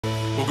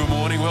Good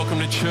morning, welcome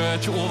to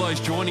church. All those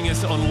joining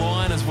us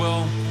online as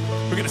well.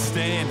 We're going to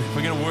stand,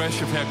 we're going to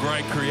worship our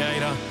great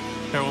Creator,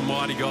 our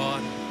Almighty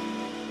God.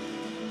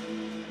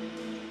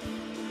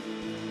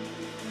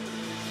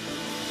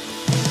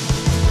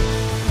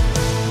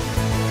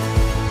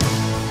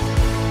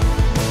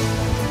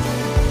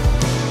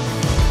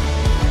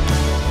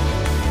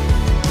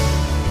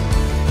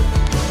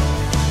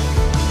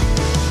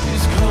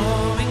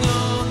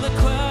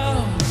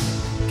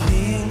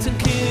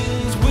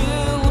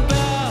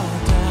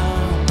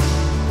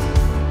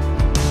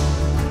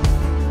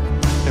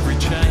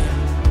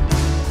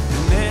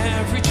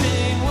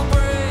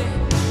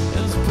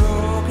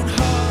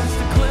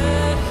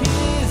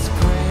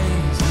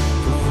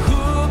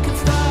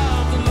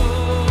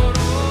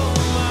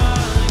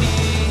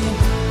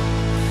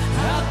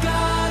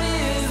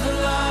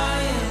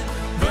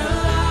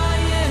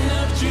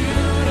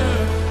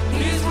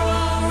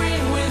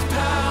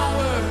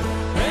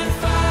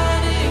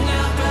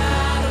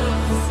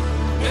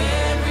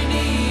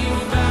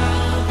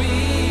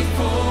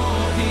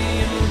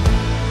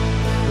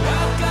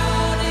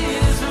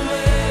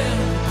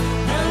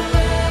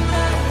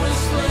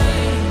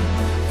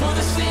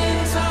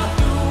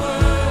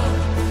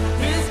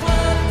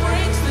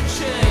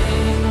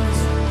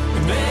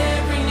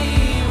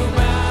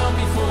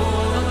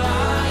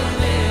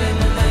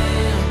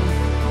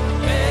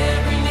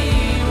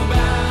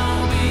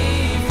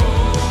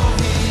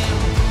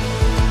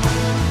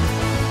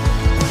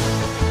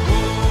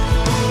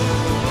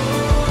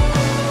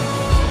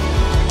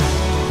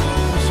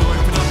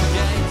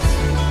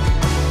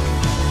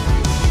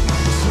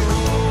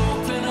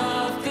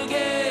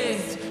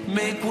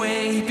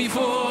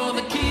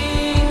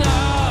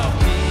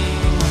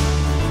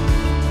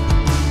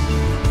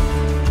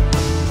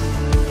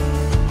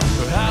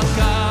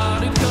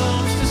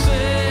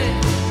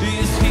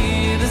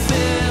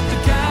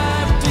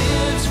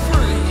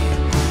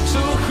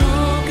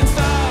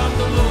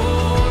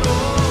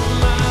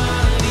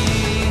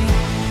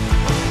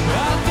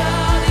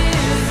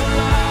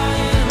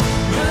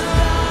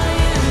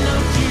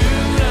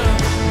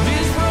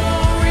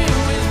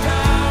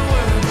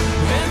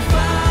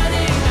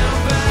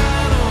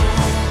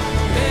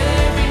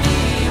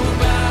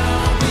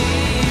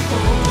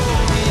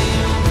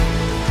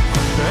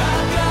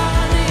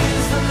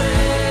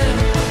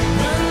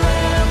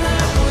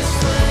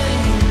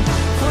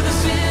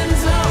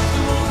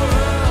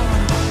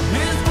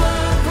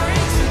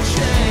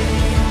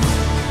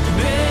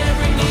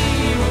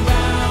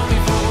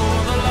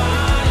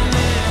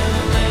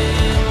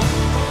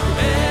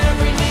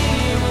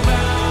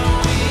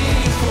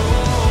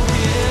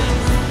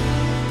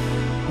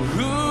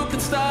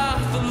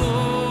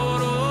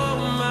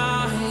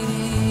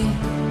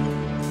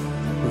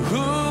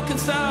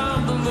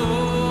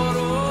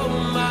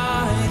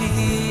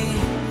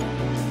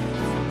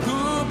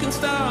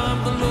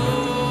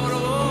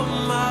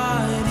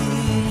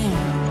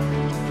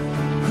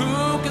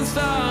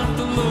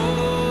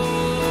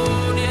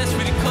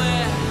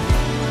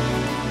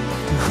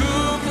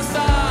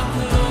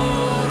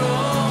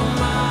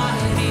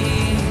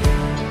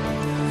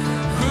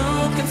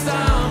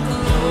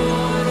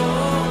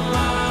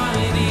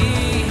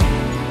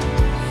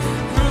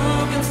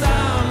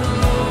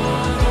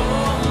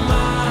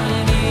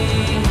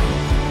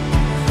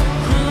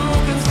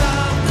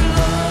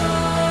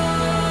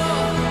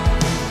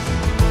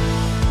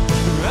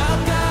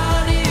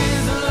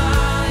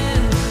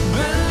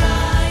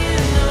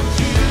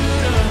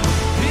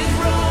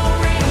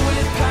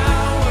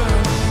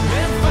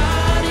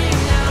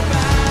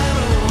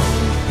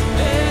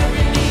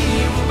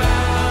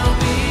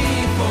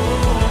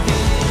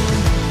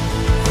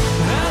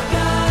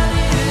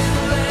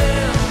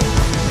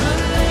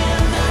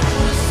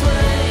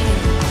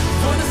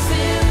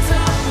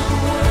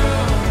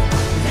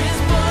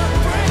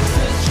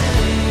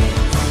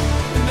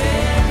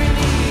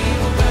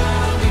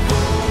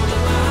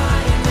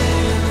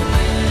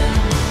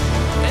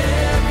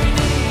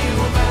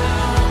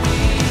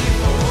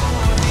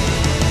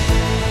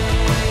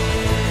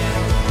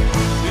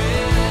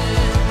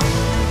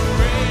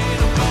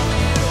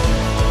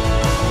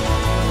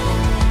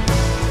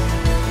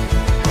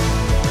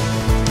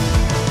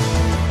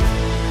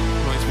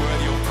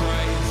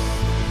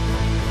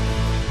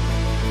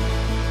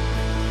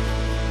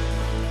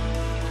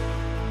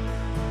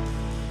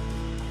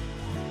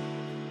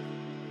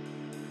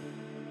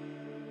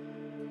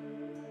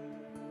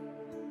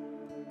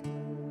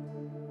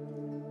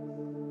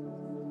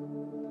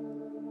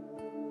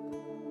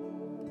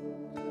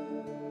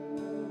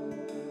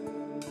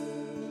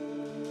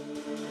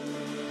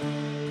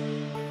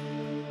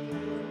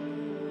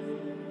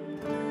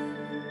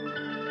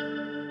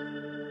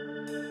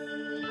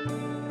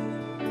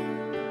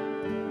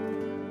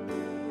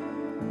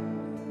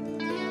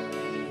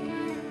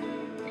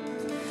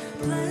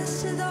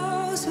 Blessed are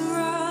those who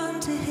run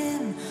to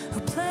Him, who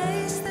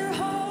place their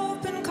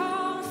hope and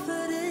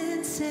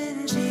confidence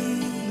in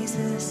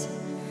Jesus.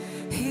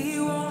 He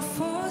won't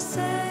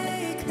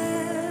forsake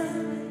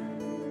them.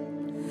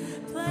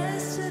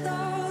 Blessed are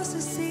those who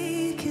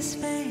seek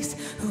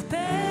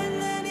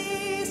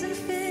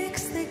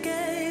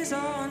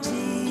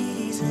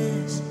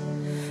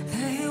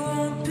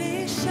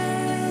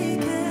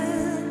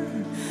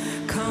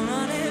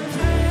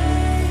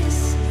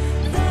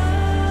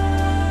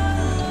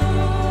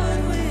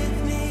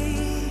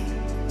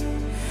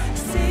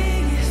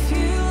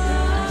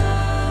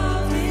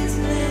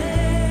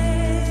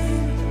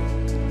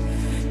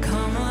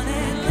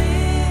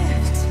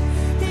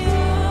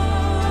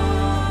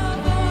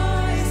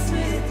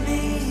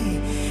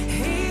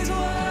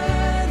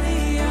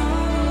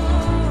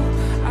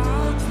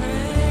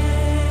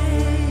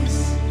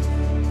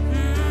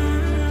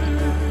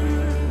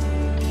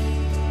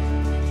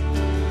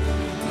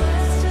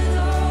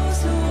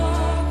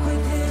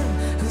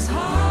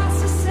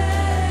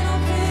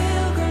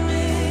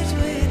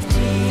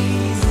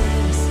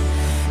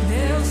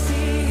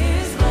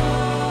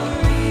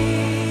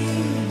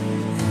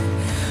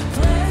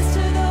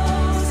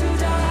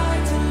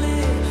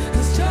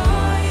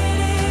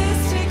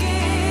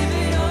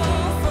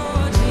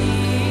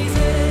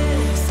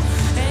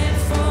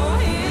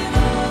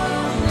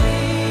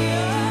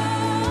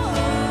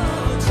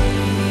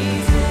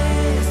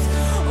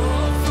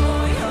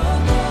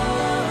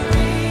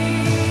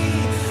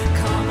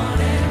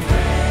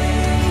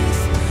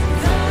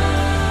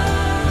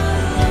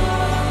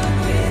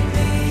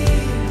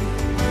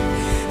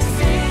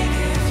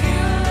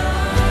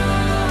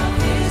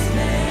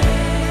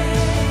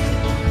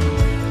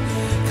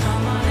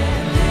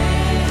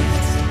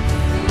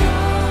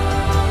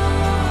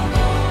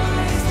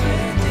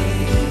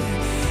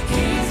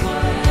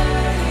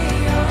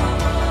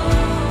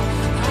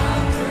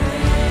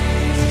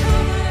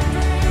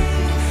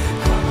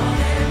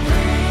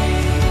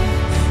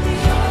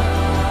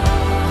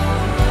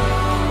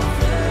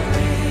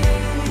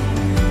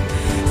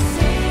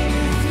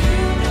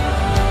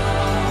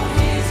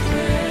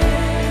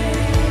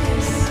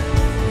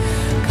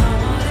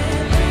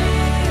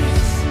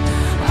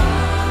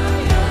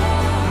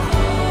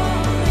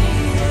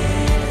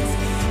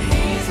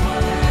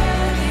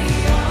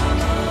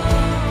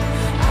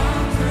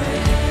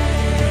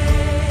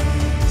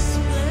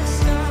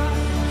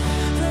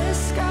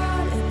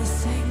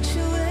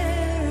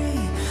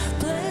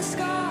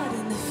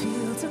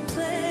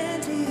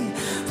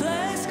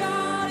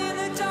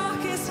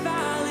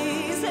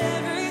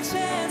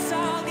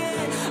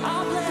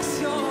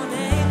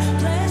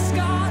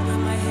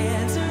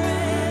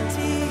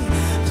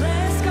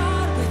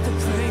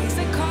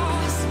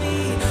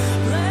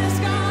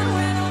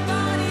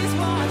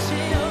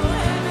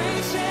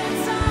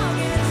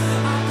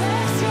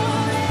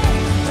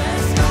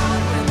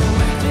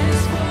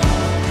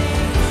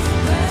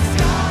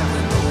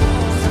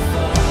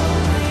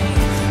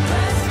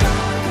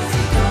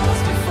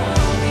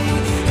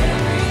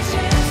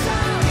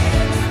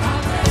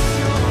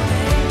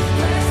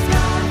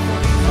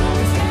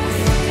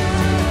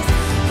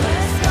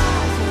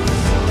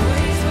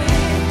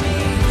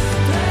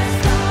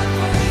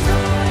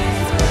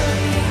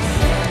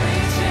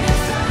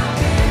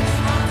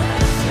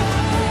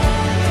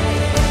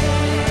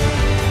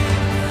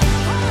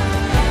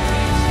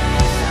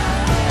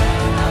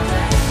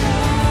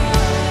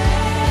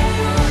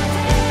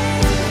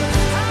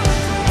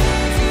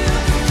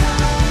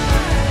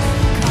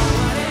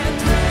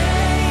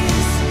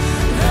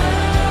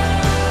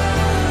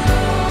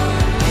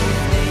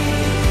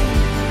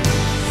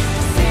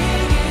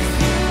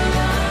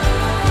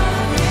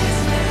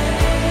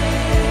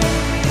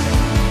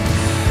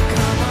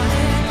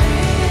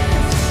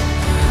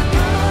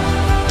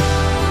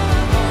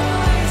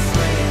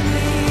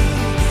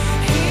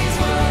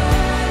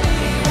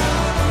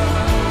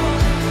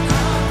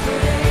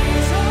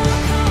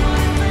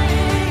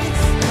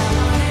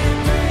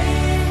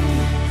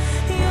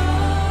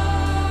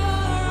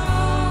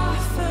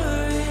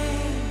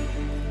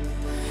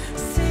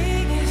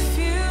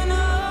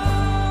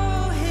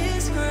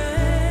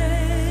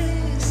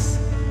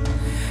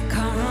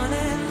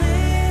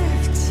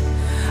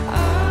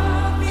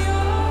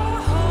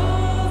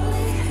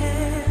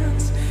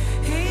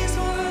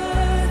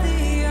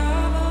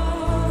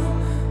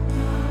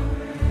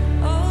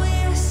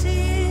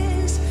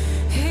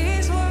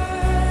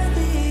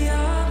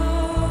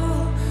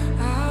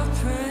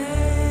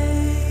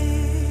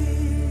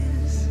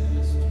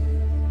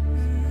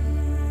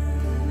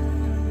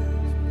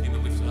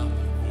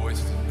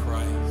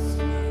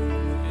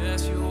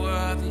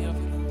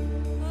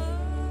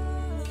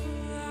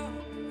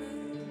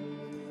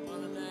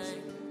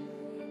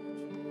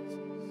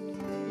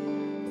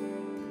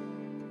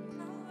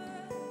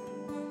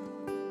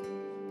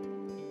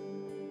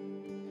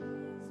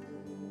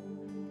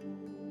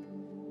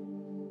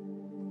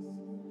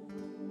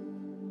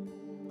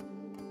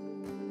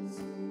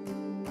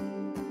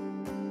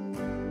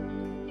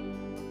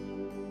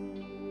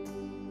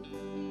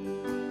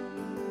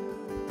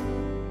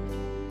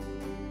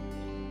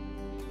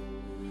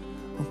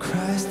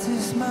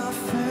my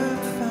firm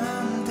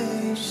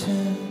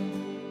foundation,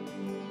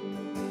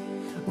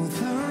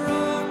 the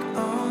rock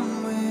on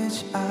which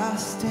I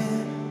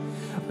stand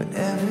when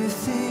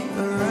everything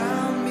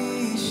around me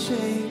is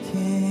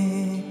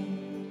shaking.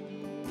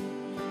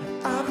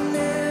 I've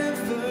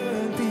never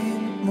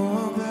been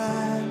more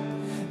glad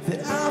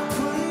that I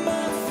put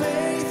my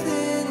faith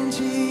in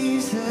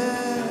Jesus,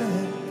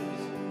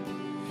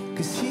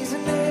 'cause he's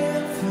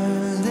never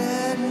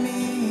let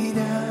me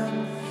down.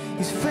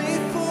 He's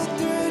faithful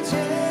through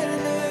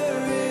generations.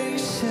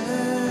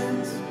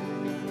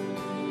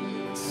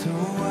 So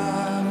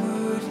why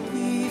would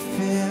he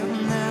fail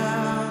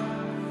now?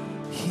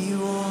 He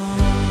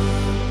won't.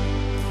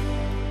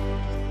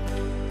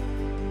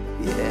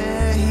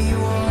 Yeah, he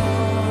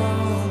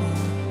won't.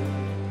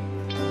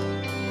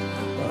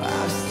 Well,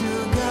 I've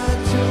still got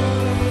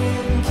joy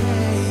in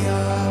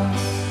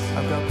chaos.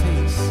 I've got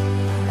peace.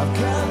 I've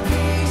got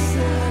peace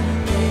that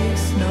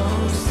makes no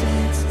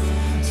sense.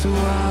 So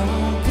I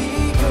won't be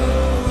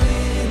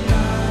going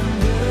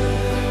under.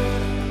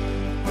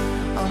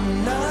 I'm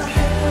not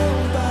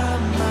held by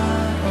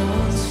my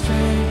own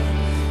strength,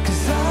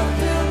 'cause I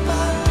built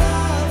my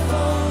life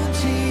on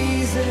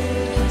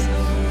Jesus,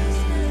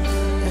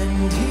 and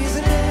he's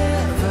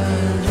never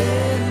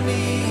let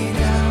me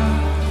down.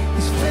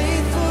 He's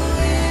faithful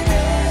in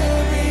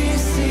every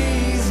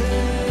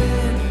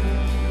season.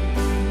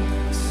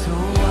 So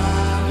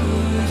why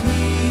would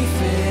he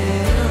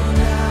fail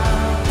now?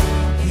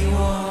 He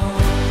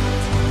won't.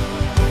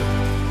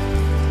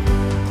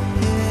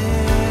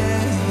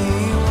 Yeah, he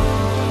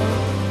won't.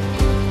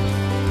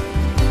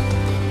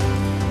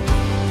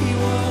 He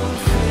won't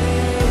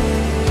fail.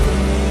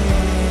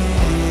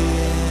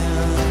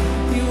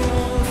 He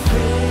won't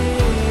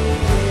fail.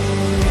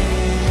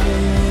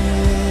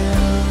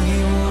 He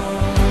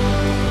won't.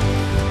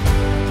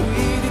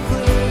 We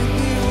declare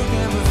he will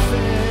never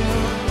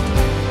fail.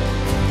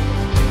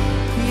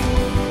 He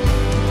won't.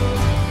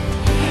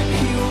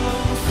 He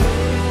won't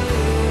fail.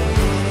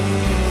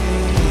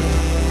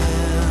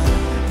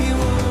 He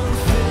won't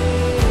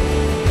fail.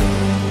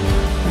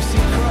 We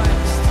see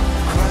Christ.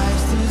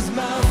 Christ is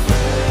my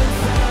firm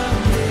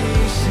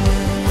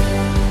foundation.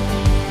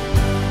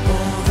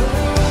 Oh, the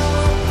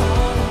rock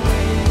on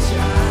which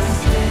I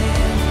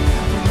stand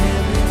when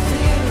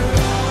everything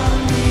around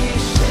me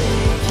is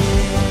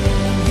shaking.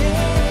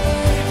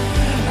 Yeah,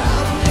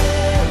 I've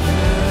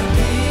never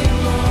been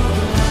more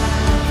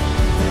glad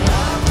that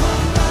I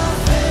put my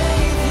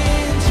faith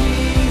in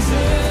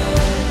Jesus,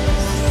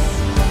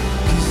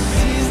 'cause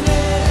he's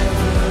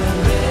never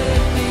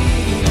let me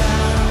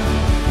down.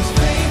 He's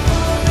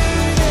faithful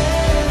in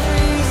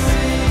every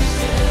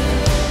season.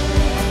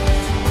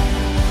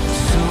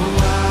 So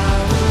why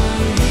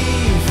would he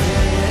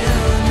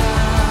fail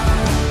now?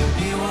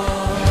 He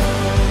won't.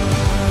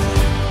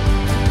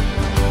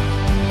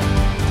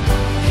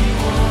 He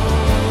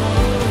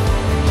won't.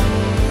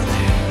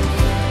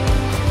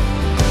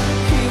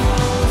 He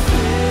won't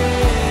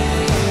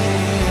fail.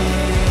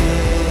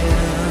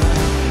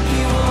 He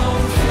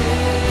won't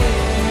fail.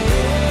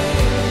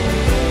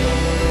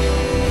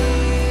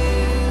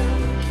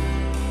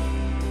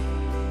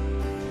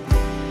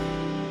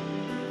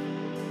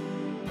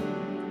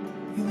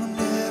 He will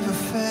never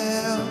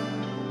fail.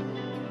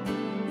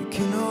 You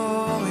can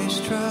always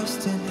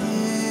trust in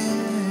him.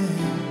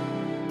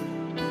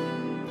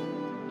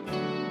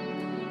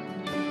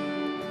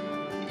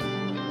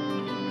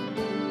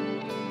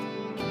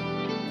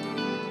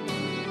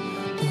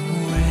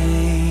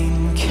 Rain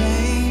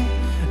came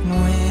and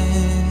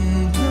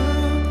wind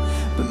blew,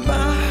 but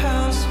my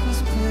house was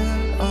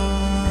built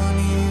on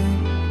you.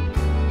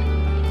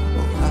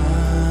 Oh,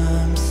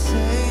 I'm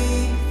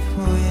safe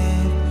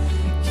with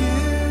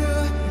you,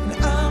 and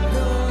I'm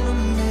gonna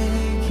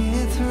make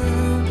it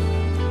through.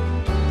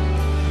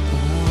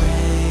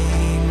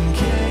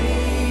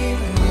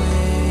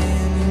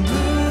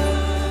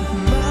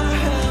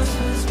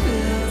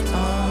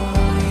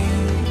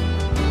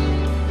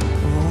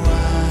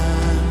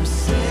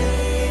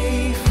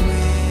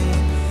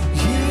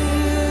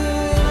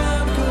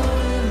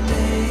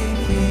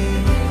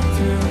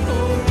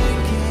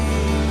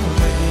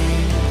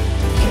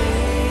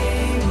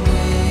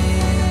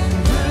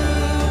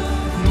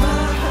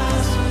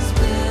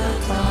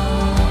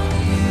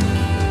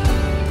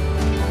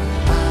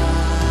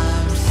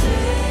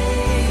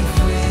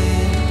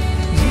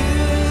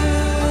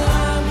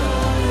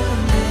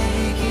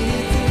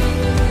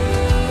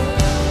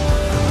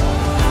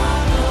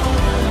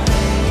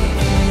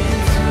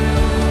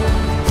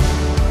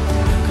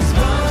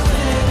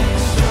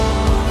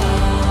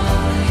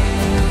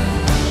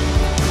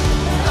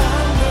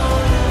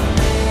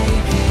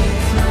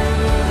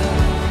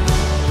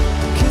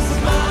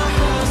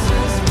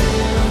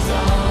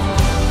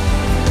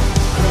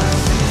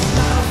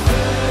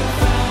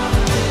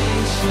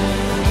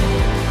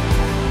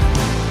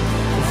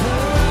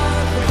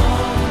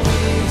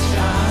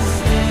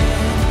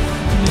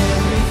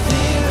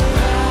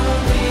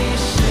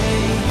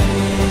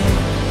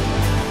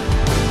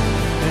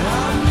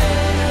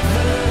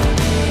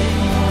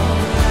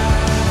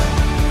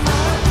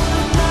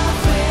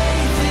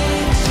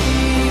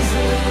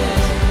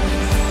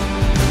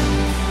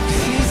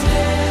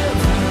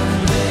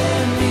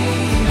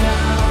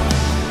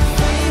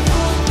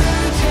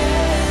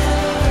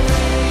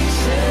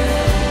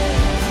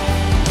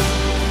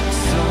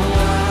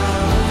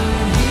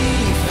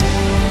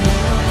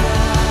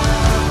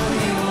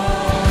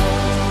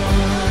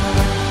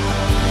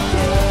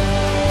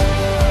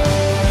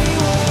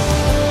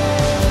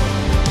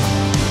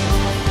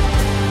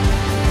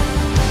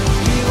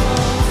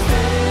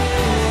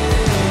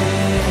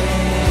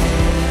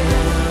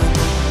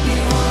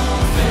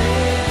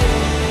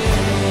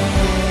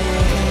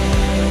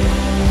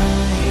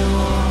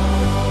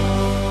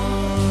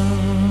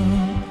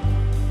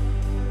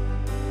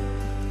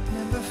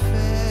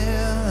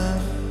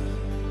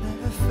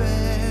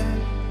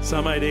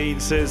 Psalm 18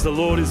 says, "The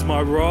Lord is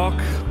my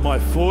rock, my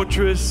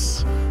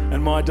fortress,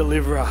 and my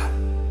deliverer.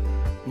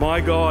 My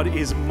God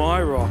is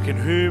my rock in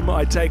whom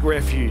I take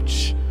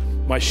refuge,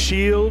 my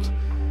shield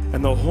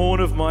and the horn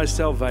of my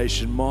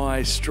salvation,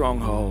 my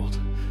stronghold."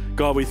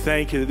 God, we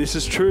thank you that this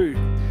is true,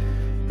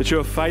 that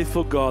you're a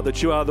faithful God,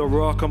 that you are the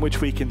rock on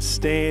which we can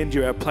stand.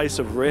 You're our place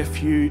of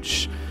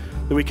refuge,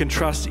 that we can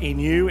trust in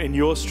you and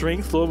your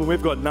strength, Lord, when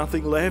we've got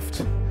nothing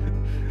left.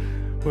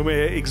 When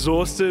we're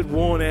exhausted,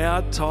 worn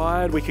out,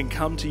 tired, we can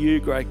come to you,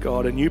 great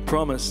God, and you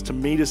promise to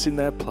meet us in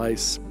that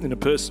place in a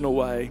personal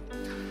way.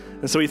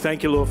 And so we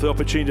thank you, Lord, for the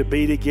opportunity to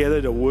be together,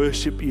 to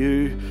worship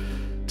you,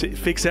 to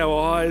fix our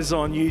eyes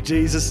on you,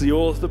 Jesus, the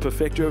author,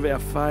 perfecter of our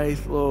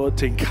faith, Lord,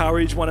 to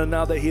encourage one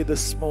another here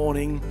this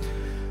morning,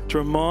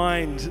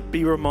 to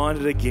be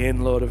reminded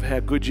again, Lord, of how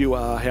good you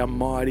are, how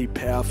mighty,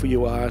 powerful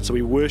you are. And so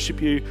we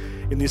worship you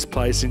in this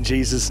place in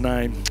Jesus'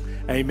 name.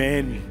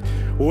 Amen.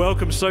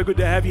 Welcome. So good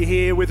to have you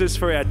here with us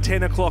for our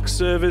 10 o'clock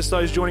service.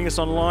 Those joining us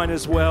online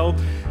as well.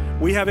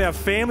 We have our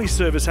family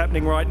service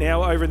happening right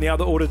now over in the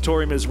other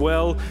auditorium as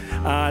well.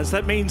 So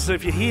that means that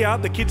if you're here,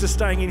 the kids are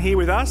staying in here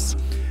with us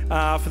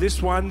for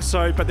this one.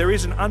 But there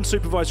is an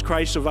unsupervised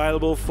creche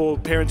available for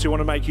parents who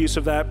want to make use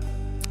of that.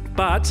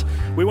 But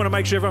we want to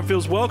make sure everyone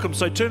feels welcome.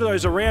 So turn to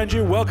those around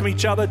you, welcome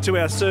each other to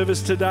our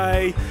service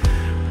today.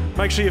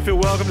 Make sure you feel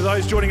welcome to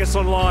those joining us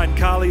online.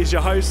 Carly is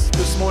your host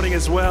this morning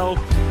as well.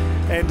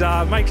 And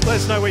let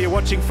us know where you're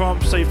watching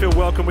from so you feel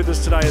welcome with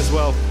us today as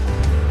well.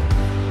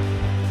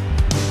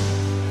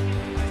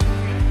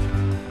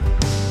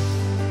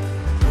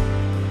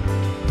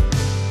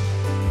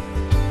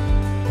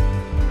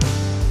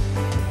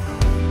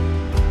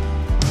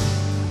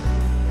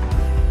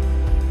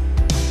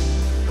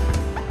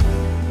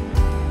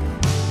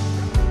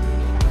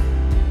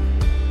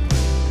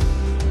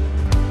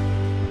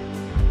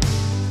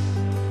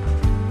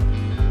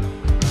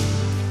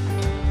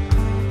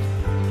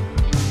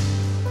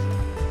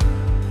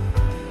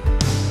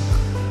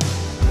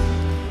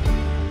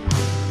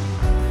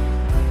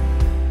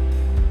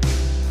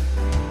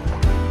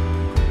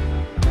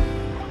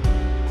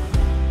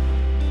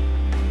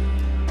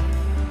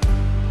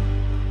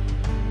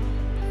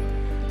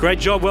 Great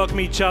job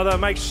welcoming each other.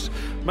 Make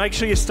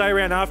sure you stay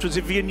around afterwards.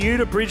 If you're new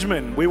to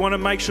Bridgeman, we want to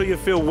make sure you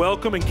feel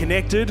welcome and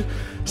connected.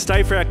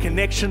 Stay for our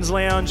Connections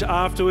Lounge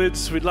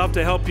afterwards. We'd love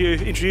to help you,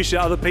 introduce you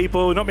to other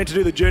people. We're not meant to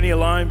do the journey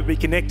alone, but be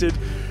connected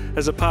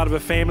as a part of a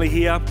family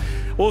here.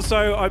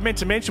 Also, I meant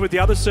to mention with the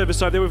other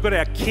service over there, we've got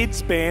our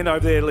kids band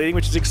over there leading,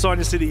 which is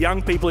exciting to see the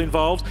young people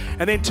involved.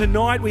 And then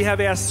tonight we have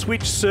our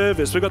switch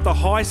service. We've got the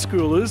high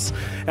schoolers,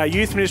 our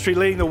youth ministry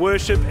leading the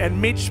worship,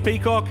 and Mitch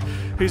Peacock,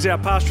 who's our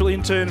pastoral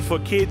intern for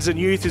kids and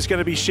youth, is going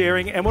to be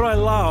sharing. And what I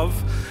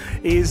love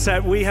is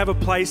that we have a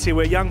place here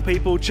where young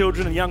people,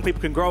 children and young people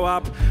can grow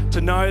up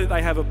to know that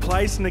they have a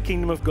place in the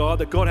kingdom of God,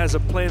 that God has a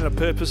plan and a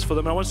purpose for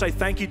them. And I want to say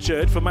thank you,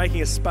 church, for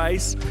making a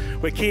space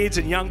where kids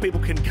and young people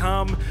can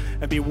come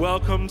and be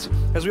welcomed.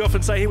 As we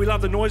often say here, we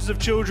love the noises of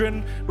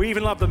children. We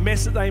even love the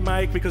mess that they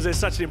make because they're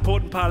such an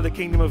important part of the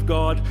kingdom of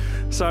God.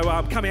 So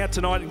come out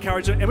tonight,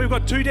 encourage them. And we've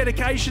got 2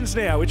 dedications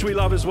now, which we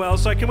love as well.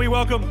 So can we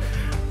welcome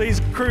these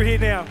crew here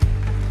now?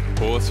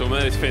 Awesome,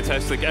 man. It's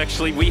fantastic.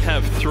 Actually, we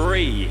have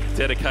 3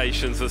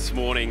 dedications this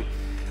morning.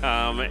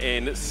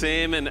 And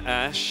Sam and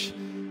Ash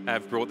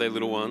have brought their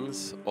little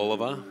ones,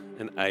 Oliver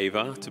and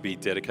Ava, to be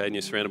dedicated.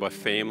 You're surrounded by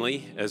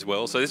family as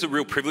well. So this is a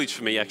real privilege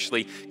for me,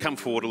 actually. Come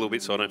forward a little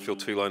bit so I don't feel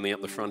too lonely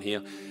up the front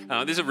here.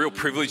 This is a real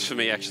privilege for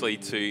me, actually,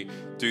 to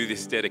do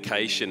this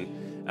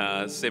dedication.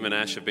 Sam and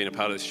Ash have been a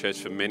part of this church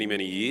for many,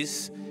 many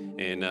years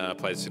and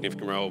played a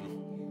significant role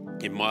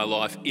in my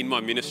life, in my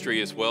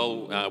ministry as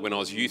well. When I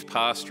was youth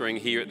pastoring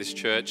here at this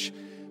church,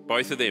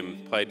 both of them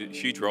played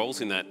huge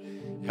roles in that,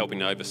 helping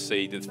to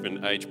oversee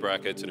different age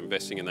brackets and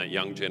investing in that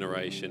young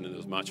generation, and there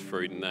was much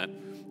fruit in that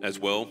as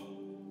well.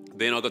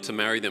 Then I got to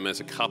marry them as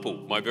a couple.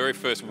 My very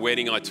first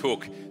wedding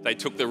they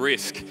took the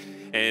risk,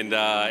 and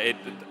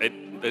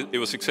it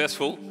was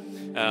successful.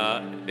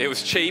 It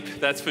was cheap,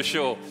 that's for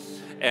sure.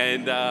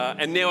 And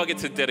now I get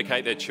to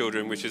dedicate their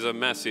children, which is a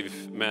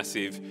massive,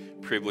 massive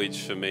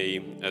privilege for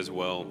me as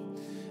well.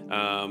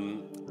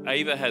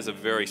 Ava has a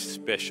very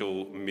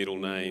special middle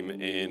name,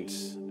 and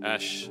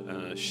Ash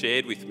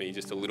shared with me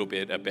just a little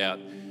bit about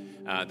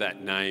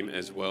that name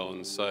as well.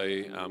 And so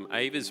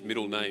Ava's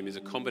middle name is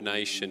a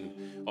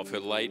combination of her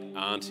late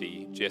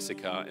auntie,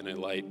 Jessica, and her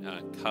late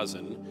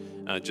cousin,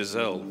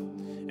 Giselle.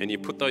 And you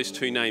put those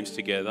 2 names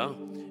together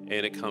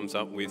and it comes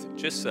up with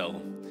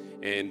Giselle.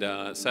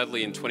 And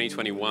sadly in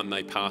 2021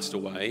 they passed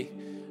away.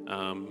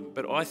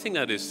 But I think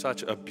that is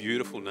such a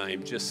beautiful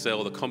name,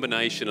 Giselle, the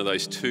combination of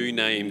those 2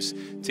 names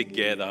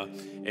together.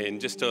 And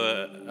just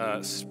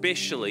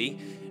especially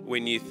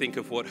when you think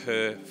of what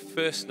her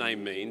first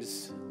name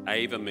means,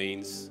 Ava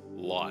means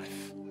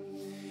life.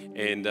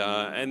 And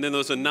then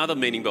there's another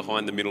meaning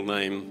behind the middle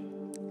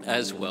name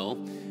as well,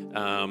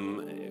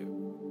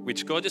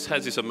 which God just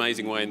has this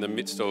amazing way in the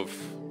midst of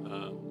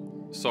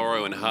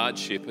sorrow and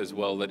hardship as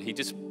well, that he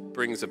just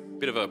brings a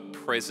bit of a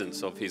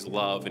presence of his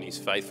love and his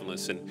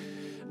faithfulness. And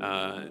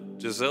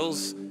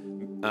Giselle's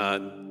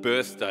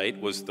birth date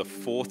was the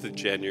 4th of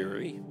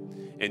January,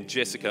 and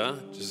Jessica,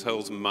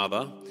 Giselle's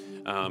mother,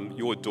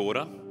 your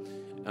daughter,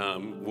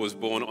 was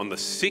born on the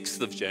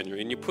 6th of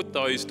January, and you put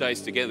those dates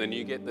together and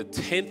you get the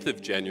 10th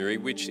of January,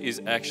 which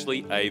is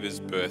actually Ava's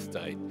birth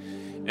date.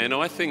 And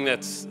I think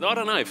that's, I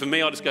don't know, for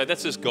me I just go,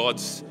 that's just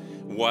God's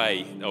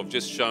way of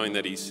just showing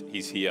that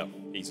he's here,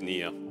 he's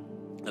near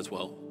as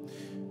well.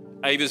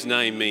 Ava's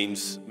name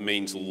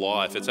means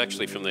life. It's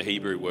actually from the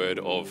Hebrew word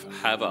of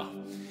hava.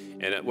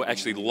 And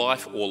actually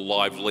life or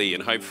lively,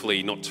 and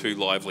hopefully not too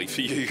lively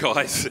for you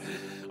guys.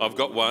 I've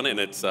got one and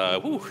it's,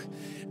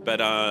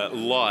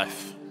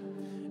 life.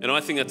 And I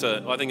think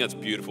that's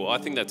beautiful. I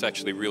think that's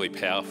actually really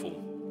powerful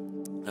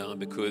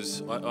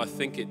because I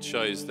think it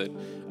shows that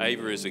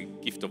Ava is a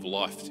gift of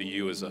life to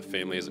you as a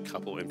family, as a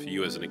couple, and for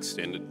you as an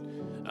extended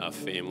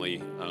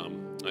family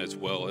as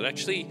well. It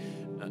actually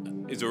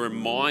is a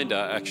reminder,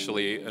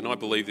 actually, and I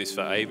believe this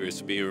for Ava, is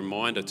to be a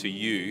reminder to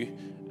you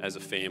as a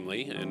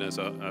family and as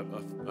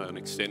an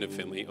extended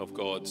family of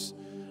God's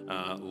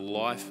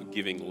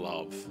life-giving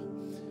love.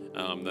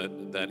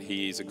 That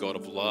he is a God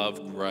of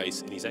love,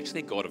 grace, and he's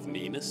actually a God of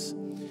nearness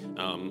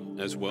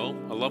as well.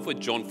 I love what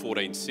John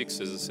 14:6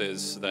 says. It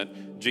says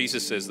that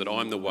Jesus says that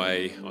I'm the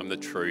way, I'm the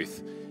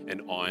truth,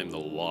 and I am the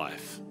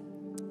life.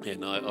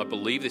 And I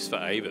believe this for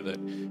Ava, that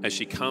as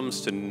she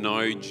comes to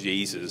know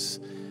Jesus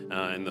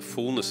and the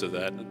fullness of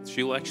that,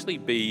 she'll actually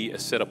be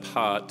set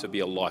apart to be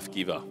a life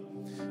giver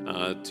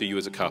to you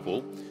as a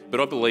couple, but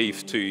I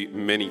believe to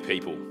many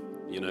people,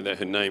 that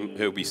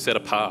her will be set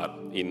apart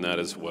in that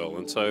as well.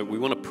 And so we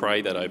want to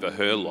pray that over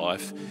her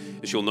life,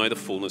 that she'll know the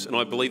fullness. And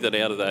I believe that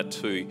out of that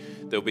too,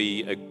 there'll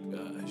be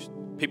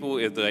people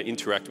that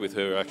interact with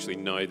her actually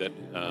know that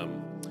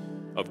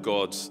of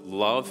God's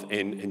love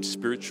and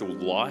spiritual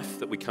life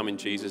that we come in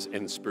Jesus,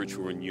 and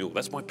spiritual renewal.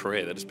 That's my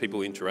prayer, that as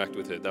people interact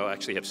with her, they'll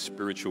actually have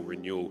spiritual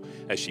renewal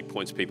as she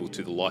points people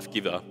to the life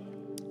giver,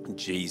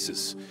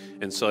 Jesus.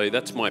 And so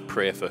that's my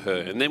prayer for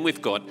her. And then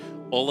we've got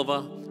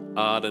Oliver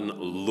Arden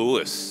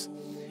Lewis,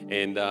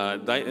 and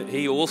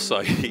he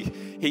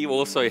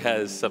also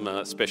has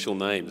some special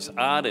names.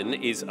 Arden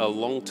is a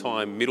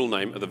long-time middle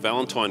name of the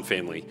Valentine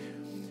family,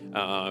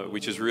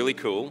 which is really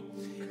cool.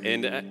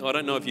 And I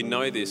don't know if you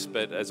know this,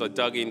 but as I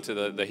dug into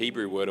the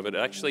Hebrew word of it, it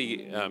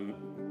actually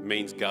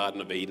means Garden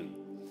of Eden,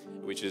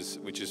 which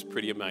is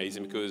pretty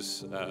amazing,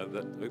 because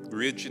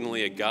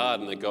originally a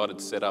garden that God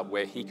had set up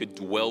where he cool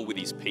dwell with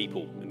his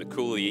people. In the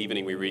cool of the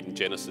evening, we read in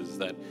Genesis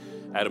that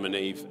Adam and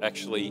Eve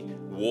actually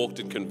walked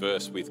and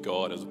conversed with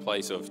God as a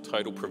place of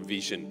total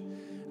provision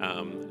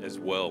as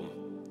well.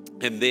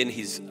 And then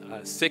his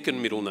second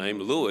middle name,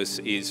 Lewis,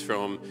 is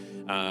from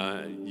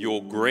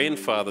your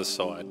grandfather's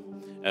side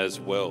as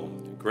well,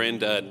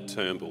 Granddad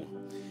Turnbull.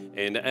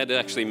 And it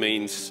actually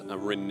means a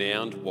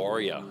renowned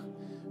warrior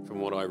from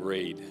what I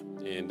read.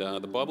 And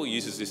the Bible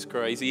uses this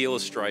crazy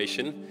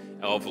illustration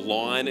of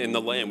lion and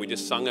the lamb. We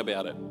just sung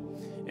about it.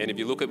 And if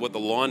you look at what the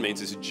lion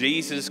means, it's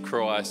Jesus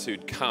Christ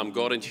who'd come,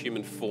 God in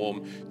human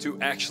form, to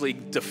actually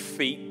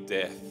defeat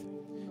death,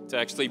 to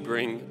actually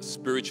bring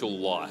spiritual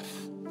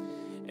life.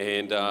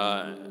 And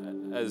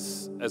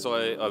as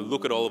I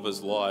look at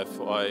Oliver's life,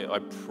 I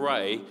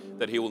pray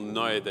that he will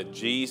know that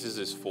Jesus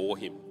is for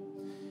him.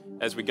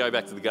 As we go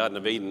back to the Garden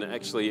of Eden,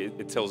 actually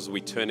it tells us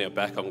we turn our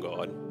back on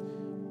God.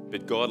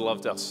 But God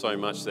loved us so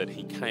much that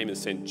he came and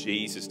sent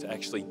Jesus to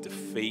actually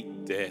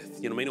defeat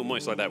death. You know what I mean?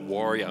 Almost like that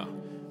warrior.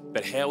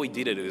 But how he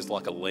did it is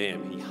like a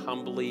lamb. He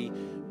humbly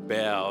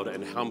bowed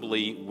and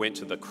humbly went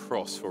to the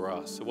cross for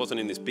us. It wasn't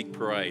in this big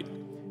parade.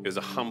 It was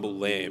a humble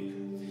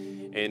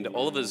lamb. And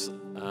Oliver's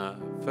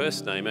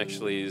first name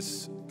actually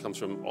comes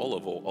from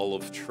olive, or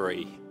olive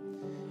tree.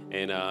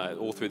 And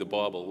all through the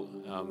Bible,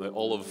 the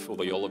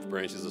olive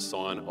branch is a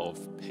sign of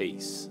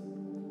peace.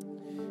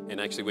 And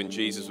actually when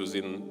Jesus was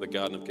in the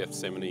Garden of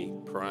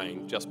Gethsemane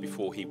praying, just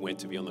before he went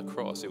to be on the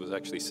cross, it was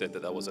actually said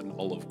that was an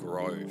olive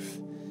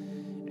grove.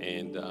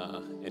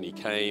 And he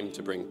came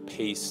to bring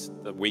peace,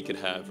 that we could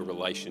have a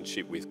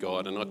relationship with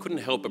God. And I couldn't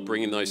help but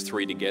bringing those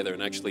three together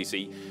and actually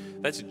see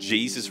that's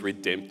Jesus'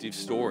 redemptive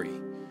story.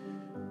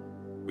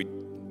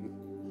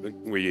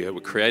 We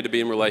were created to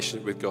be in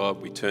relationship with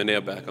God. We turned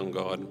our back on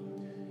God.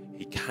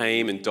 He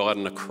came and died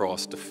on a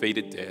cross,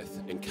 defeated death,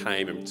 and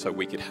came so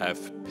we could have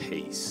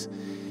peace.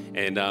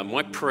 And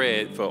my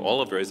prayer for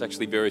Oliver is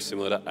actually very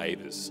similar to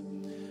Ava's,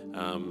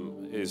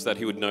 is that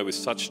he would know with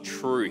such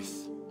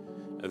truth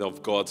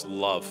of God's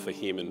love for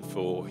him and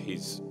for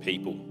his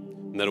people,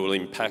 and that it will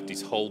impact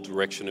his whole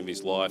direction of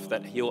his life,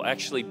 that he'll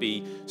actually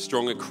be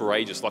strong and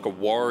courageous, like a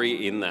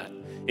warrior in that.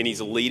 In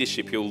his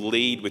leadership, he'll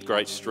lead with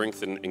great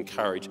strength and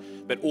courage,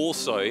 but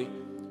also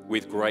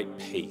with great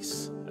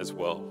peace as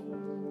well,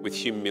 with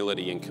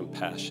humility and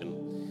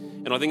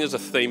compassion. And I think there's a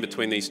theme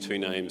between these two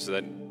names,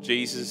 that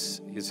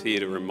Jesus is here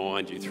to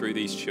remind you through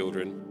these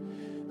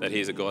children that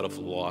he's a God of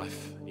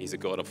life, he's a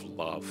God of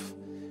love,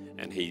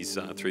 and he's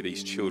through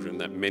these children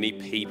that many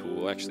people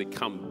will actually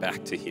come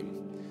back to him.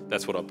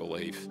 That's what I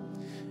believe.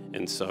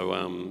 And so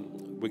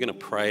we're going to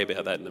pray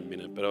about that in a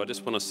minute, but I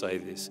just want to say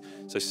this.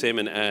 So Sam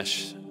and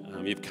Ash,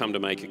 You've come to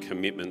make a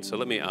commitment. So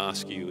let me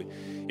ask you,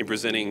 in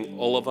presenting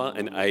Oliver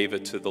and Ava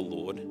to the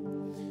Lord,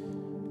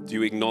 do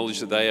you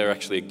acknowledge that they are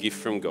actually a gift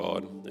from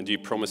God? And do you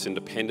promise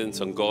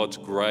independence on God's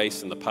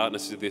grace and the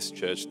partners of this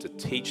church to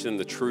teach them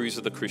the truths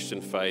of the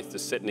Christian faith, to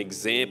set an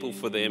example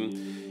for them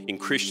in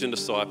Christian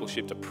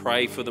discipleship, to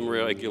pray for them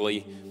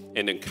regularly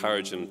and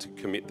encourage them to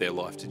commit their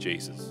life to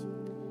Jesus?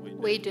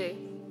 We do.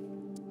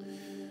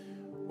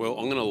 Well,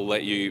 I'm going to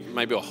let you,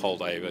 maybe I'll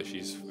hold Ava.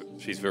 She's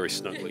very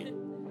snuggly.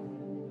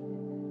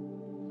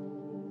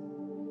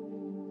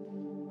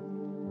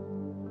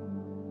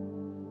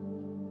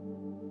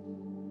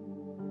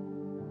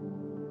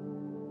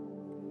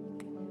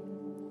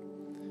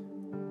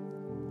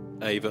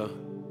 Ava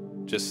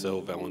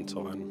Giselle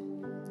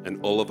Valentine and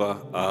Oliver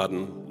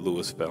Arden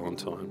Lewis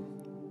Valentine.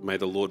 May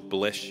the Lord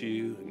bless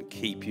you and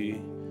keep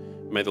you.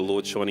 May the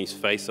Lord shine his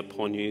face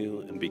upon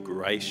you and be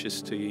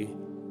gracious to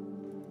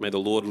you. May the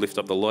Lord lift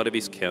up the light of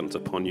his countenance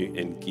upon you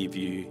and give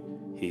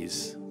you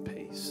his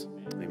peace.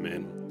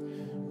 Amen.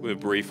 We'll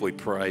briefly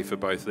pray for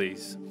both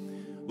these.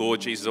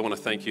 Lord Jesus, I want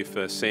to thank you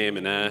for Sam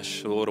and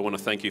Ash. Lord, I want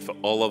to thank you for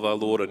Oliver.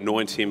 Lord,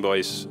 anoint him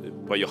by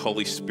your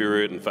Holy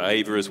Spirit, and for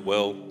Ava as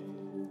well.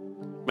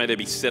 May they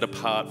be set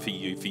apart for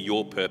you, for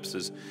your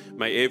purposes.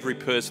 May every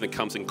person that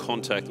comes in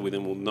contact with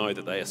them will know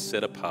that they are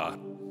set apart.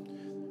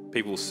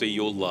 People will see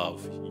your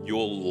love,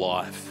 your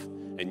life,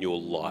 and your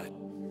light.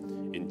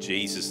 In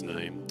Jesus'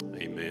 name,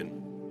 amen.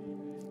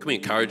 Can we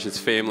encourage this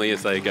family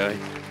as they go?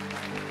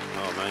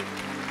 Oh, man.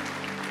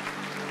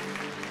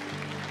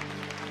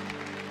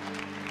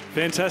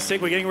 Fantastic.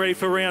 We're getting ready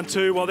for round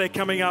 2. While they're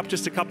coming up,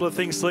 just a couple of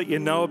things to let you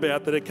know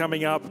about that are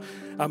coming up.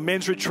 Our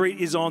men's retreat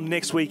is on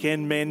next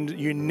weekend, men.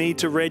 You need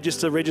to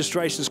register.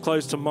 Registration's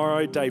closed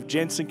tomorrow. Dave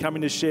Jensen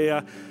coming to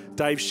share.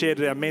 Dave shared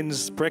at our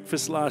men's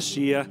breakfast last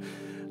year.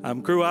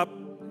 Grew up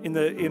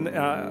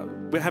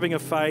we're having a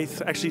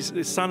faith.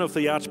 Actually, son of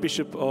the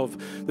Archbishop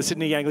of the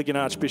Sydney Anglican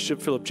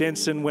Archbishop, Philip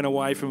Jensen, went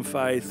away from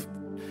faith,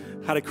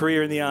 had a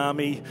career in the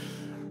army,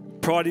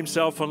 prided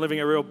himself on living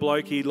a real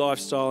blokey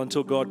lifestyle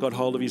until God got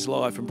hold of his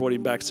life and brought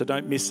him back. So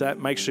don't miss that.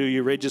 Make sure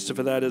you register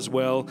for that as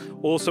well.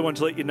 Also want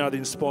to let you know the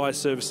Inspire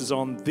service is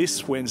on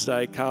this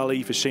Wednesday.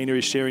 Carly Fashina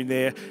is sharing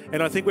there.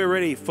 And I think we're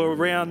ready for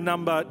round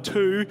number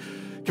 2.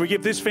 Can we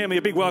give this family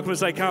a big welcome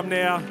as they come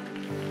now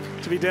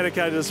to be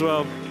dedicated as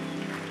well?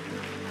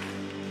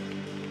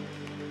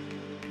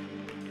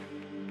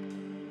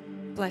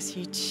 Bless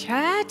you,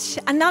 church.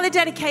 Another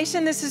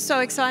dedication. This is so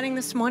exciting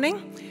this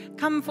morning.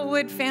 Come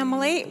forward,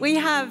 family. We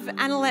have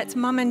Annalette's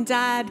mum and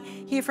dad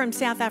here from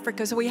South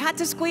Africa, so we had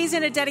to squeeze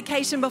in a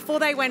dedication before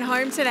they went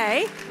home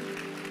today.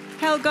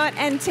 Helgot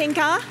and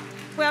Tinker,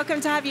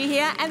 welcome to have you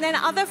here. And then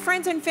other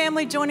friends and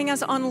family joining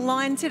us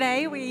online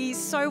today. We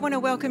so want to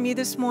welcome you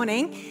this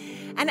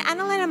morning. And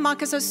Annalette and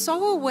Marcus are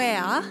so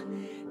aware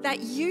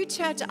that you,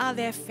 church, are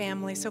their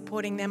family,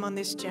 supporting them on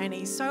this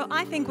journey. So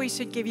I think we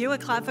should give you a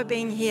clap for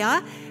being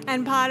here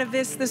and part of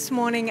this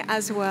morning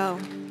as well.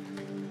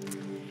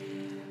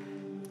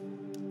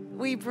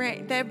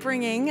 They're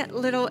bringing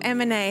little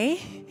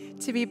M&A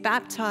to be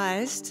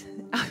baptized.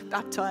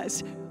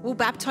 We'll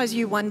baptize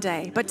you one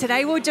day, but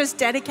today we'll just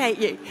dedicate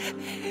you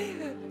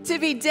to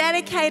be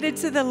dedicated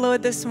to the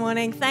Lord this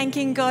morning,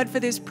 thanking God for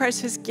this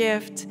precious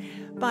gift,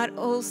 but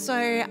also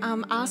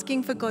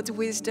asking for God's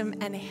wisdom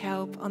and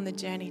help on the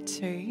journey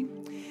too.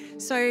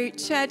 So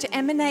church,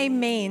 M&A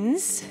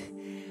means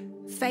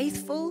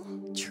faithful,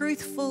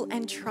 truthful,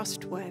 and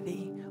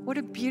trustworthy. What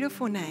a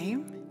beautiful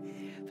name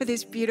for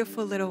this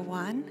beautiful little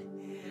one.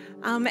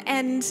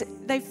 And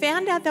they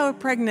found out they were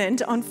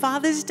pregnant on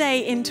Father's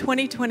Day in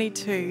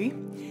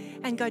 2022,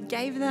 and God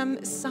gave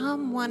them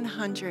Psalm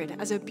 100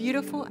 as a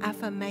beautiful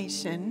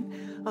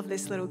affirmation of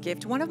this little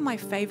gift. One of my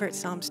favorite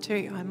Psalms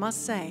too, I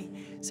must say.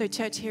 So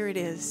church, here it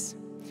is.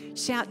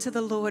 Shout to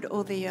the Lord,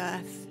 all the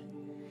earth.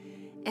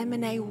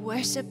 M&A,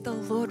 worship the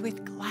Lord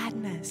with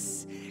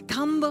gladness.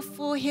 Come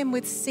before him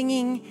with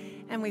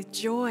singing and with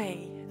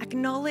joy.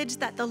 Acknowledge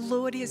that the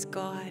Lord is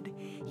God.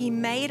 He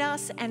made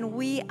us and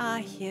we are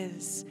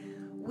his.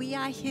 We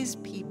are his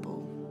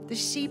people, the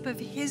sheep of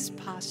his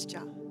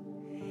pasture.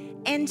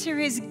 Enter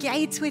his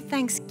gates with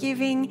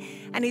thanksgiving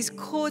and his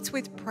courts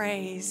with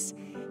praise.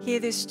 Hear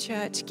this,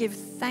 church. Give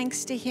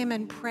thanks to him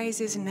and praise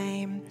his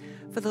name,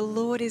 for the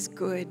Lord is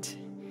good.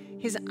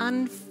 His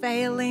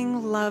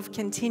unfailing love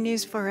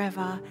continues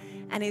forever,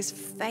 and his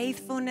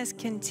faithfulness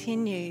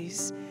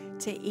continues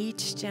to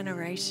each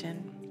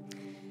generation.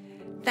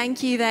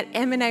 Thank you that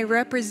M&A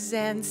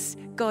represents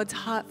God's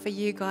heart for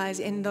you guys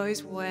in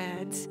those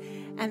words,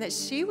 and that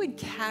she would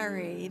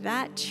carry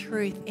that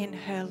truth in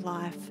her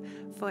life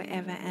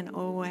forever and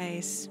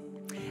always.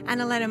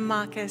 Annalette and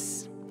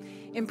Marcus,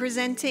 in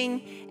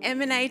presenting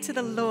M&A to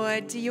the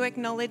Lord, do you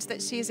acknowledge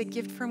that she is a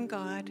gift from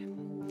God?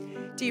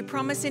 Do you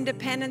promise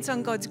independence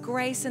on God's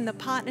grace and the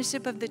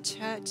partnership of the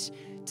church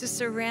to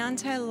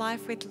surround her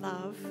life with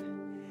love,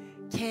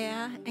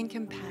 care, and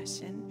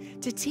compassion,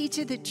 to teach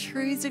her the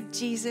truths of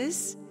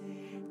Jesus,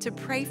 to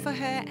pray for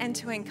her and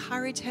to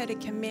encourage her to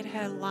commit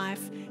her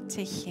life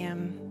to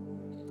him?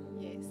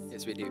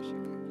 Yes, we do.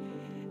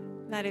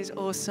 That is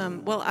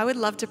awesome. Well, I would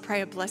love to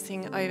pray a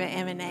blessing over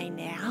M&A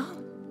now.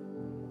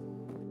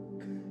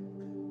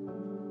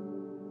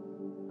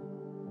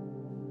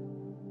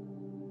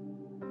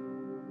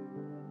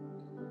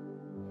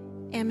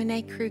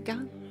 M&A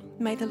Kruger,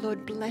 may the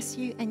Lord bless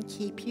you and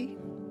keep you.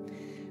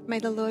 May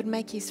the Lord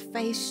make his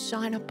face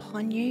shine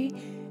upon you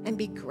and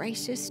be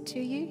gracious to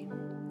you.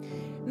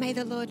 May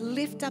the Lord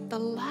lift up the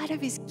light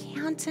of his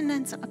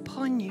countenance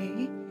upon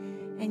you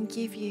and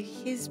give you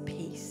his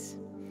peace.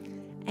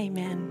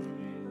 Amen.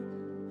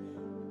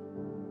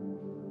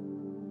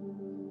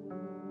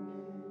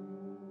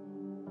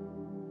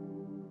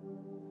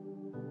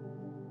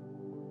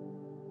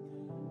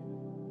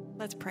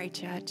 Let's pray,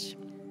 church.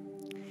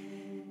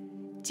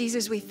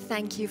 Jesus, we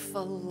thank you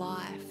for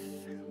life.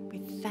 We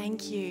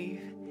thank you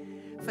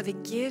for the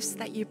gifts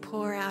that you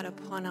pour out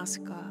upon us,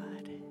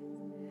 God.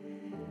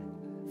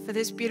 For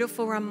this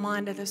beautiful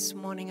reminder this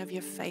morning of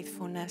your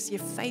faithfulness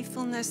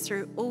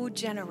through all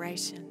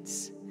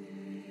generations.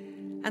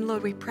 And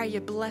Lord, we pray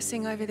your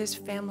blessing over this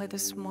family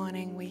this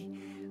morning.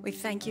 We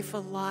thank you for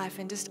life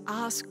and just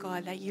ask,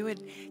 God, that you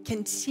would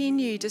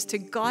continue just to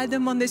guide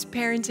them on this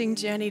parenting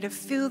journey, to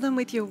fill them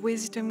with your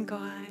wisdom,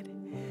 God,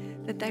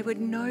 that they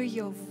would know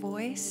your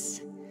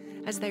voice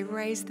as they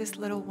raise this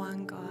little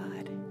one,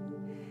 God,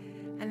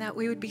 and that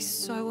we would be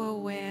so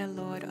aware,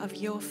 Lord, of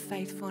your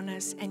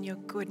faithfulness and your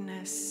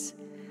goodness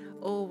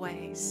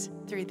always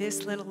through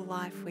this little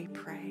life, we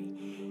pray.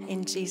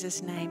 In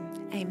Jesus' name,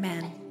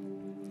 amen.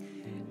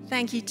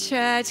 Thank you,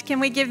 church. Can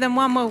we give them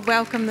one more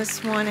welcome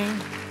this morning?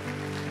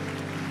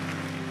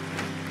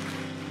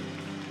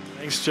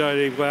 Thanks,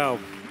 Jody. Wow.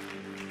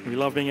 We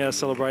love being able to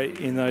celebrate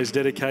in those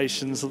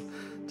dedications.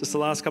 Just the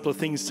last couple of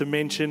things to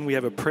mention. We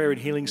have a prayer and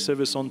healing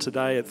service on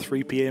today at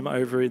 3 p.m.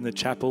 over in the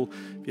chapel.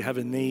 If you have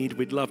a need,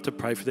 we'd love to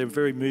pray for them.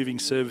 Very moving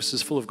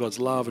services, full of God's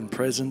love and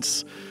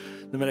presence.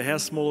 No matter how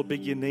small or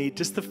big you need,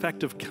 just the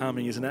fact of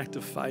coming is an act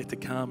of faith to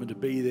come and to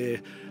be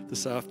there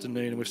this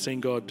afternoon. And we've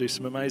seen God do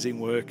some amazing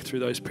work through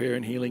those prayer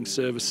and healing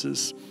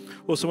services.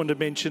 Also wanted to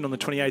mention on the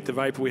 28th of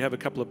April, we have a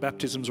couple of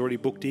baptisms already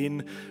booked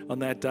in on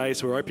that day.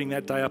 So we're opening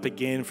that day up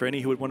again for any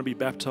who would want to be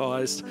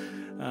baptised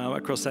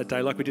across that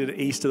day. Like we did at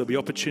Easter, there'll be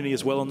opportunity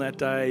as well on that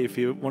day. If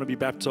you want to be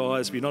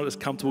baptised, if you're not as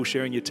comfortable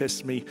sharing your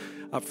testimony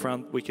up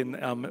front, we can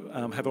have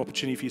an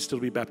opportunity for you still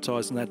to be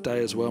baptised on that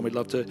day as well. And we'd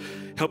love to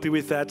help you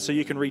with that. So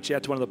you can reach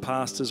out to one of the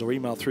pastors or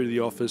email through to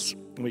the office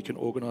and we can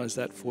organise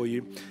that for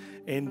you.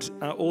 And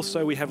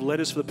also we have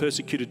letters for the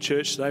persecuted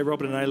church today.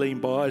 Robert and Aileen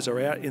Byers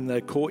are out in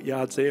the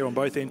courtyards there on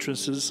both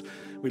entrances.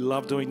 We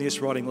love doing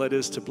this, writing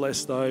letters to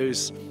bless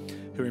those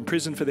who are in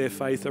prison for their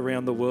faith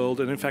around the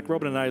world. And in fact,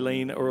 Robert and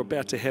Aileen are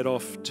about to head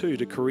off to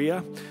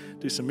Korea,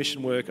 do some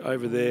mission work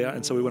over there.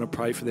 And so we want to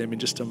pray for them in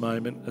just a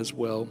moment as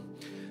well.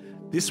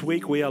 This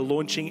week we are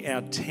launching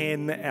our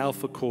 10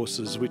 Alpha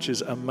courses, which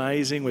is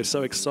amazing. We're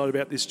so excited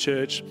about this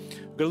church.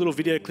 We've got a little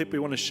video clip we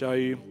want to show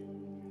you,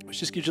 which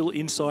just gives you a little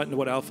insight into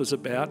what Alpha's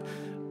about.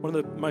 One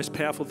of the most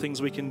powerful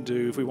things we can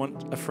do if we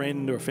want a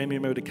friend or a family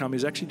member to come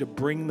is actually to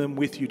bring them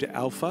with you to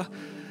Alpha.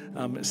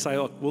 Say,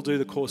 oh, we'll do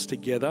the course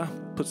together,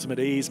 puts them at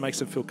ease, makes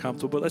them feel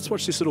comfortable. But let's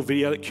watch this little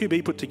video that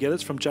QB put together.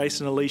 It's from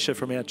Jason and Alicia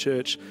from our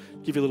church.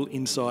 Give you a little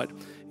insight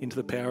into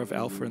the power of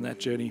Alpha and that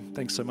journey.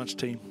 Thanks so much,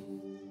 team.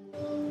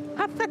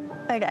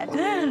 Okay.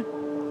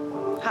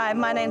 Hi,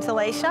 my name's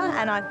Alicia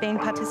and I've been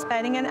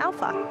participating in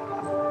Alpha.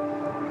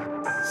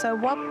 So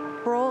what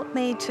brought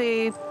me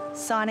to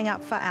signing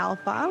up for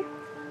Alpha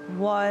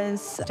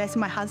was Jason,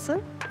 my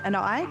husband, and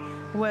I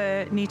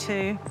were new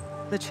to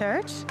the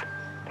church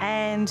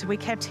and we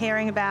kept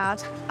hearing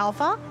about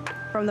Alpha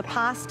from the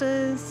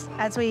pastors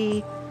as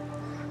we,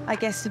 I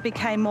guess,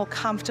 became more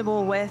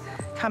comfortable with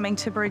coming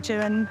to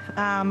Bridgeman.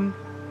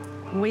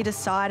 We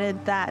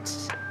decided that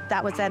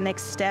that was our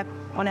next step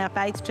on our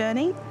faith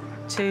journey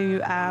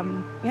to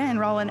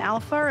enroll in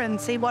Alpha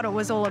and see what it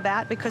was all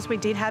about, because we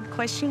did have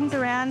questions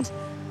around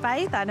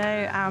faith. I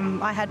know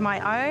I had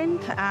my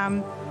own,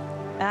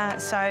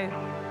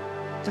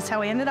 so just how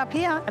we ended up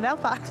here at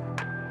Alpha.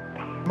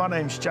 My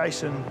name's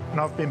Jason and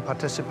I've been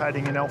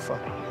participating in Alpha.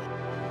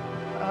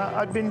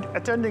 I've been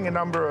attending a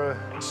number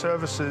of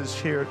services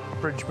here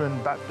at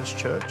Bridgeman Baptist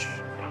Church,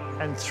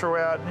 and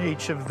throughout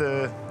each of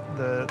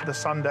the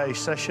Sunday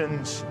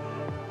sessions,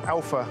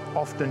 Alpha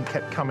often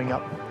kept coming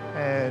up,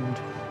 and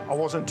I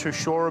wasn't too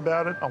sure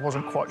about it. I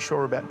wasn't quite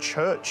sure about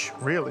church,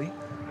 really,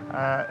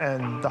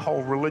 and the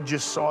whole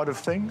religious side of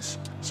things.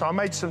 So I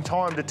made some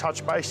time to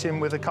touch base in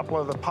with a couple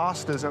of the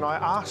pastors, and I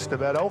asked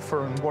about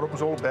Alpha and what it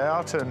was all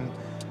about, and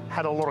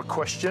had a lot of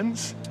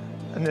questions.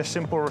 And their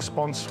simple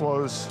response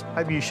was,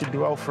 maybe you should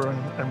do Alpha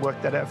and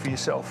work that out for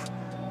yourself.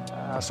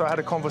 So I had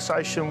a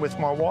conversation with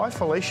my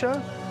wife,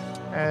 Alicia,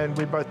 and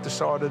we both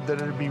decided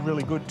that it'd be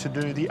really good to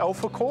do the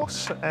Alpha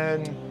course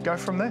and go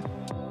from there.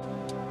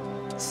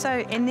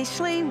 So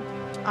initially,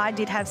 I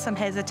did have some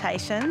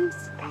hesitations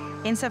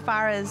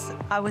insofar as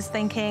I was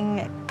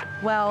thinking,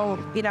 well,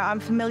 you know,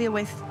 I'm familiar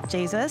with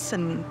Jesus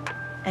and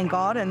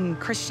God and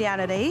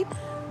Christianity,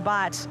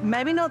 but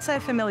maybe not so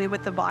familiar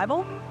with the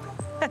Bible.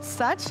 as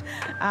such.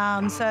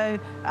 So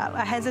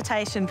a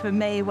hesitation for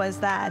me was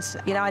that,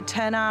 I'd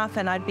turn up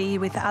and I'd be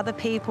with other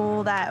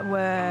people that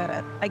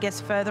were, I guess,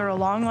 further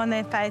along on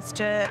their faith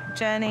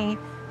journey,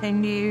 who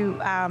knew,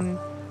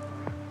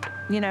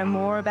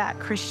 more about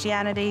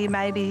Christianity.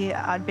 Maybe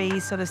I'd be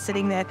sort of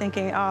sitting there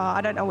thinking,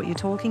 I don't know what you're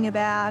talking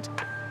about.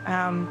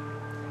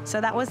 So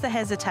that was the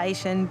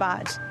hesitation,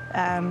 but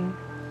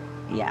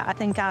I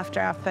think after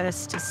our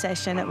first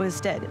session, it was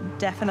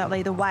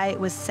definitely the way it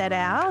was set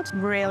out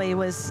really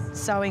was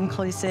so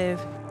inclusive.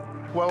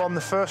 Well, on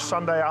the first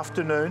Sunday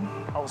afternoon,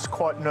 I was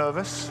quite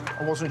nervous.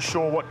 I wasn't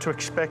sure what to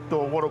expect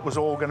or what it was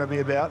all going to be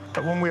about.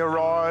 But when we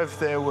arrived,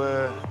 there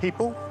were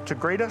people to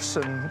greet us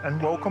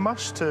and welcome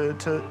us to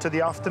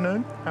the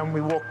afternoon. And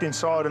we walked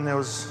inside and there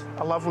was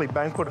a lovely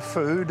banquet of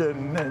food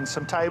and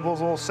some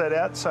tables all set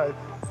out. So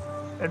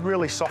it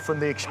really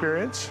softened the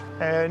experience.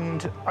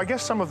 And I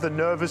guess some of the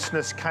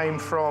nervousness came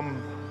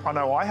from, I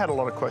know I had a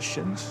lot of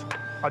questions.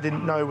 I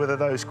didn't know whether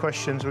those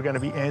questions were going to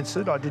be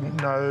answered. I didn't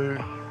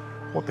know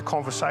what the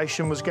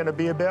conversation was going to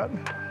be about.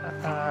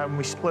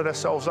 We split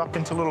ourselves up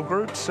into little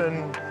groups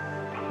and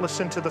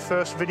listened to the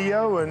first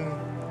video and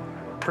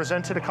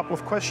presented a couple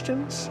of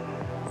questions.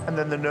 And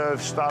then the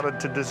nerves started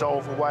to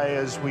dissolve away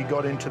as we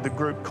got into the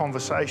group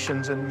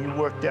conversations, and you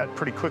worked out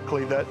pretty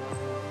quickly that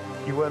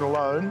you weren't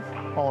alone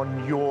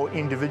on your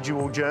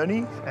individual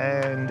journey,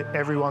 and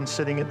everyone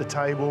sitting at the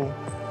table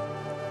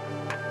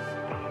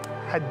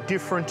had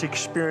different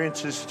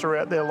experiences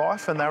throughout their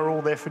life, and they were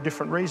all there for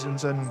different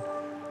reasons, and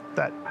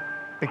that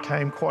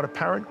became quite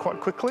apparent quite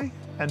quickly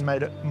and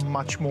made it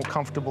much more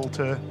comfortable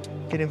to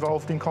get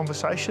involved in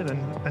conversation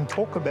and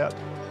talk about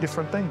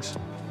different things.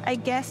 I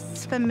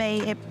guess for me,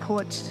 it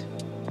put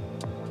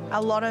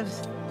a lot of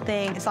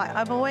things, like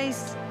I've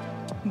always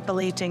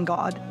believed in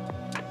God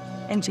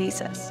and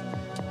Jesus,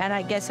 and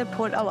I guess it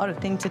put a lot of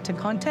things into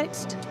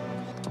context.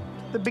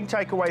 The big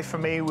takeaway for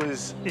me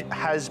was it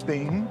has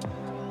been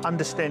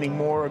understanding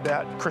more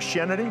about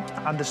Christianity,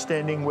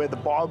 understanding where the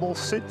Bible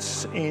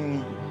sits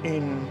in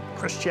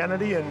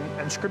Christianity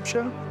and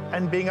Scripture,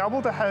 and being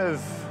able to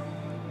have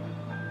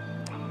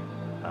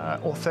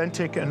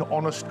authentic and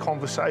honest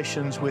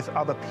conversations with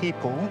other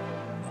people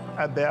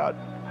about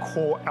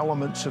core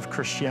elements of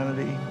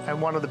Christianity. And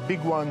one of the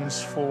big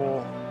ones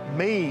for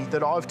me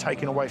that I've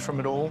taken away from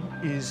it all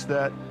is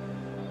that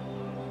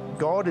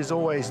God is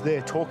always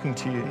there talking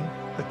to you.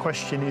 The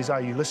question is,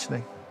 are you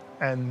listening?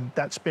 And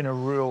that's been a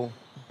real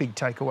big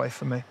takeaway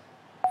for me.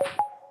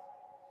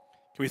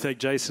 Can we thank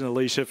Jason and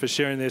Alicia for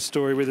sharing their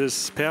story with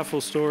us?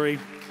 Powerful story.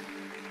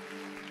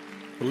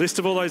 The list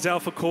of all those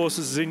Alpha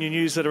courses is in your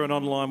newsletter and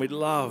online. We'd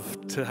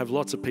love to have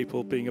lots of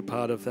people being a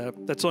part of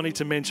that. That's all I need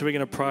to mention. We're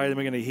going to pray, then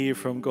we're going to hear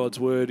from God's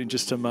word in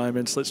just a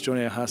moment. So let's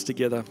join our hearts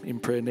together in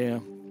prayer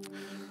now.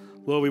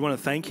 Lord, we want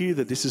to thank you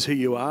that this is who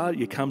you are.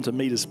 You come to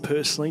meet us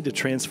personally to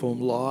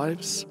transform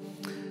lives.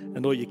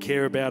 And Lord, you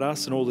care about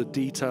us and all the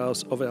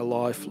details of our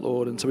life,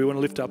 Lord. And so we want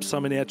to lift up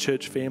some in our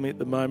church family at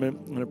the moment.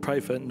 I'm going to pray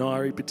for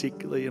Nairi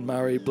particularly and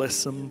Murray.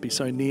 Bless them, be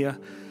so near.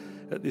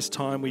 At this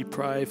time we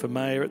pray for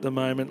Maya at the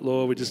moment,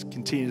 Lord. We just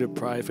continue to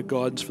pray for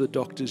guidance for the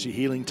doctors, your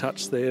healing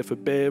touch there. For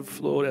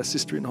Bev, Lord, our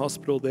sister in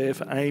hospital there.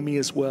 For Amy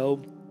as well.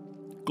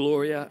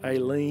 Gloria,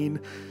 Aileen,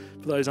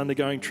 for those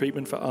undergoing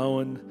treatment. For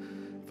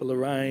Owen, for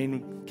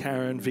Lorraine,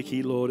 Karen,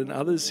 Vicky, Lord, and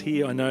others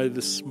here I know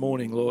this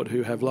morning, Lord,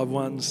 who have loved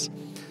ones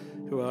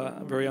who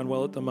are very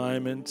unwell at the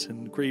moment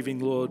and grieving,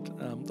 Lord,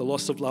 the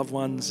loss of loved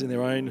ones in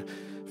their own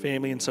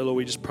family. And so, Lord,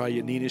 we just pray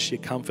your nearness,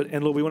 your comfort.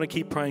 And, Lord, we want to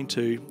keep praying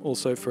too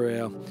also for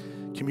our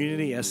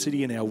community, our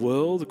city and our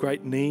world, the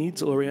great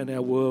needs all around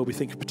our world. We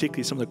think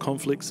particularly some of the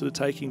conflicts that are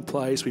taking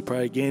place. We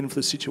pray again for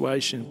the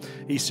situation,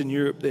 Eastern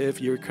Europe there,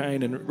 for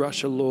Ukraine and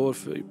Russia, Lord,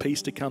 for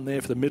peace to come there,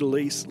 for the Middle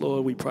East,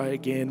 Lord, we pray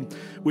again.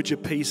 Would your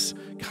peace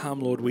come,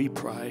 Lord, we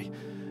pray,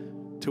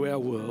 to our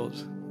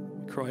world.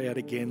 Cry out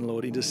again,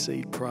 Lord,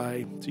 intercede,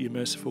 pray to your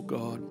merciful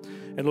God.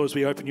 And Lord, as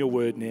we open your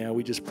word now,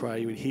 we just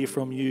pray we'd hear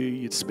from you,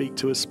 you'd speak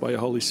to us by your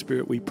Holy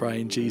Spirit, we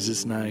pray in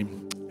Jesus'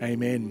 name.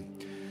 Amen.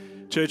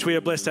 Church, we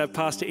are blessed to have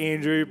Pastor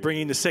Andrew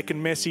bringing the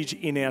second message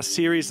in our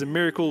series, The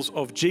Miracles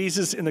of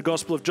Jesus in the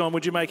Gospel of John.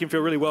 Would you make him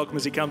feel really welcome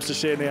as he comes to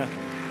share now?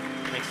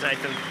 Thanks,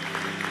 Nathan.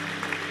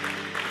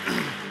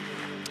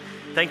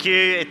 Thank you.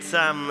 It's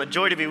a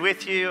joy to be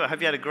with you. I hope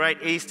you had a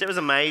great Easter. It was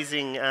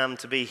amazing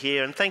to be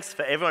here. And thanks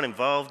for everyone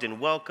involved in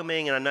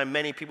welcoming. And I know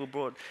many people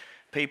brought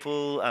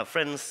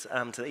friends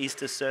to the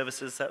Easter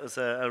services. That was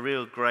a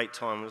real great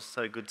time. It was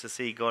so good to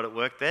see God at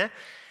work there.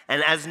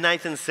 And as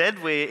Nathan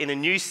said, we're in a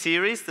new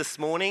series this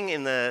morning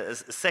in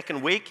the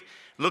second week,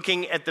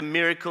 looking at the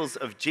miracles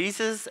of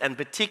Jesus, and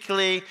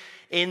particularly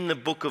in the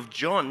book of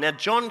John. Now,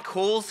 John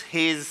calls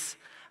his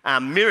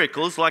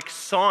miracles like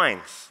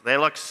signs. They're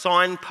like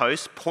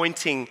signposts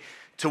pointing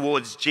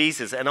towards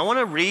Jesus. And I want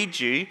to read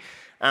you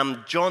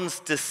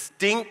John's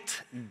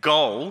distinct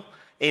goal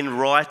in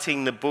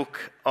writing the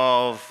book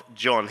of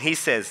John. He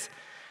says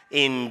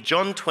in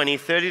John 20,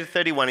 30 to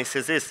 31, he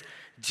says this: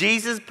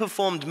 Jesus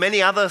performed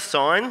many other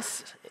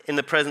signs in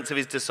the presence of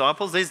his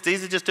disciples.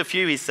 These are just a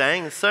few he's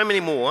saying. There's so many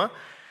more.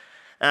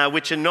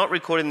 which are not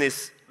recorded in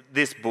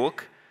this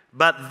book,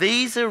 but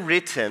these are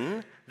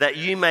written that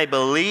you may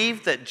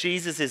believe that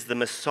Jesus is the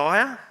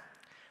Messiah,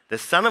 the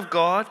Son of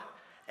God,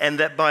 and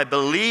that by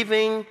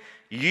believing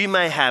you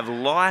may have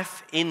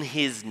life in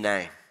his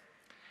name.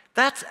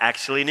 That's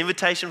actually an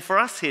invitation for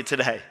us here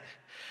today.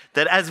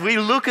 That as we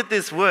look at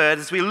this word,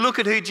 as we look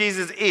at who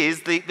Jesus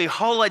is, the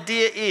whole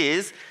idea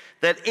is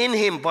that in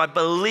him, by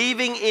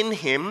believing in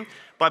him,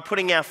 by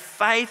putting our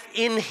faith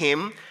in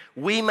him,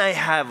 we may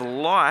have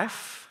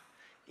life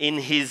in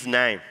his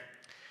name.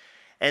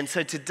 And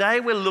so today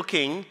we're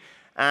looking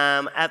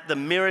at the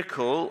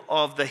miracle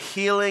of the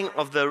healing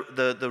of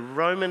the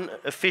Roman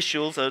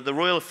officials, or the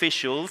royal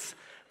officials'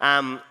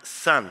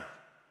 son.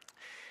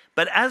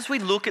 But as we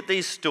look at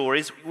these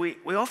stories, we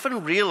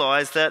often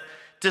realize that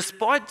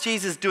despite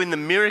Jesus doing the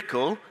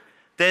miracle,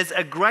 there's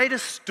a greater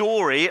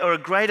story or a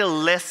greater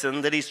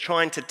lesson that he's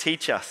trying to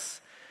teach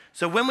us.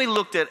 So when we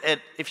looked at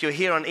if you're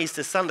here on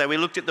Easter Sunday, we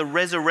looked at the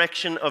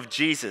resurrection of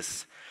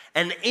Jesus.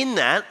 And in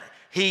that,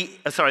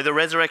 the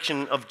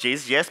resurrection of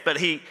Jesus, yes, but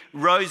he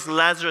rose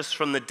Lazarus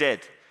from the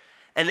dead.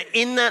 And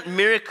in that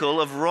miracle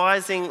of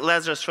rising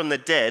Lazarus from the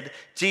dead,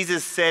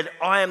 Jesus said,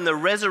 I am the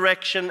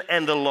resurrection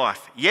and the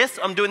life. Yes,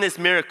 I'm doing this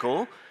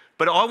miracle,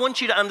 but I want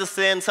you to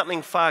understand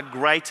something far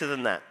greater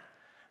than that.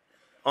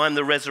 I am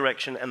the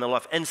resurrection and the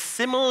life. And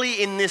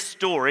similarly in this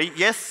story,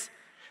 yes,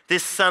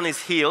 this son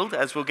is healed,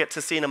 as we'll get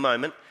to see in a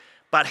moment,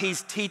 but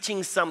he's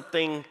teaching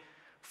something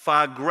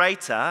far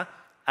greater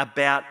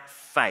about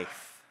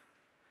faith.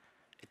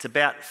 It's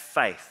about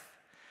faith.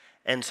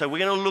 And so we're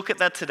going to look at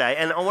that today.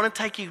 And I want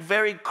to take you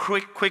very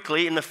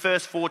quickly in the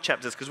first 4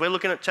 chapters, because we're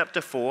looking at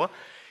chapter 4.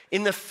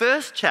 In the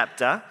first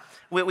chapter,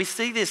 where we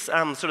see this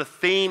sort of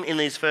theme in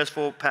these first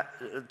 4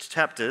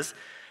 chapters.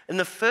 In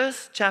the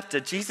first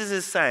chapter, Jesus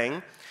is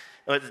saying,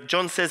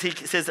 John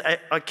says,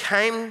 I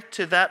came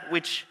to that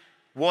which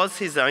was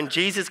his own.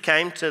 Jesus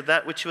came to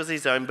that which was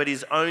his own, but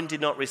his own did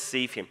not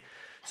receive him.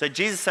 So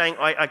Jesus is saying,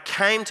 I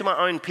came to my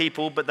own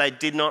people, but they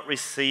did not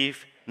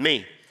receive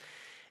me.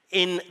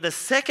 In the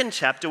second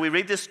chapter, we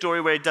read this story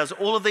where he does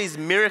all of these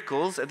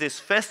miracles at this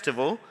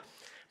festival,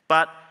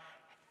 but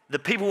the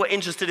people were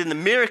interested in the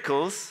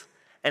miracles,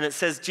 and it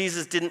says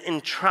Jesus didn't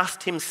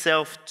entrust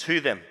himself to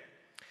them.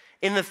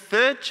 In the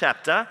third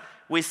chapter,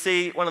 we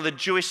see one of the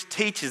Jewish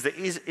teachers, the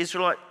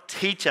Israelite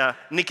teacher,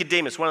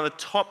 Nicodemus, one of the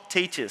top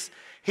teachers.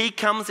 He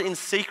comes in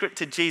secret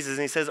to Jesus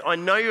and he says, I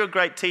know you're a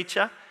great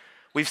teacher.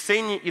 We've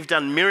seen you've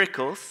done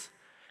miracles.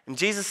 And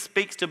Jesus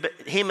speaks to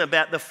him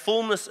about the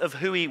fullness of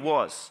who he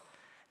was.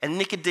 And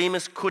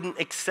Nicodemus couldn't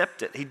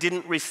accept it. He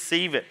didn't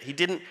receive it. He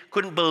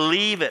couldn't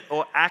believe it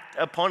or act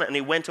upon it. And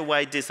he went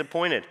away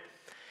disappointed.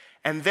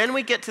 And then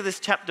we get to this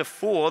chapter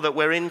 4 that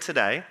we're in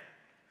today.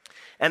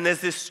 And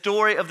there's this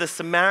story of the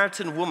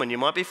Samaritan woman. You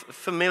might be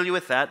familiar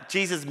with that.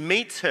 Jesus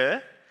meets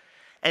her,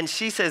 and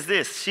she says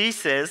this. She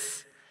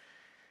says,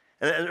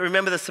 and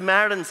remember the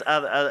Samaritans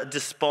are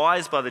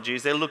despised by the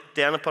Jews. They're looked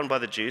down upon by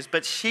the Jews.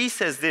 But she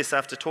says this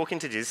after talking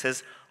to Jesus,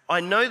 says, I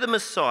know the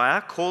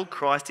Messiah, called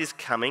Christ, is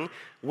coming.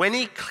 When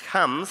he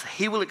comes,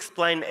 he will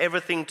explain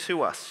everything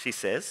to us, she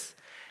says.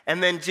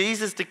 And then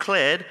Jesus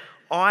declared,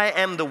 I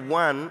am the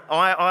one,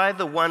 I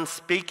the one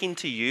speaking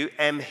to you,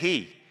 am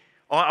he.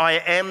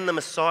 I am the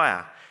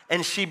Messiah.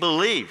 And she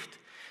believed.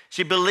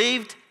 She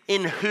believed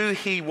in who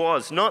he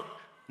was, not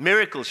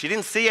miracles. She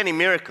didn't see any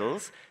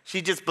miracles.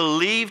 She just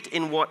believed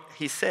in what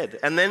he said.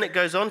 And then it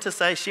goes on to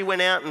say she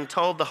went out and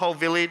told the whole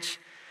village.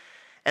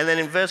 And then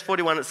in verse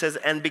 41 it says,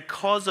 and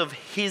because of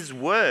his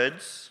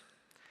words,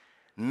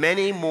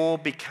 many more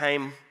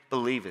became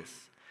believers.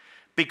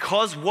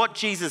 Because what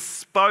Jesus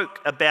spoke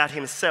about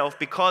himself,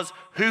 because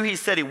who he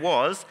said he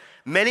was,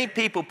 many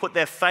people put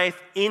their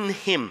faith in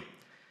him.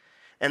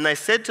 And they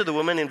said to the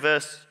woman in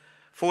verse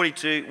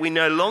 42, we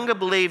no longer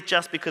believe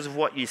just because of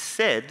what you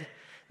said.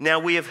 Now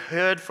we have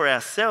heard for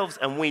ourselves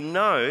and we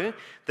know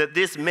that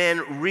this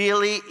man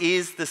really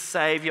is the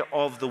Savior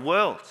of the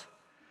world.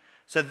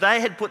 So they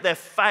had put their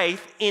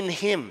faith in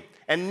him.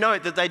 And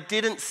note that they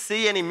didn't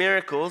see any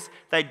miracles.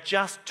 They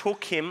just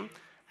took him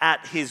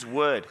at his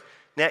word.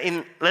 Now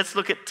let's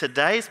look at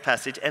today's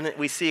passage and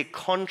we see a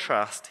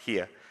contrast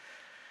here.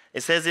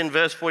 It says in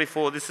verse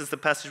 44, this is the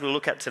passage we'll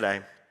look at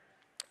today.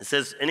 It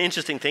says, an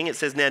interesting thing, it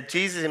says, now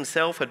Jesus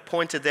himself had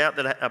pointed out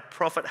that a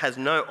prophet has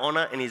no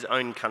honor in his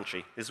own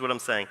country. This is what I'm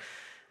saying,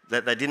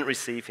 that they didn't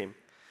receive him.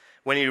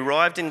 When he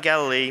arrived in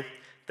Galilee,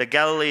 the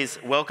Galileans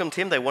welcomed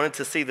him. They wanted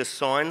to see the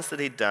signs that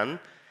he'd done.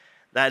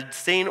 They had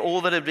seen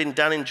all that had been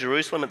done in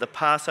Jerusalem at the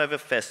Passover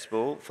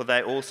festival, for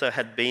they also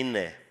had been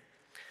there.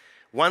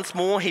 Once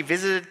more, he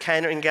visited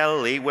Cana in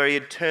Galilee, where he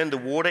had turned the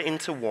water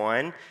into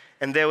wine,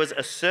 and there was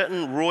a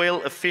certain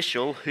royal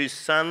official whose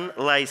son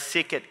lay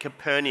sick at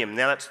Capernaum.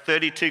 Now that's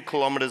 32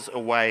 kilometers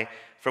away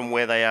from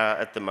where they are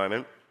at the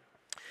moment.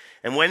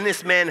 And when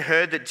this man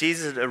heard that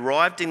Jesus had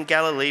arrived in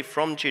Galilee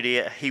from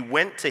Judea, he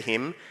went to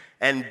him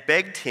and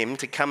begged him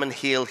to come and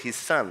heal his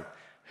son,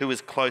 who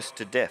was close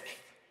to death.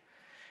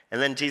 And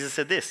then Jesus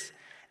said this,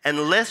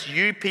 unless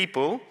you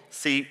people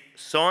see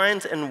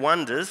signs and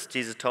wonders,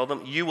 Jesus told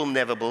them, you will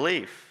never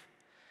believe.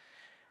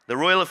 The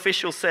royal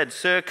official said,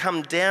 "Sir,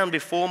 come down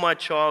before my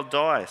child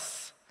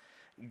dies."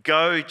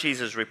 "Go,"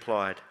 Jesus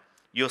replied.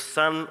 "Your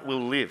son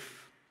will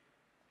live."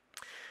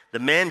 The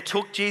man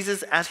took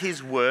Jesus at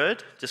his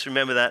word. Just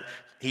remember that.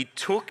 He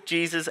took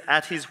Jesus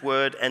at his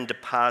word and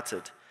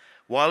departed.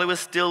 While he was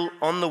still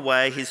on the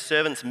way, his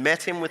servants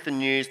met him with the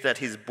news that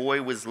his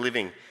boy was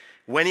living.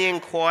 When he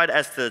inquired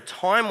as to the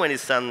time when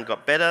his son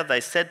got better,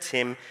 they said to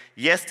him,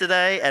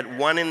 "Yesterday at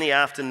 1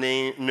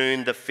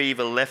 p.m, the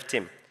fever left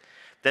him."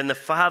 Then the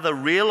father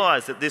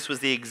realized that this was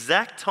the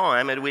exact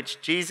time at which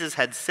Jesus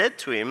had said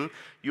to him,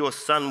 "Your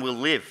son will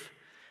live."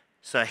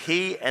 So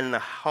he and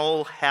the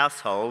whole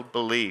household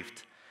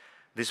believed.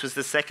 This was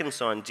the second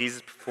sign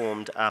Jesus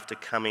performed after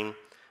coming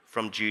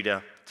from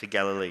Judah to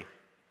Galilee.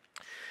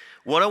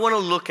 What I want to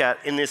look at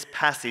in this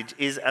passage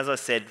is, as I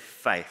said,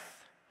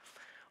 faith.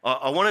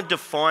 I want to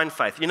define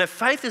faith. You know,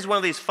 faith is one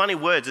of these funny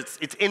words.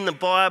 It's in the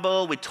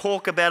Bible, we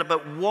talk about it,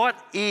 but what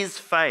is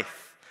faith?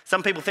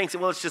 Some people think,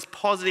 well, it's just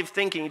positive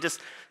thinking. You just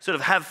sort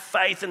of have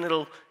faith and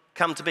it'll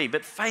come to be.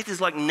 But faith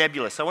is like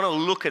nebulous. I want to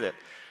look at it.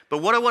 But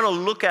what I want to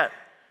look at,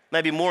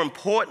 maybe more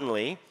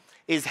importantly,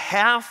 is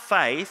how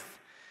faith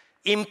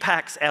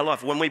impacts our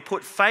life. When we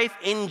put faith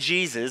in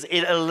Jesus,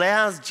 it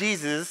allows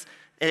Jesus,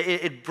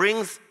 it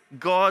brings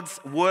God's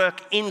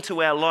work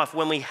into our life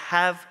when we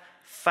have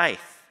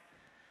faith.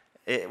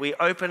 We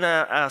open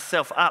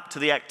ourselves up to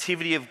the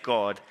activity of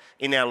God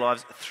in our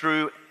lives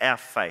through our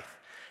faith.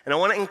 And I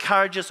want to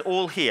encourage us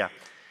all here.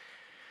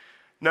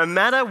 No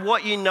matter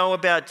what you know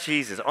about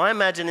Jesus, I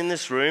imagine in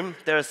this room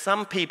there are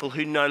some people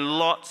who know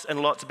lots and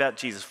lots about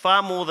Jesus,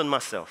 far more than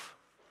myself.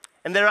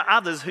 And there are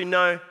others who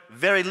know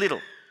very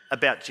little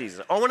about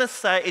Jesus. I want to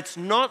say it's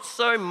not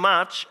so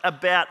much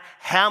about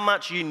how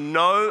much you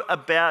know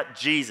about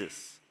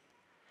Jesus.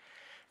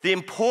 The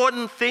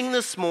important thing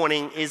this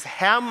morning is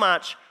how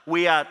much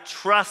we are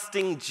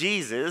trusting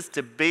Jesus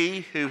to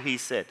be who he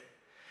said.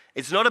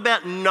 It's not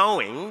about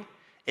knowing,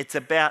 it's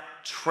about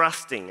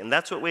trusting. And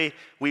that's what we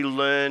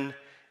learn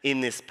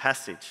in this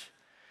passage.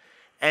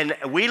 And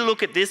we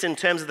look at this in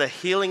terms of the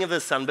healing of the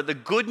son, but the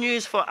good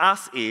news for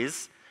us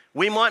is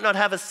we might not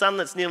have a son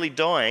that's nearly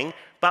dying,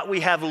 but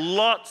we have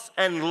lots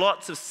and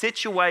lots of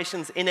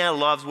situations in our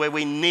lives where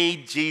we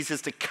need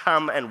Jesus to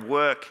come and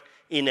work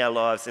in our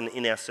lives and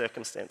in our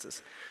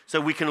circumstances. So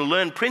we can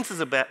learn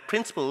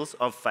principles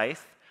of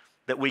faith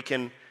that we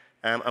can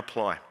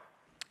apply.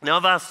 Now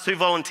I've asked 2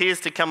 volunteers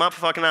to come up.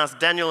 If I can ask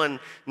Daniel and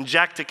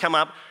Jack to come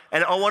up.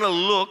 And I want to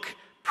look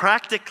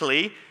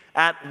practically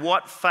at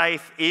what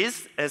faith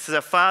is. This is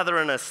a father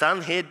and a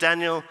son here,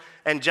 Daniel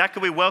and Jack.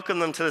 Can we welcome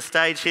them to the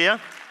stage here?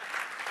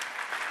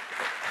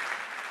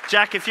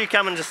 Jack, if you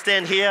come and just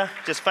stand here,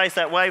 just face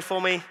that way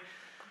for me.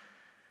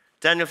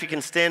 Daniel, if you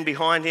can stand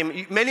behind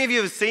him. Many of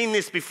you have seen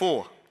this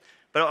before,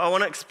 but I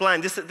want to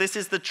explain. This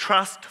is the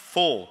trust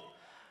fall,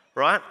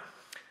 right?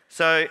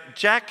 So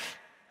Jack,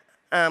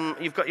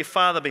 you've got your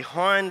father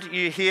behind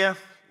you here.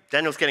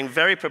 Daniel's getting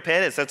very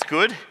prepared, so that's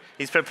good.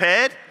 He's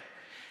prepared.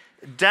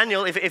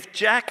 Daniel, if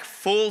Jack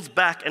falls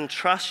back and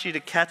trusts you to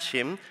catch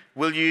him,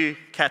 will you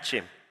catch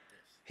him?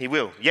 He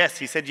will. Yes,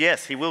 he said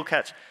yes, he will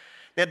catch.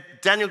 Now,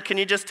 Daniel, can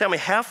you just tell me,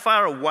 how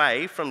far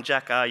away from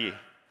Jack are you?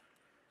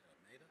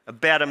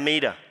 About a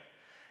metre.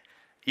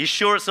 You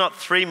sure it's not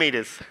 3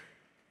 meters?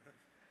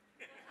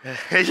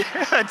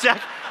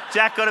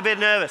 Jack got a bit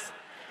nervous.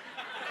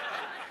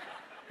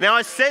 Now,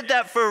 I said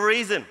that for a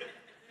reason.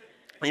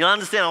 You'll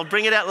understand, I'll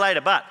bring it out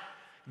later, but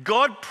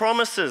God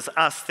promises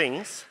us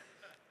things,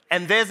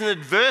 and there's an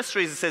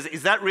adversary that says,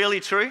 is that really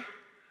true?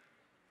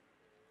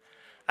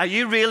 Are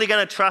you really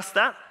going to trust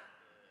that?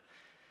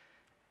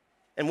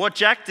 And what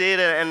Jack did,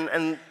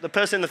 and the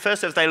person in the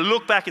first service, they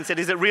looked back and said,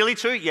 is it really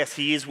true? Yes,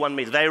 he is 1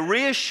 meter. They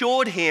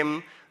reassured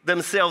him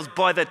themselves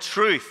by the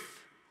truth.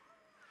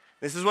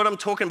 This is what I'm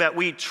talking about.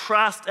 We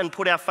trust and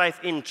put our faith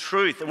in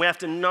truth, and we have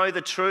to know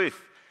the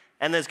truth.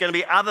 And there's going to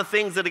be other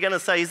things that are going to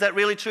say, is that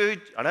really true?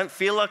 I don't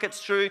feel like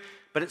it's true,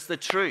 but it's the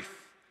truth.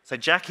 So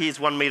Jack here is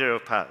 1 meter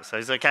apart, so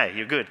he's okay,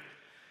 you're good.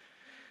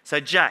 So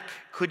Jack,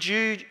 could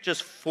you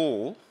just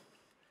fall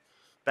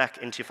back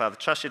into your father?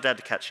 Trust your dad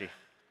to catch you.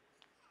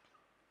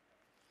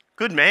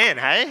 Good man,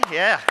 hey?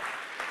 Yeah.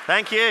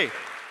 Thank you.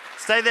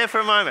 Stay there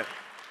for a moment.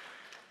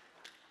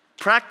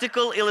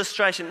 Practical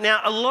illustration.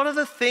 Now, a lot of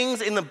the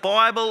things in the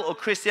Bible or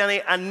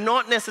Christianity are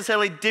not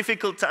necessarily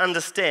difficult to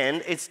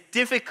understand. It's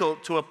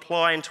difficult to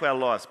apply into our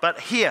lives. But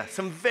here,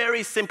 some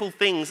very simple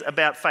things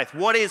about faith.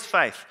 What is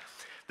faith?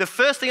 The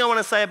first thing I want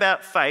to say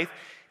about faith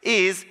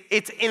is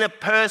it's in a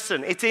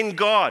person. It's in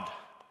God.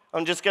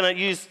 I'm just going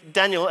to use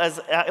Daniel as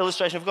our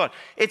illustration of God.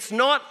 It's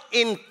not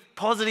in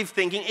positive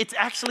thinking. It's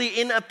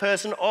actually in a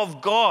person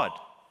of God.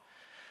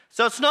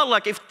 So it's not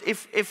like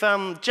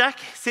if Jack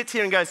sits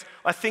here and goes,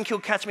 I think he'll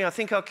catch me, I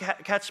think he'll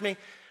catch me,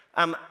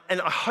 and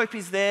I hope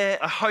he's there,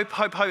 I hope,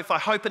 if I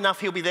hope enough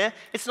he'll be there.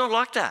 It's not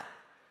like that.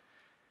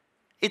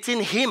 It's in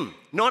him,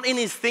 not in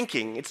his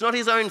thinking. It's not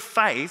his own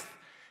faith,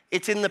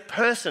 it's in the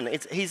person.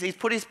 He's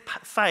put his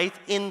faith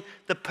in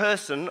the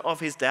person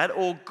of his dad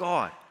or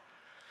God.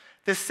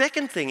 The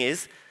second thing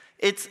is,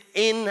 it's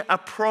in a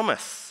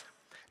promise.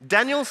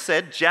 Daniel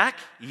said, Jack,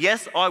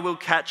 yes, I will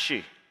catch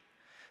you.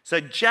 So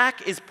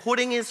Jack is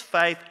putting his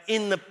faith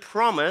in the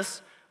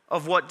promise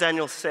of what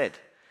Daniel said.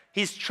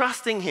 He's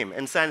trusting him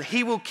and saying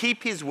he will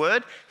keep his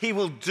word. He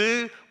will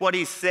do what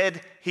he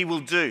said he will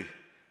do.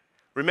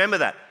 Remember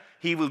that.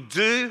 He will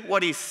do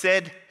what he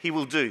said he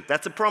will do.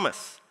 That's a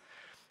promise.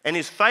 And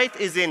his faith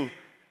is in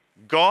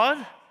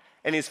God,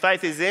 and his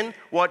faith is in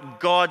what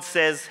God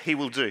says he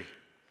will do.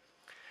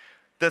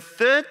 The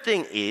third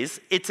thing is,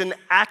 it's an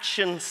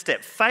action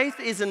step. Faith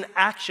is an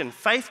action.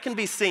 Faith can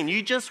be seen.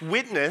 You just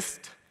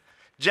witnessed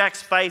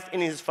Jack's faith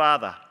in his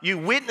father. You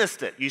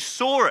witnessed it. You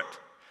saw it.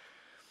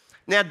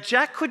 Now,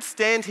 Jack could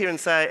stand here and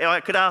say, I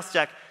could ask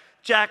Jack,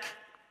 Jack,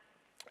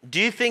 do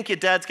you think your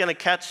dad's going to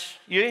catch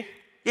you?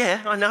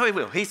 Yeah, I know he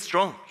will. He's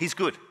strong. He's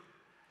good.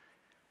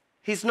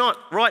 He's not,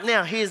 right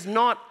now, he is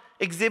not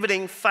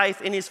exhibiting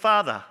faith in his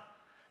father.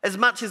 As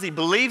much as he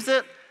believes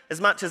it,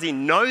 as much as he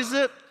knows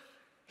it,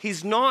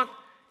 he's not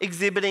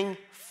exhibiting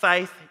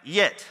faith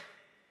yet.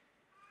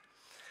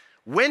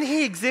 When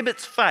he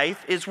exhibits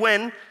faith is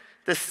when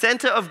the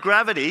center of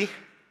gravity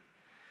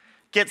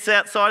gets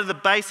outside of the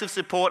base of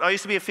support. I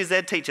used to be a phys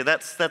ed teacher.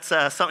 That's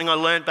something I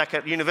learned back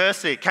at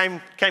university. It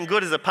came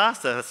good as a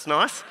pastor. That's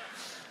nice.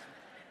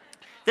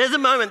 There's a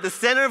moment the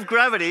center of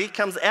gravity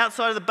comes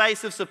outside of the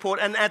base of support,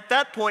 and at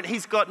that point,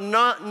 he's got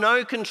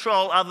no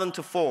control other than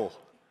to fall.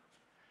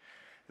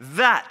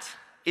 That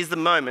is the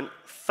moment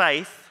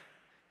faith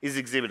is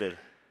exhibited.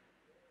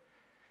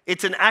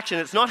 It's an action.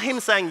 It's not him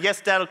saying,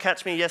 yes, Dad will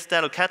catch me, yes,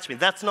 Dad will catch me.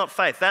 That's not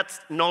faith. That's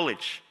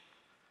knowledge.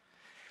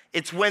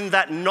 It's when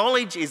that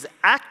knowledge is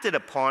acted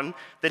upon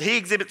that he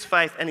exhibits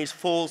faith and he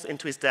falls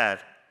into his dad.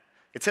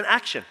 It's an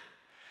action.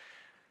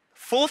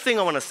 Fourth thing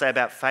I want to say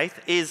about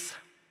faith is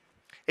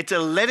it's a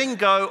letting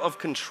go of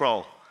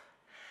control.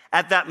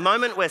 At that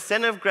moment where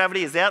center of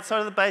gravity is outside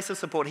of the base of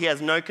support, he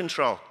has no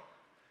control.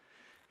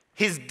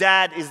 His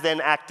dad is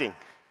then acting,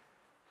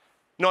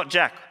 not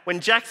Jack. When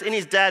Jack's in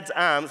his dad's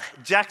arms,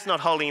 Jack's not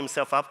holding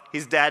himself up,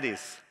 his dad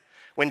is.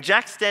 When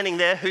Jack's standing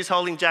there, who's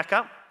holding Jack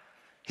up?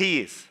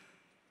 He is.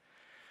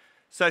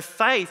 So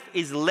faith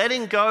is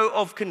letting go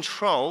of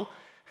control.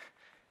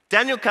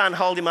 Daniel can't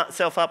hold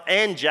himself up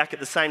and Jack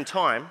at the same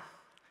time.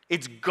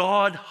 It's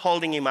God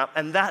holding him up,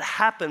 and that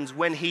happens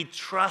when he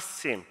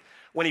trusts him,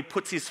 when he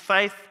puts his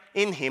faith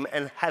in him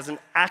and has an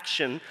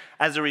action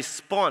as a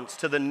response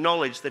to the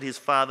knowledge that his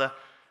father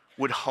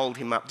would hold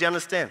him up. Do you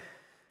understand?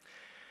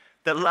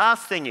 The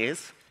last thing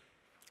is,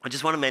 I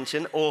just want to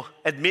mention or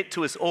admit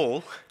to us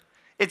all,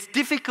 it's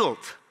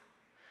difficult.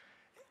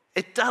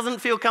 It doesn't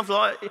feel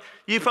comfortable.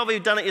 You've probably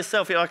done it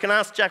yourself. I can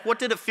ask Jack, what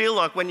did it feel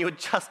like when you were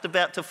just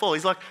about to fall?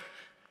 He's like,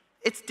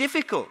 it's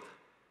difficult.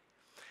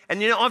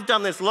 And I've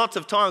done this lots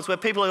of times where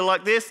people are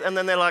like this and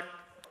then they're like,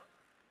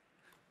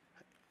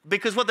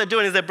 because what they're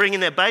doing is they're bringing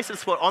their base of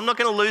support. I'm not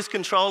going to lose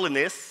control in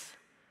this.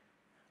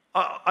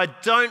 I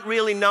don't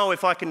really know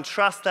if I can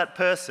trust that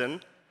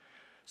person.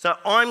 So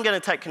I'm going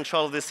to take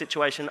control of this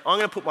situation. I'm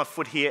going to put my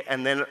foot here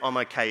and then I'm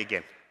okay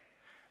again.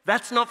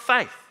 That's not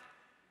faith.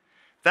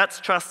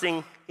 That's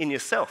trusting in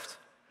yourself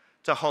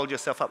to hold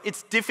yourself up.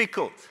 It's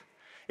difficult.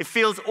 It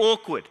feels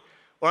awkward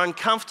or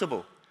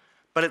uncomfortable,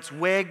 but it's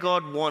where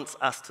God wants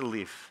us to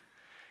live.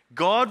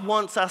 God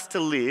wants us to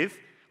live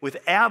with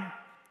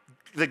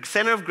the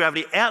center of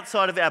gravity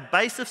outside of our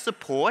base of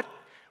support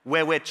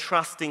where we're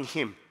trusting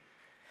him.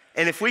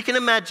 And if we can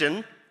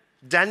imagine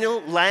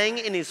Daniel laying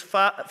in his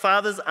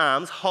father's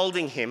arms,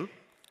 holding him,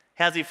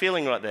 how's he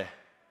feeling right there?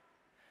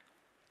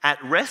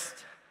 At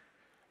rest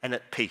and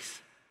at peace.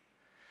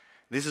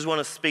 This is what I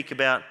want to speak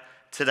about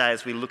today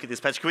as we look at this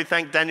passage. Can we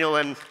thank Daniel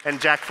and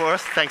Jack for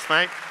us? Thanks,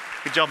 mate.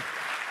 Good job.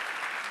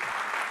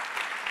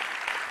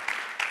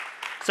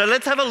 So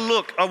let's have a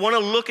look. I want to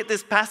look at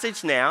this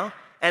passage now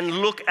and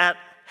look at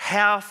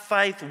how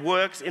faith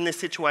works in this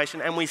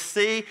situation. And we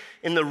see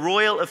in the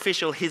royal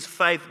official, his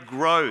faith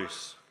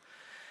grows.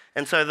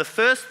 And so the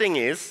first thing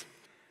is,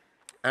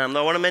 I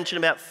want to mention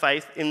about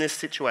faith in this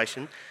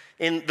situation.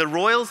 In the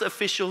royal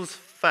official's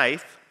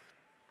faith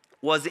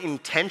was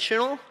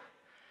intentional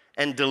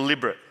and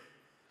deliberate.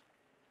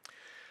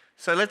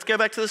 So let's go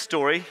back to the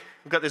story.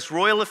 We've got this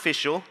royal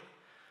official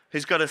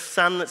who's got a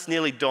son that's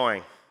nearly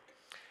dying.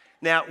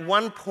 Now, at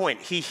one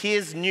point, he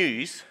hears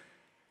news,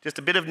 just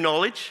a bit of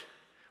knowledge,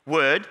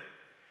 word,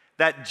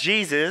 that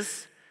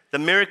Jesus, the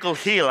miracle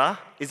healer,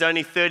 is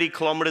only 30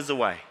 kilometers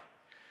away.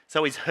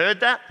 So he's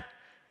heard that,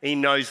 and he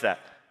knows that.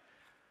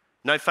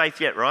 No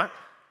faith yet, right?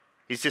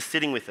 He's just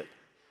sitting with it.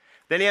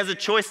 Then he has a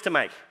choice to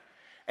make,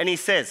 and he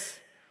says,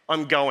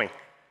 I'm going.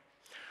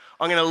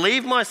 I'm going to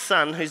leave my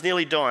son who's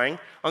nearly dying.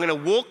 I'm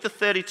going to walk the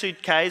 32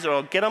 Ks, or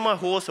I'll get on my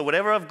horse or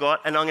whatever I've got,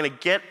 and I'm going to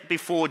get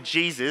before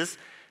Jesus,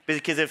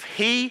 because if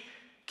he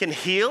can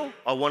heal,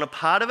 I want a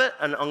part of it,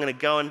 and I'm going to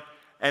go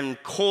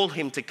and call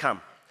him to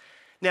come.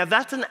 Now,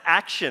 that's an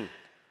action.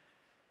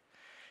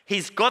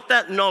 He's got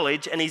that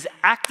knowledge, and he's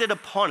acted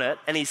upon it,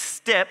 and he's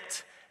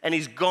stepped, and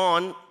he's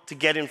gone to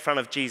get in front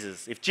of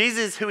Jesus. If Jesus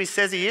is who he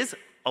says he is,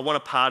 I want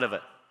a part of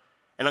it.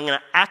 And I'm going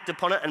to act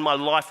upon it, and my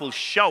life will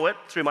show it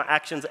through my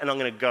actions, and I'm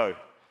going to go.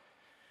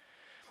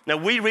 Now,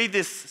 we read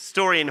this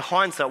story in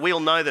hindsight. We all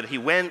know that he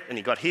went and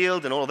he got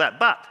healed and all of that.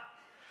 But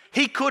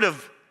he could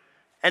have,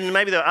 and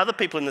maybe there are other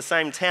people in the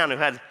same town who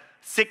had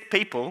sick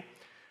people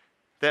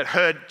that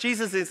heard,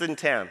 Jesus is in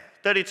town,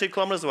 32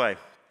 kilometres away.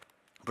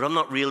 But I'm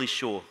not really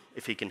sure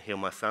if he can heal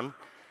my son.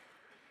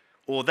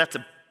 Or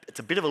it's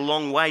a bit of a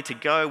long way to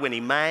go when he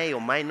may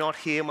or may not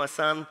heal my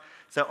son.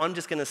 So I'm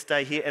just going to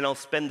stay here and I'll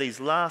spend these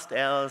last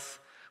hours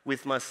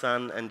with my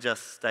son and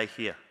just stay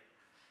here.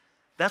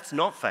 That's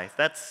not faith.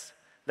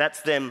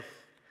 That's them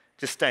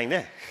just staying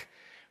there.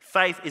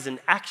 Faith is an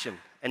action,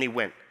 and he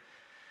went.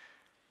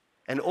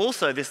 And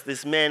also,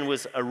 this man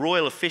was a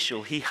royal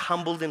official. He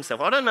humbled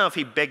himself. I don't know if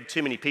he begged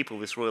too many people,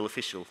 this royal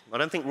official. I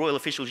don't think royal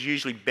officials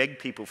usually beg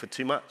people for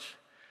too much.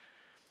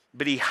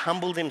 But he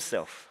humbled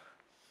himself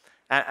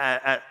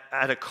at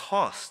a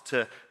cost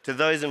to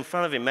those in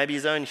front of him, maybe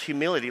his own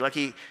humility, like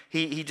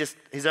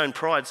his own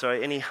pride,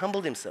 and he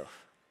humbled himself.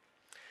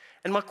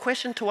 And my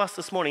question to us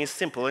this morning is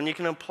simple, and you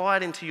can apply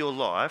it into your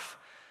life,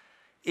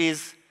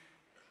 is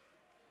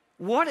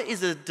what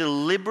is a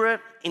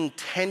deliberate,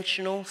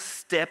 intentional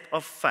step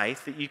of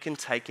faith that you can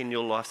take in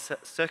your life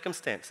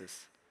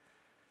circumstances?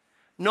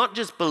 Not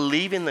just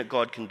believing that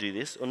God can do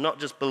this, or not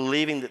just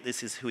believing that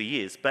this is who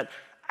he is, but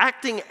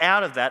acting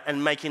out of that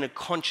and making a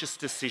conscious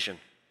decision.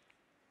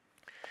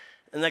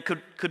 And that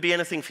could be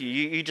anything for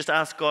you. You just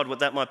ask God what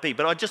that might be.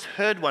 But I just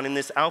heard one in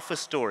this Alpha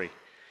story.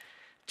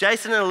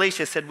 Jason and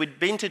Alicia said we'd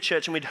been to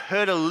church and we'd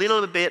heard a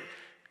little bit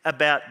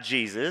about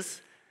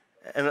Jesus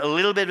and a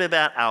little bit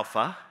about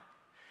Alpha.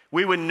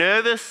 We were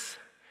nervous.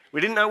 We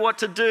didn't know what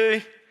to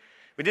do.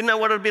 We didn't know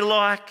what it would be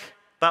like,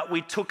 but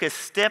we took a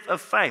step of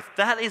faith.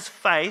 That is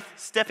faith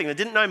stepping. They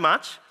didn't know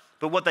much,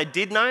 but what they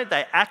did know,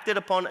 they acted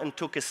upon and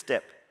took a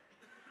step.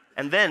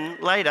 And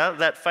then later,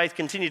 that faith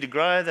continued to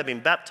grow. They've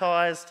been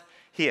baptized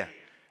here.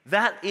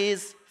 That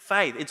is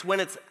faith. It's when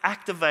it's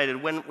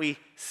activated, when we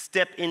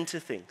step into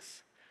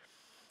things.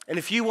 And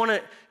if you want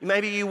to,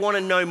 maybe you want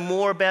to know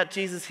more about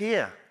Jesus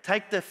here,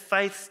 take the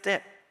faith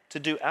step to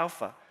do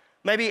Alpha.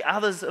 Maybe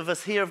others of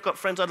us here have got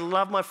friends. I'd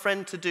love my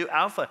friend to do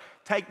Alpha.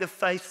 Take the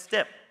faith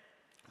step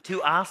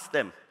to ask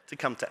them to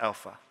come to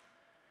Alpha.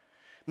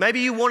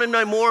 Maybe you want to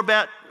know more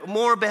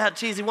about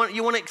Jesus. You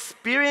want to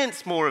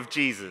experience more of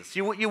Jesus.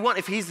 You want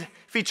if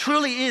he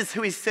truly is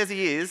who he says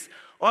he is,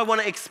 I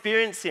want to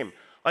experience him.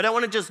 I don't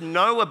want to just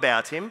know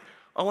about him.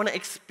 I want to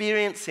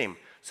experience him.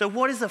 So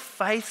what is a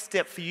faith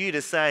step for you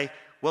to say,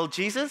 well,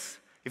 Jesus,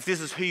 if this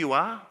is who you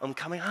are, I'm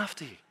coming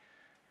after you?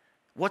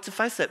 What's a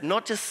faith step?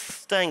 Not just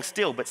staying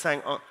still, but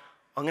saying, oh,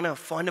 I'm going to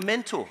find a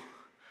mentor.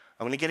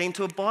 I'm going to get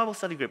into a Bible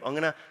study group. I'm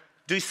going to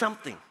do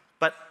something.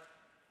 But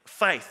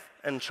faith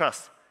and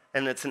trust,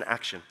 and it's an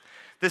action.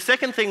 The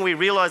second thing we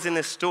realize in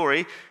this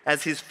story,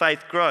 as his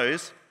faith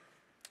grows,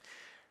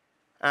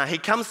 he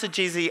comes to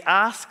Jesus, he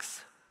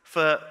asks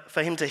for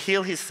him to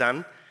heal his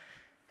son.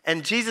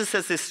 And Jesus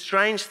says this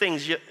strange thing.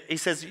 He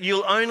says,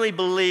 you'll only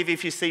believe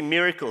if you see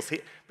miracles.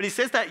 But he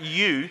says that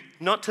you,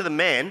 not to the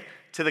man,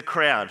 to the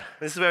crowd.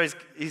 This is where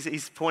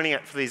he's pointing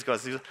at for these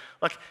guys. He's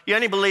like, you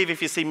only believe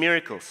if you see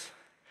miracles.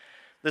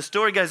 The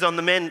story goes on,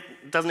 the man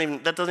doesn't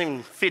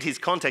even fit his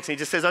context. He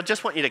just says, I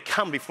just want you to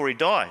come before he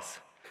dies.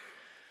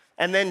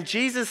 And then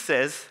Jesus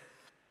says,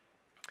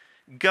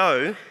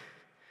 go,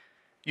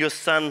 your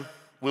son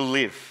will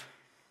live.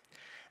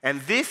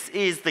 And this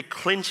is the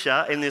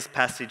clincher in this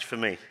passage for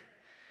me.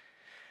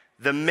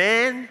 The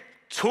man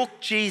took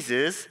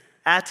Jesus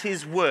at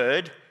his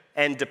word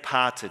and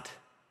departed.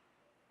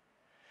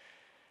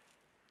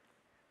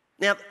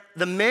 Now,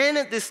 the man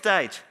at this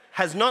stage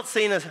has not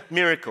seen a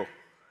miracle.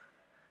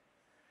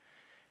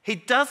 He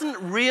doesn't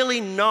really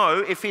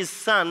know if his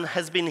son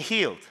has been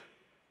healed.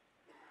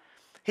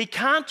 He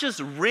can't just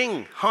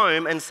ring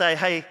home and say,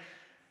 hey,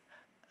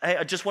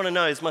 I just want to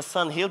know, is my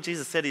son healed?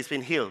 Jesus said he's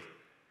been healed.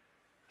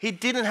 He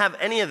didn't have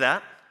any of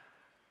that,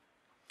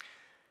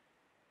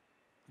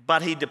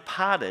 but he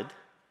departed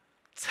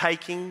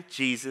taking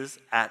Jesus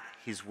at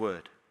his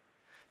word.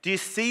 Do you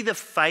see the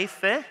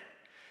faith there?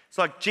 It's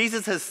like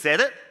Jesus has said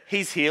it,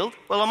 he's healed,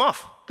 well, I'm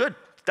off. Good,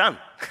 done.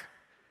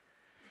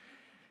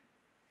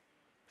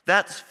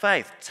 That's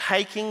faith,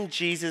 taking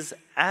Jesus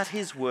at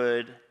his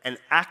word and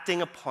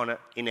acting upon it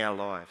in our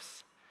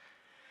lives.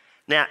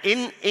 Now,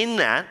 in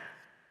that,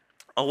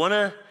 I want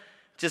to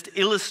just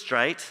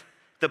illustrate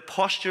the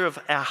posture of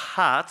our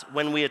hearts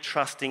when we are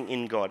trusting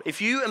in God.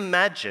 If you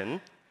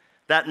imagine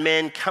that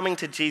man coming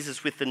to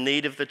Jesus with the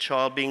need of the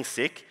child being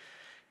sick,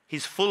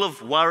 he's full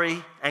of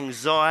worry,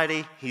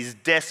 anxiety, he's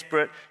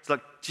desperate. He's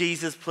like,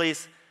 Jesus,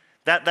 please.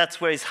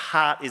 That's where his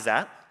heart is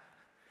at.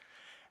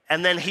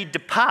 And then he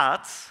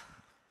departs,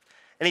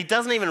 and he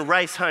doesn't even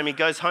race home. He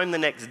goes home the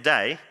next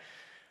day,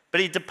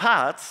 but he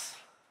departs.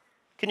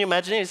 Can you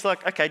imagine it? He's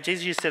like, okay,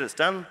 Jesus, you said it's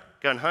done.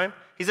 Going home.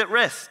 He's at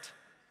rest.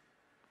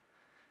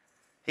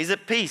 He's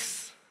at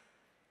peace.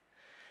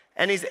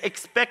 And he's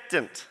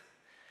expectant.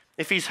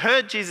 If he's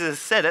heard Jesus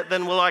said it,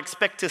 then will I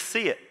expect to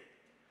see it?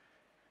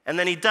 And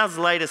then he does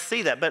later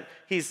see that, but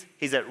he's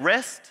at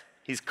rest,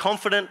 he's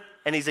confident,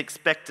 and he's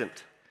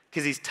expectant.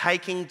 because he's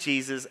taking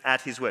Jesus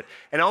at his word.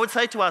 And I would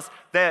say to us,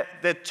 there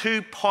are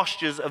two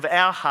postures of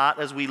our heart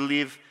as we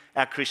live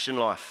our Christian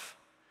life.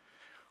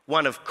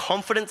 One of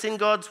confidence in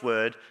God's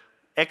word,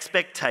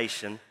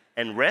 expectation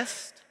and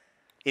rest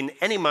in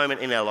any moment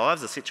in our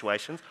lives or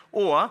situations,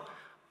 or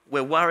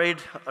we're worried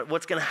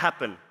what's going to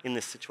happen in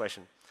this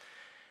situation.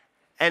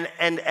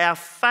 And our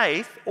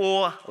faith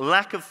or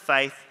lack of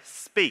faith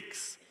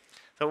speaks.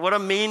 So what I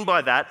mean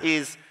by that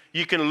is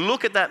you can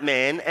look at that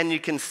man and you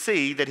can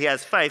see that he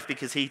has faith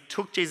because he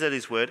took Jesus at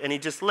his word and he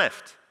just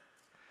left.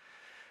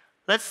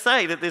 Let's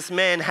say that this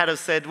man had have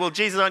said, well,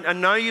 Jesus, I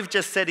know you've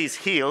just said he's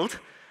healed,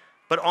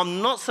 but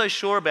I'm not so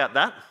sure about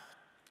that.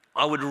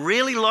 I would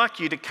really like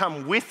you to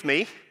come with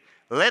me.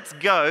 Let's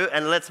go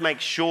and let's make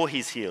sure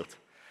he's healed.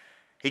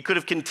 He could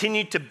have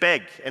continued to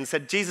beg and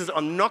said, Jesus,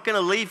 I'm not going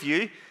to leave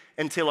you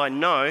until I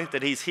know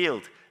that he's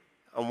healed.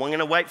 I'm going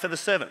to wait for the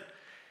servant.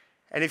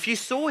 And if you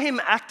saw him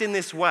act in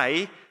this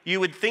way, you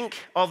would think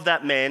of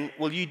that man,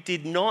 well, you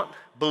did not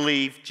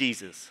believe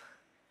Jesus.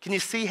 Can you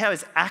see how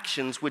his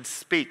actions would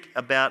speak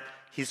about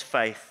his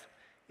faith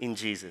in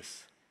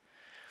Jesus?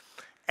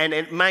 And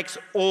it makes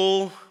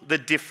all the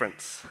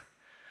difference.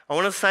 I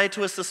want to say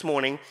to us this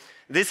morning,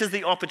 this is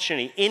the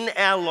opportunity. In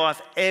our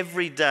life,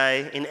 every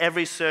day, in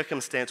every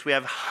circumstance, we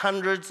have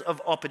hundreds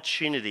of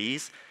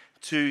opportunities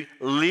to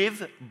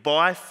live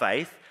by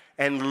faith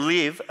and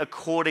live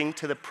according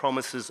to the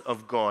promises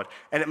of God.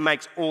 And it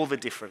makes all the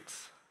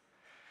difference.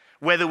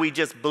 Whether we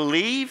just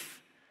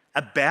believe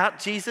about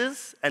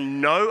Jesus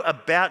and know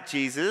about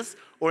Jesus,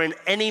 or in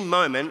any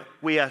moment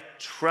we are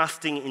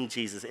trusting in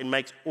Jesus, it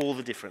makes all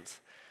the difference.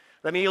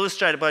 Let me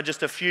illustrate it by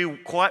just a few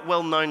quite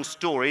well-known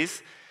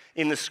stories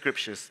in the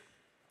scriptures.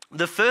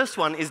 The first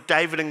one is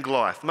David and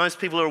Goliath. Most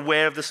people are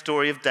aware of the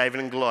story of David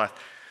and Goliath.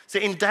 So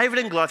in David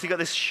and Goliath, you've got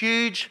this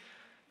huge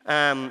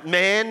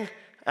man,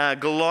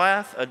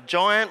 Goliath, a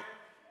giant,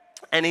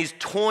 and he's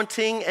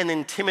taunting and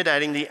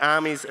intimidating the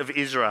armies of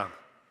Israel.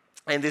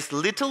 And this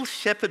little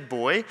shepherd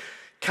boy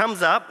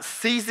comes up,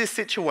 sees this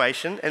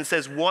situation, and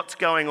says, what's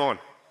going on?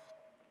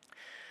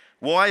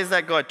 Why is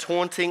that guy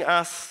taunting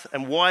us?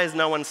 And why is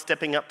no one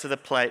stepping up to the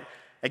plate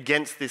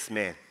against this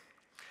man?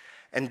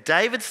 And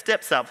David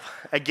steps up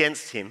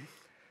against him.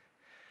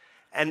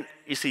 And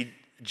you see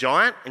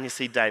giant and you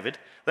see David.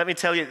 Let me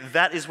tell you,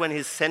 that is when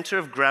his center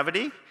of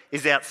gravity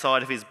is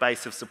outside of his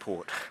base of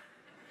support.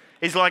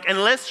 He's like,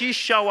 unless you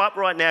show up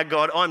right now,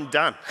 God, I'm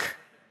done.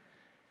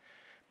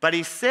 But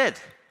he said,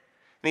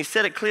 and he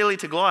said it clearly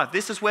to Goliath,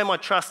 this is where my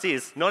trust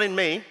is, not in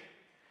me.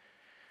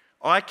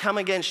 I come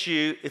against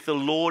you with the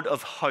Lord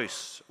of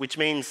hosts, which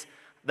means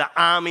the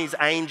army's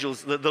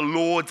angels, the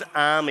Lord's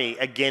army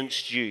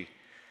against you.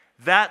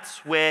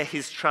 That's where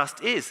his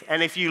trust is.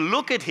 And if you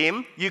look at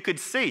him, you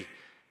could see,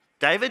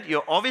 David,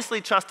 you're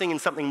obviously trusting in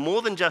something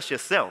more than just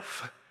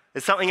yourself.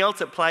 There's something else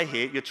at play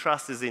here. Your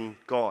trust is in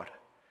God.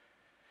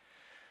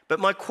 But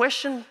my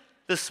question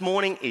this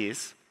morning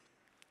is,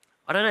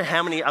 I don't know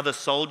how many other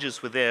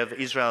soldiers were there of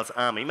Israel's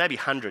army, maybe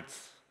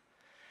hundreds.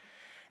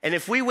 And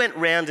if we went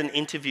round and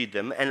interviewed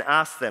them and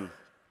asked them,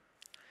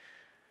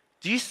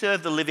 do you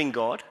serve the living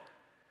God?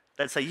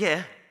 They'd say,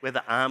 yeah, we're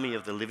the army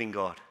of the living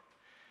God.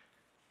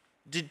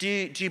 Do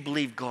you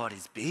believe God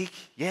is big?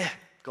 Yeah,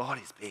 God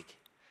is big.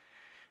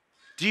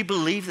 Do you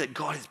believe that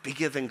God is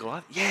bigger than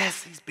Goliath?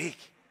 Yes, he's big.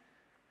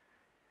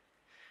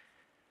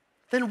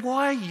 Then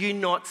why are you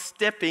not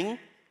stepping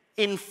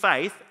in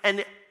faith,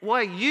 and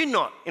why are you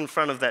not in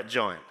front of that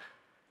giant?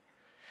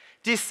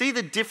 Do you see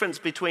the difference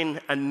between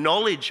a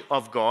knowledge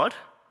of God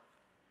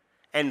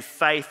and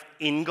faith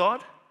in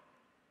God?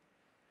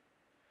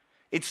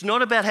 It's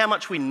not about how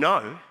much we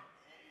know,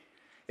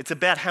 it's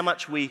about how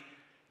much we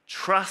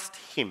trust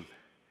him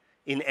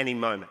in any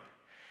moment.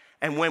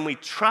 And when we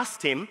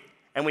trust him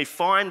and we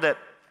find that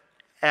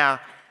our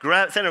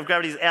center of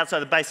gravity is outside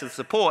the base of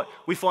support,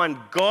 we find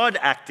God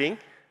acting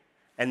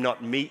and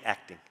not me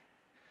acting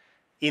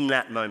in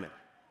that moment.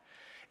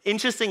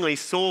 Interestingly,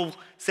 Saul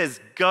says,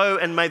 go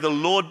and may the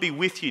Lord be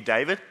with you,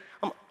 David.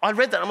 I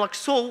read that, I'm like,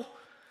 Saul,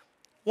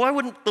 why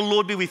wouldn't the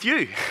Lord be with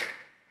you?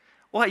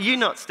 Why are you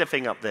not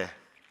stepping up there?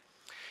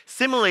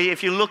 Similarly,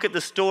 if you look at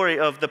the story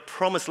of the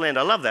promised land,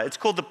 I love that. It's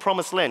called the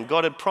promised land.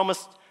 God had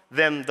promised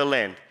them the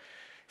land.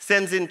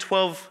 Sends in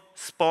 12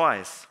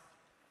 spies.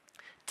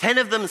 10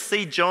 of them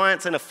see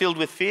giants and are filled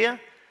with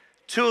fear.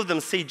 2 of them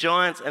see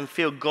giants and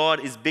feel God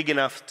is big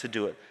enough to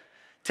do it.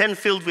 10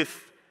 filled with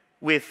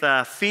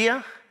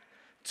fear.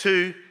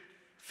 2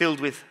 filled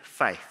with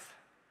faith.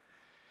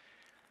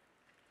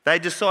 They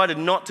decided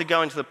not to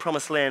go into the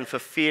promised land for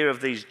fear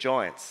of these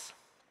giants.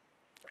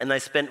 And they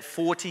spent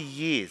 40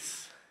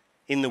 years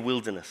in the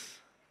wilderness.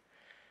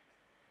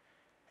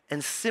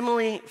 And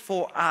similarly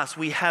for us,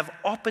 we have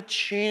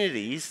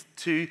opportunities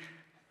to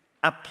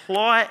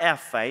apply our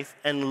faith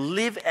and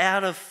live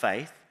out of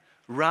faith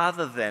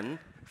rather than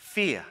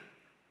fear.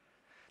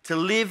 To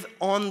live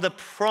on the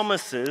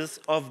promises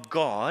of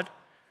God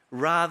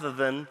rather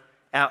than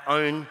our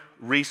own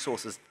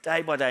resources,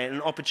 day by day,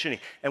 an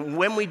opportunity. And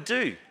when we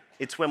do,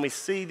 it's when we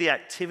see the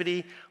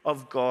activity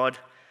of God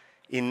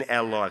in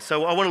our lives.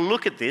 So I want to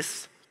look at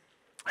this,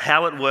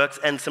 how it works,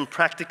 and some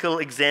practical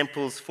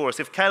examples for us.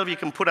 If Caleb, you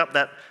can put up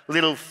that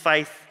little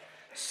faith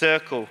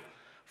circle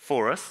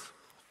for us.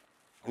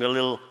 I've got a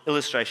little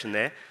illustration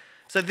there.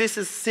 So this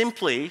is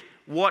simply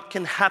what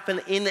can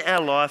happen in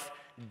our life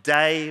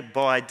day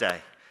by day.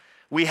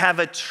 We have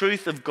a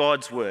truth of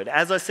God's word.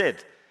 As I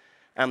said,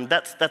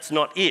 that's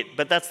not it,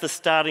 but that's the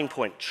starting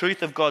point,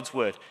 truth of God's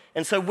word.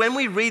 And so when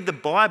we read the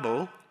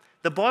Bible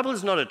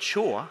is not a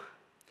chore.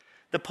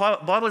 The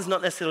Bible is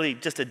not necessarily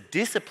just a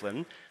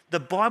discipline. The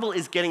Bible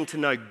is getting to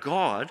know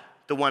God,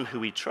 the one who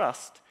we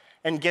trust,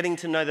 and getting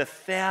to know the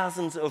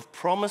thousands of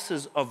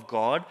promises of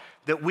God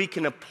that we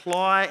can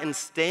apply and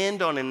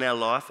stand on in our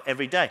life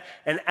every day.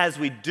 And as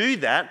we do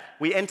that,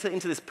 we enter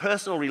into this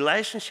personal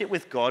relationship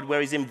with God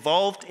where He's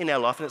involved in our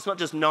life. And it's not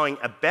just knowing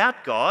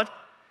about God,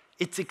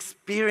 it's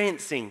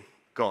experiencing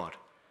God.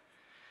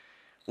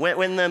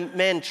 When the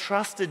man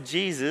trusted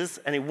Jesus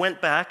and he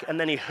went back and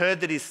then he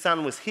heard that his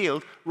son was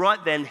healed,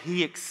 right then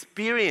he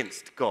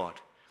experienced God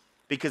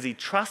because he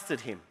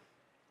trusted Him.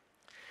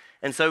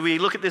 And so we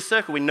look at this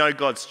circle, we know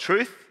God's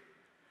truth,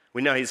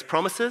 we know His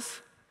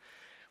promises,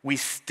 we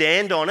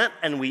stand on it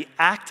and we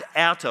act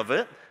out of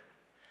it.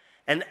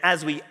 And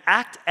as we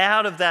act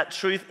out of that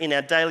truth in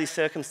our daily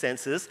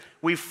circumstances,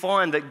 we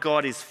find that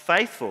God is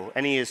faithful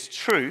and He is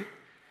true.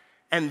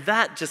 And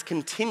that just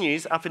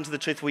continues up into the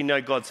truth. We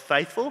know God's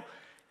faithful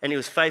and He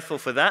was faithful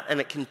for that, and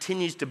it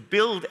continues to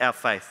build our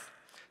faith.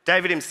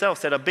 David himself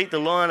said, I beat the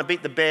lion, I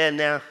beat the bear,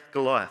 now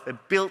Goliath.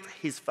 It built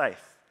his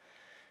faith.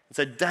 And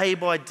so day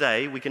by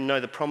day, we can know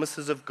the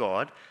promises of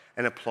God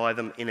and apply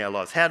them in our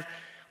lives. I'm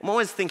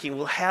always thinking,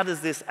 well, how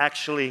does this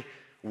actually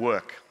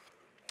work?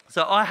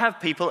 So I have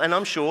people, and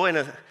I'm sure in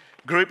a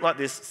group like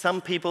this,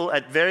 some people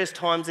at various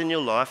times in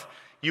your life,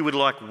 you would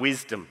like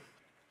wisdom.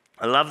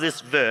 I love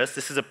this verse.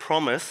 This is a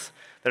promise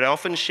that I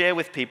often share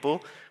with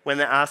people when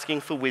they're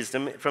asking for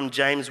wisdom from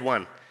James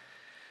 1.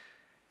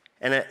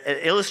 And it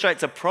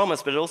illustrates a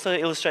promise, but it also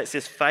illustrates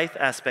this faith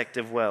aspect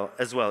as well.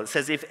 It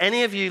says, if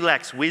any of you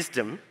lacks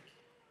wisdom,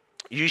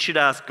 you should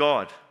ask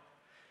God,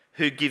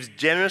 who gives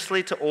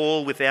generously to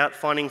all without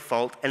finding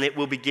fault, and it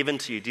will be given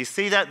to you. Do you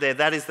see that there?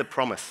 That is the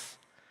promise.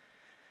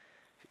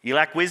 You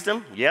lack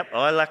wisdom? Yep,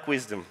 I lack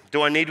wisdom.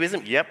 Do I need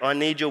wisdom? Yep, I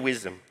need your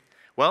wisdom.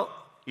 Well,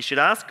 you should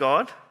ask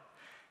God,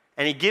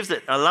 and He gives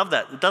it. I love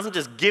that. It doesn't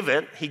just give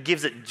it, He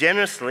gives it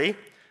generously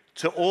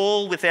to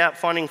all without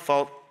finding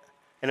fault,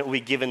 and it will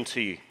be given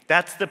to you.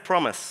 That's the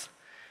promise.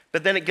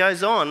 But then it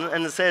goes on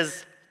and it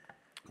says,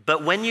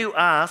 but when you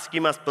ask,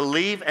 you must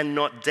believe and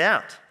not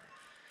doubt.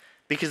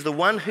 Because the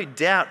one who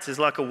doubts is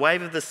like a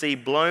wave of the sea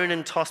blown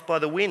and tossed by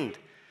the wind.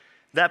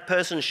 That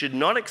person should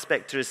not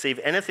expect to receive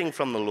anything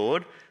from the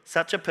Lord.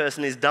 Such a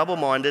person is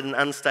double-minded and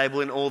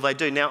unstable in all they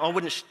do. Now, I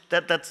wouldn't,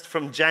 that's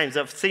from James.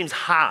 That seems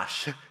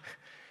harsh.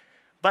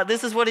 But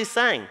this is what he's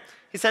saying.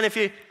 He's saying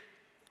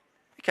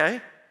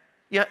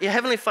your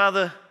Heavenly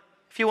Father,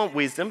 if you want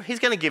wisdom, He's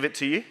going to give it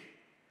to you.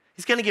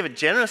 He's going to give it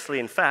generously,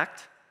 in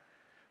fact.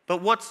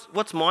 But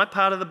what's my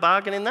part of the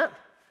bargain in that?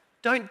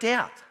 Don't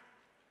doubt.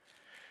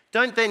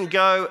 Don't then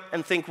go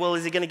and think, well,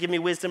 is He going to give me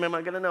wisdom? Am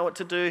I going to know what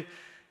to do?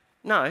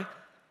 No.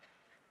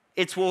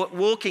 It's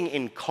walking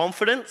in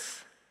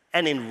confidence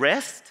and in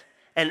rest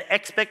and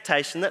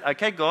expectation that,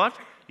 okay, God,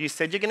 you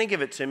said you're going to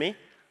give it to me,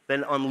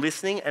 then I'm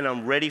listening and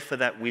I'm ready for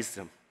that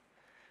wisdom.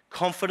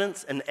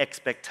 Confidence and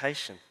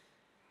expectation.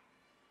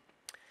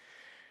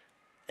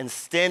 And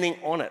standing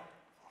on it.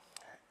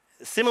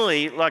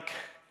 Similarly, like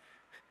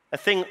a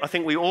thing I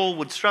think we all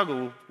would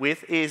struggle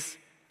with is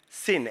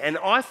sin. And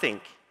I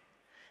think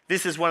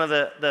this is one of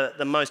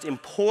the most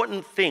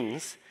important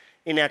things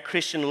in our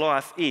Christian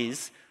life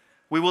is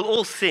we will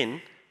all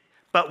sin,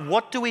 but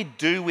what do we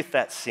do with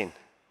that sin?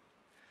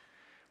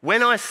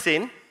 When I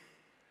sin,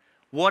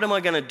 what am I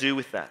going to do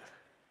with that?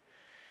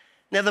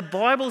 Now, the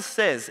Bible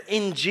says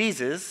in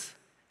Jesus,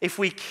 if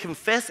we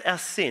confess our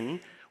sin,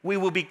 we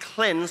will be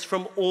cleansed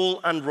from all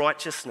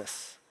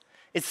unrighteousness.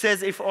 It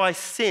says, if I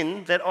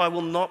sin, that I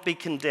will not be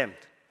condemned.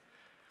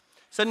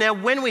 So now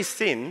when we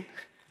sin,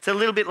 it's a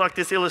little bit like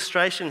this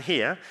illustration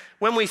here.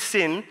 When we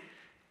sin,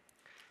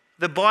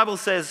 the Bible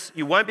says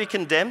you won't be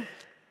condemned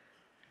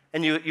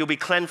and you'll be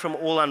cleansed from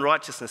all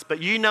unrighteousness.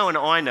 But you know and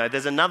I know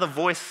there's another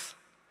voice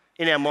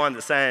in our mind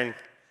that's saying,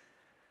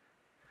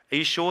 are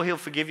you sure He'll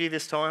forgive you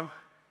this time?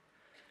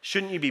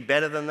 Shouldn't you be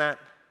better than that?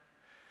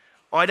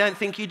 I don't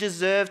think you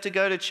deserve to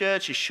go to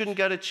church. You shouldn't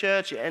go to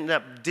church. You end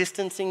up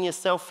distancing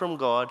yourself from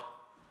God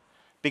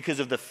because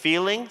of the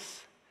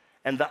feelings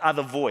and the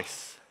other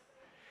voice.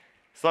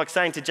 It's like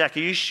saying to Jack, are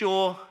you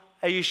sure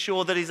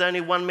that He's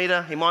only 1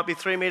 meter? He might be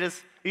 3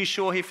 meters. Are you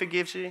sure He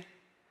forgives you?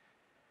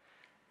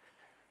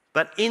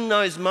 But in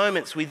those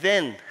moments, we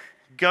then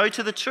go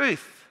to the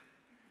truth,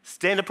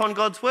 stand upon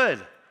God's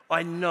word.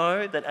 I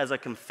know that as I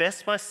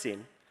confess my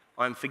sin,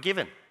 I'm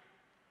forgiven.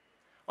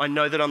 I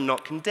know that I'm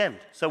not condemned.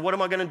 So what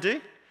am I going to do?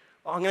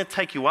 I'm going to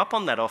take you up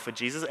on that offer,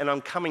 Jesus, and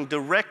I'm coming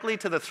directly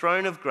to the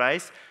throne of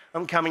grace.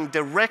 I'm coming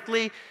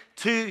directly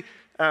to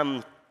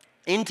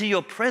into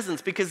your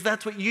presence because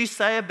that's what you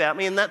say about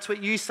me and that's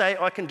what you say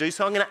I can do.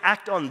 So I'm going to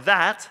act on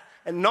that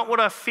and not what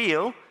I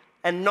feel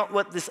and not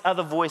what this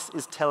other voice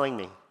is telling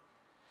me.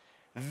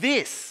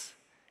 This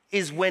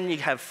is when you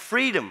have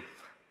freedom.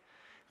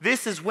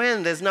 This is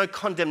when there's no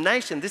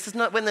condemnation. This is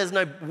not when there's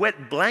no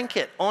wet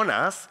blanket on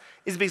us.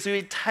 It's because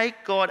we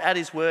take God at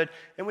his word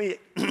and we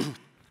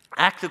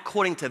act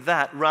according to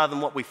that rather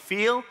than what we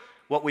feel,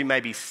 what we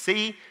maybe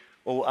see,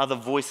 or other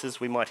voices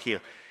we might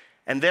hear.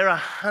 And there are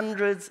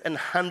hundreds and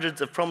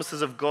hundreds of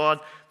promises of God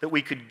that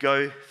we could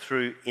go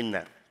through in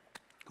that.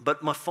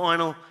 But my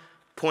final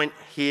point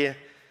here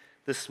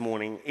this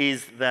morning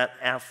is that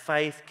our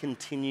faith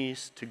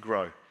continues to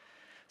grow.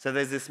 So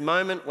there's this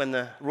moment when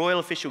the royal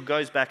official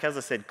goes back, as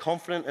I said,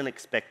 confident and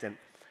expectant.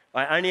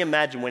 I only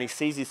imagine when he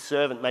sees his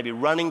servant maybe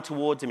running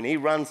towards him and he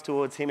runs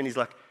towards him and he's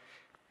like,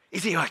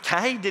 is he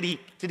okay? Did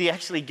he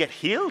actually get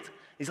healed?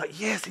 He's like,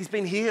 yes, he's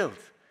been healed.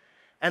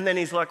 And then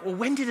he's like, well,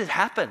 when did it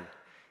happen?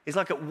 He's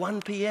like, at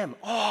 1 p.m.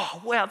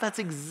 Oh, wow, that's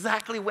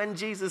exactly when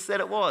Jesus said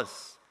it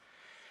was.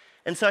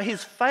 And so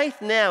his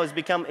faith now has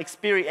become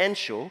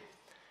experiential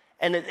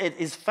and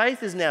his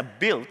faith is now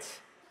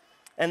built.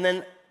 And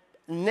then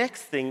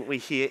next thing we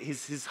hear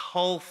is his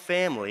whole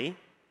family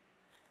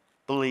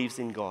believes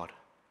in God.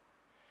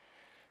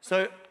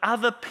 So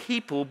other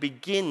people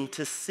begin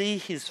to see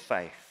his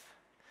faith.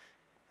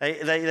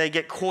 They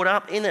get caught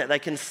up in it. They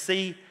can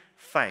see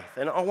faith.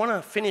 And I want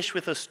to finish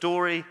with a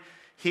story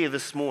here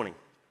this morning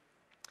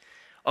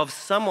of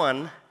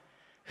someone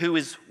who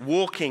is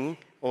walking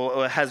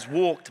or has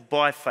walked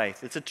by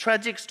faith. It's a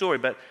tragic story,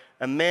 but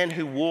a man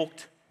who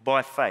walked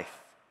by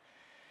faith.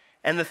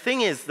 And the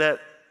thing is that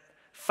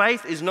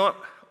faith is not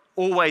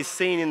always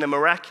seen in the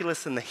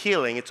miraculous and the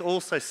healing. It's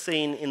also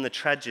seen in the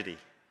tragedy.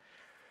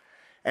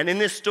 And in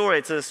this story,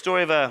 it's a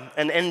story of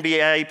an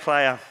NBA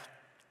player,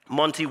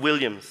 Monty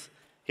Williams.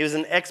 He was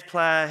an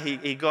ex-player.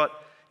 He got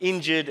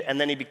injured and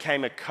then he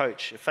became a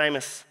coach,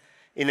 famous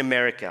in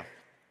America.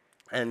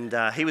 And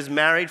he was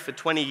married for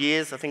 20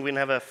 years. I think we can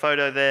have a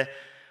photo there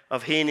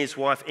of he and his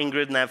wife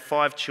Ingrid, and they have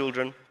 5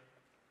 children.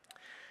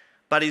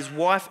 But his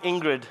wife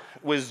Ingrid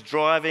was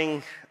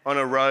driving on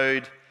a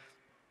road,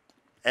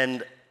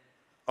 and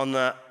on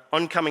the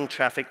oncoming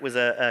traffic was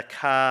a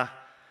car.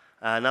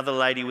 Another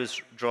lady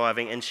was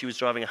driving, and she was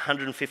driving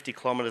 150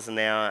 kilometres an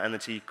hour, and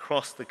then she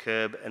crossed the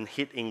curb and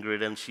hit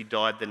Ingrid, and she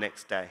died the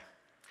next day.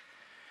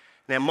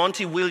 Now,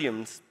 Monty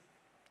Williams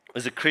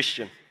was a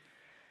Christian,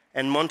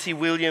 and Monty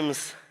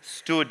Williams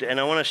stood, and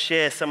I want to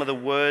share some of the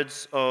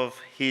words of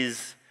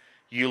his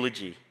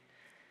eulogy.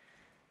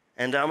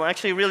 And I'm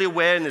actually really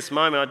aware in this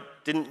moment, I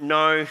didn't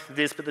know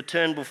this, but the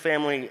Turnbull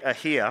family are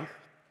here.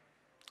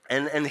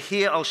 And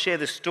here I'll share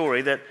the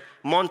story that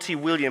Monty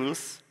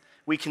Williams,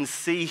 we can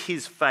see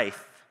his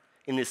faith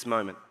in this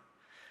moment.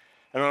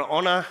 And I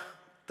honour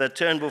the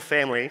Turnbull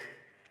family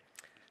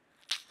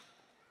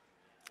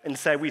and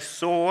say, we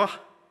saw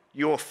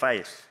your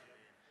faith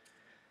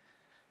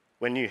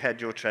when you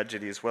had your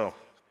tragedy as well.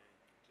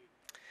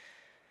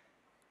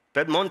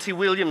 But Monty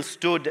Williams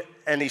stood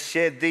and he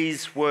shared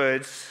these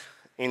words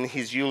in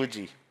his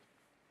eulogy.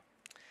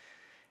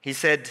 He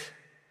said,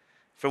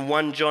 from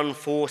 1 John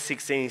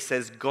 4:16, he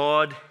says,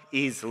 God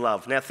is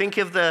love. Now think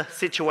of the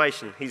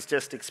situation he's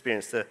just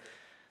experienced,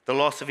 the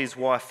loss of his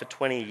wife for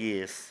 20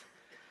 years.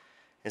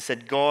 And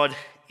said, God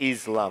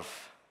is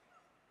love.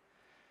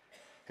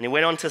 And he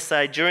went on to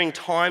say, during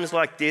times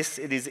like this,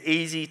 it is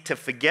easy to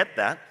forget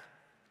that,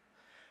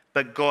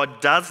 but God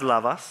does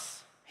love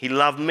us. He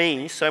loved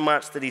me so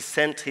much that he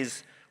sent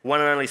his one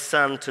and only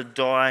son to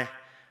die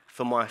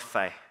for my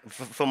faith,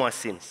 for my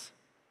sins.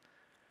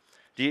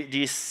 Do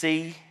you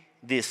see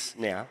this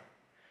now?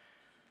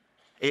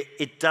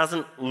 It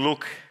doesn't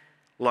look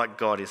like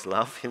God is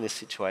love in this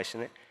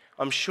situation.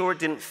 I'm sure it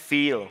didn't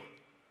feel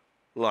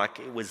like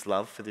it was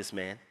love for this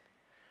man.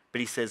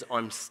 But he says,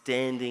 I'm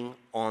standing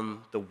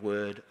on the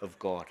word of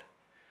God.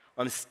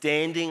 I'm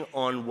standing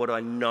on what I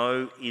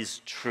know is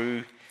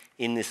true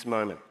in this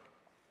moment.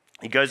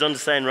 He goes on to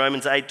say in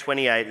Romans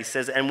 8:28, he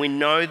says, and we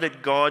know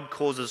that God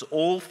causes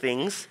all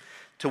things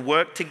to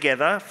work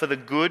together for the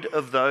good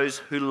of those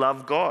who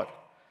love God.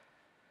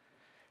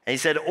 And he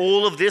said,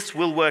 all of this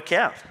will work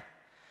out.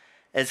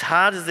 As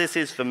hard as this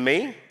is for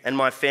me and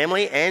my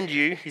family and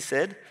you, he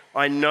said,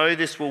 I know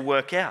this will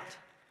work out.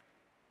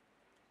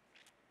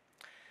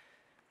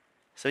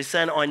 So he's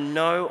saying, I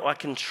know I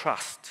can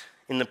trust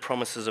in the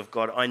promises of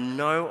God. I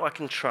know I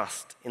can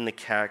trust in the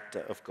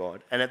character of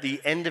God. And at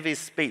the end of his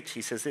speech,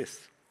 he says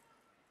this,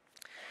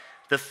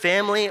 the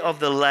family of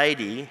the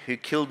lady who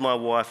killed my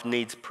wife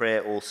needs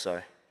prayer also.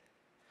 It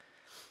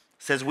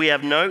says, we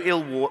have no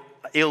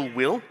ill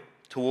will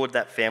toward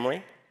that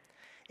family.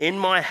 In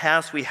my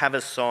house we have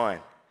a sign.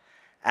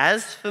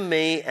 As for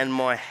me and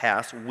my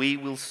house, we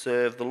will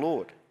serve the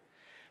Lord.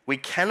 We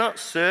cannot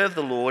serve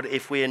the Lord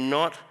if we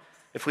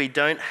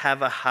don't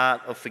have a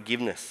heart of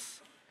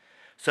forgiveness.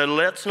 So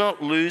let's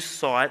not lose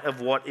sight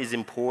of what is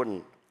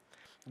important.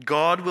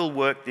 God will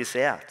work this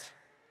out.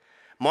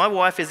 My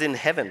wife is in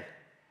heaven.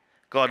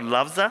 God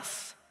loves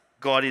us.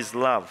 God is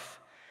love.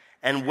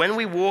 And when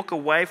we walk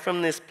away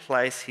from this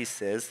place, he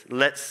says,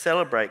 let's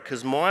celebrate,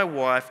 because my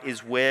wife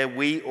is where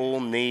we all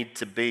need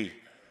to be.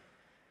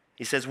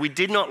 He says, we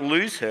did not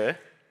lose her.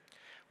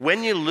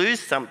 When you lose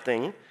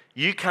something,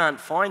 you can't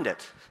find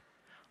it.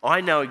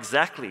 I know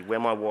exactly where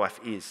my wife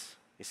is,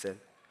 he said.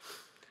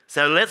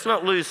 So let's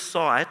not lose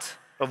sight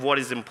of what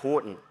is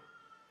important.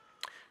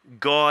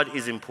 God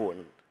is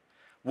important.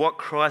 What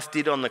Christ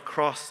did on the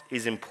cross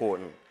is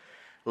important.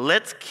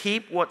 Let's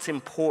keep what's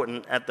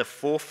important at the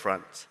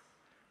forefront.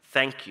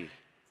 Thank you,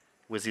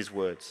 was his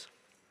words.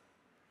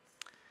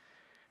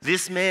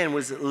 This man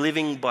was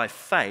living by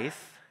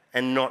faith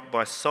and not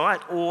by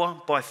sight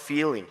or by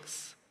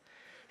feelings.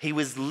 He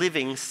was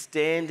living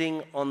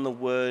standing on the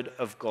word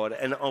of God.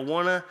 And I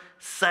want to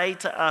say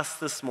to us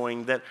this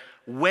morning that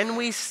when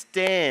we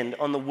stand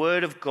on the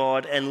word of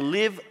God and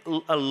live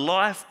a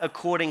life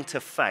according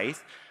to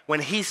faith, when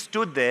he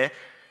stood there,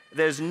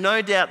 there's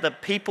no doubt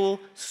that people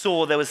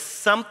saw there was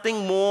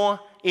something more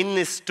in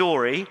this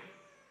story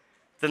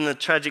than the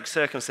tragic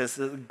circumstances,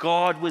 that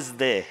God was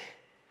there,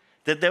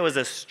 that there was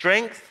a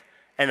strength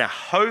and a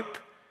hope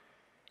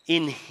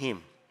in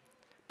him.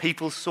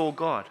 People saw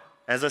God.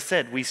 As I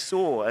said, we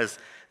saw as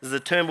the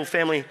Turnbull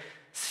family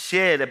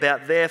shared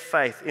about their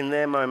faith in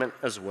their moment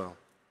as well.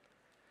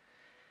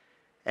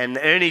 And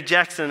Ernie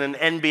Jackson, an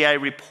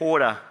NBA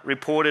reporter,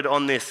 reported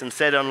on this and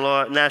said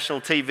on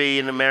national TV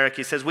in America,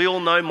 he says, we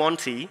all know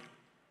Monty,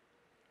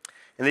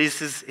 and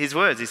these is his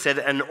words. He said,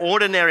 an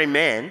ordinary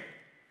man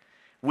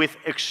with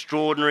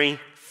extraordinary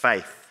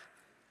faith.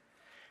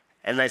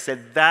 And they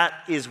said, that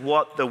is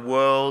what the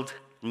world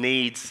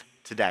needs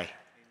today.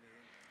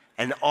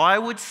 And I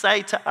would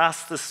say to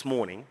us this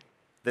morning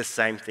the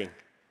same thing.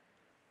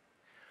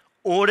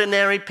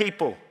 Ordinary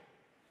people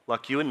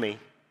like you and me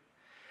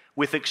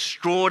with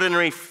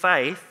extraordinary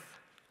faith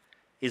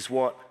is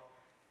what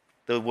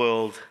the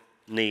world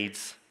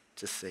needs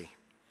to see.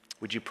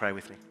 Would you pray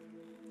with me?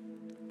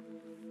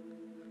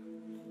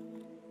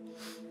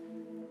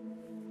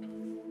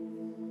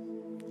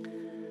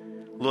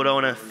 Lord, I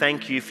want to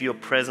thank you for your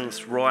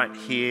presence right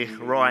here,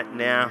 right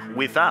now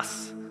with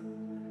us.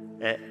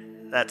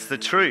 That's the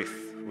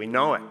truth. We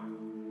know it.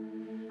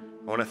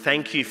 I want to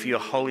thank you for your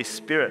Holy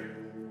Spirit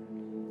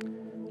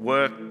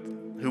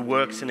who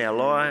works in our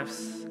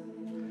lives.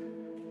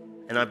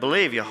 And I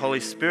believe your Holy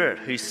Spirit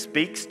who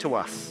speaks to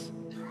us.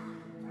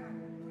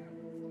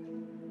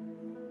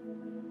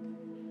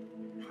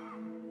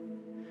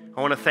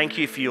 I want to thank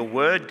you for your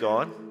word,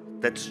 God,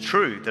 that's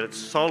true, that it's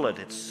solid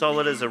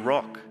as a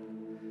rock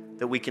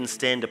that we can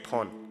stand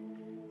upon.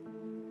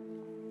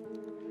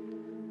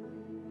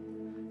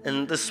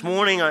 And this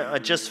morning, I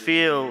just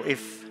feel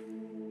if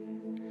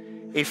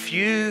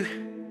you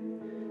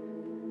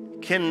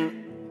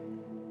can,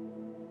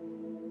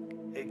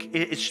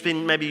 it's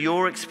been maybe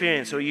your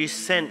experience or you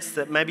sense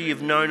that maybe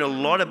you've known a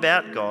lot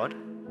about God,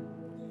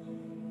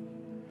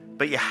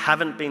 but you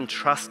haven't been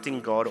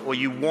trusting God, or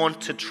you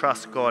want to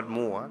trust God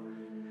more.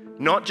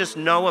 Not just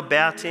know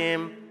about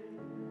him,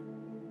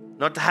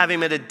 not to have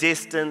him at a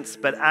distance,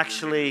 but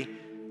actually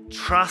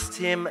trust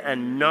him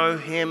and know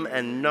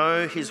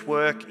his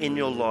work in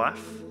your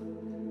life,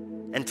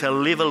 and to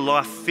live a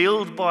life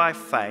filled by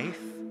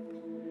faith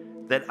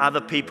that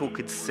other people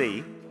could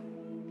see.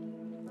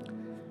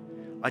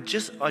 I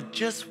just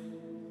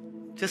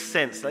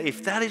sense that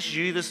if that is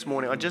you this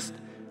morning,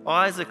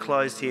 eyes are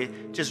closed here,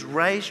 just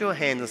raise your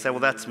hand and say, well,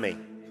 that's me.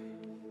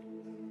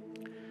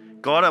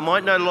 God, I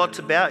might know lots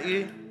about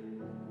you,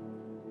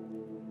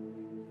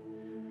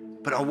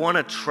 but I want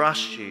to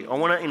trust you. I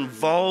want to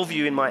involve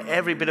you in my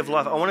every bit of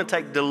life. I want to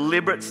take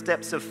deliberate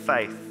steps of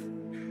faith.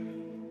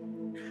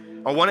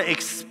 I want to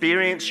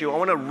experience you. I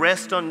want to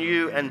rest on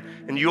you and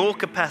your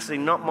capacity,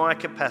 not my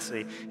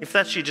capacity. If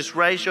that's you, just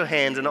raise your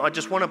hand, and I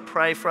just want to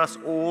pray for us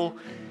all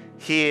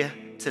here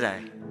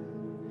today.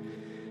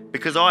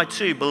 Because I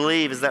too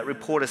believe, as that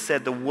reporter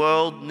said, the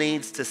world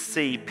needs to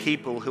see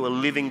people who are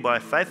living by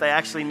faith. They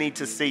actually need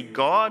to see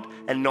God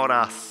and not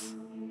us.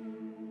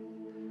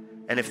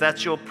 And if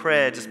that's your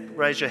prayer, just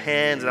raise your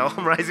hands, and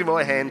I'm raising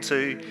my hand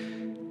too.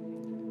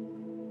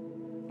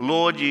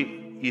 Lord,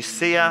 you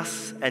see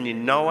us and you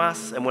know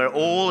us, and we're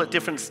all at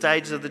different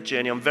stages of the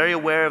journey. I'm very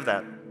aware of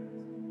that.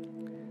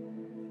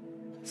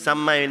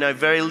 Some may know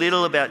very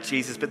little about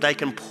Jesus, but they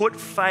can put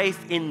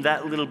faith in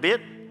that little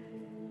bit.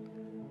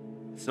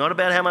 It's not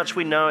about how much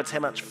we know, it's how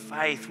much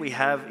faith we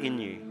have in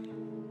you.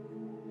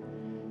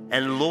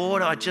 And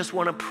Lord, I just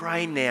want to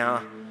pray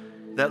now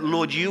that,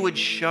 Lord, you would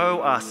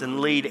show us and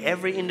lead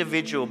every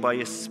individual by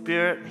your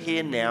Spirit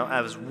here now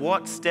as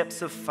what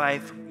steps of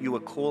faith you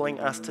are calling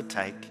us to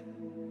take.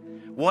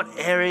 What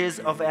areas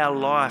of our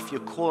life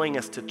you're calling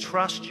us to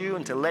trust you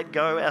and to let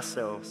go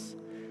ourselves.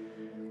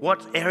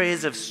 What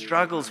areas of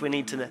struggles we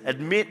need to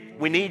admit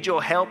we need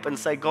your help and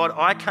say, God,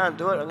 I can't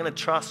do it, I'm going to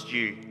trust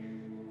you.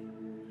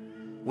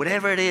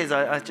 Whatever it is,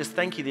 I just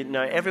thank you that you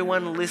know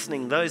everyone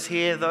listening, those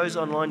here, those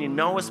online, you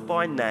know us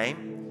by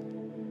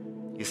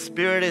name. Your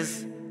Spirit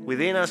is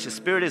within us, your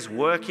Spirit is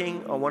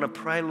working. I want to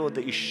pray, Lord,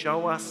 that you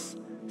show us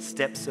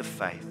steps of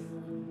faith.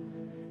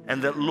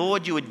 And that,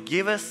 Lord, you would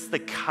give us the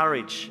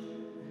courage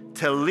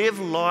to live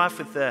life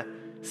with the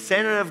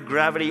center of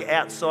gravity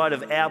outside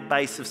of our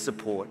base of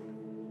support.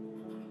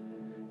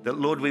 That,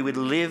 Lord, we would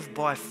live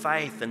by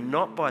faith and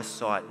not by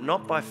sight,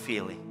 not by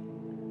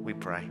feeling, we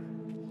pray.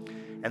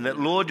 And that,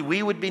 Lord,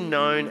 we would be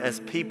known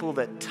as people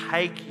that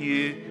take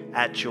you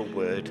at your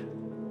word.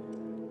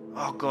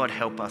 Oh, God,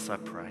 help us, I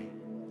pray.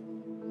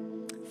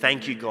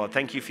 Thank you, God.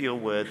 Thank you for your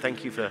word.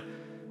 Thank you for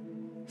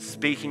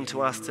speaking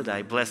to us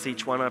today. Bless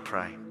each one, I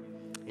pray.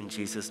 In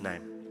Jesus'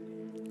 name,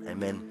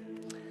 amen.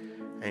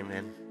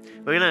 Amen.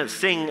 We're going to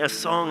sing a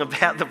song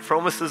about the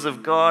promises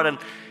of God, and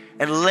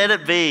let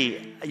it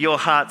be your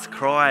heart's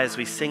cry as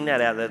we sing that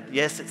out. That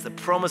yes, it's the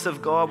promise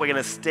of God. We're going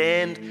to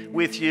stand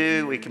with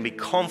you. We can be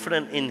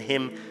confident in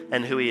him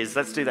and who he is.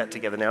 Let's do that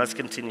together now. Let's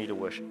continue to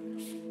worship.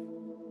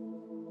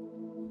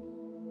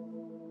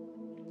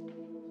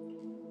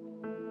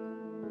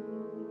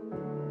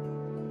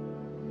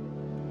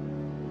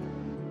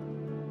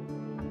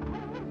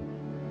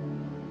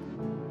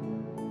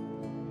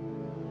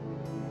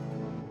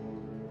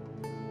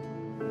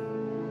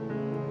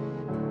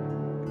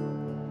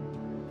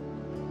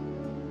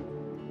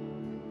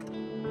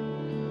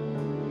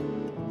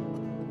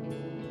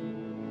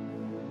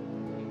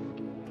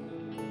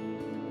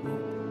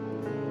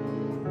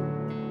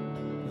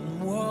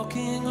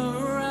 Walking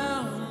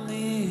around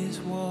these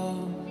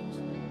walls,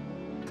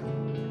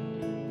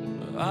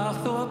 I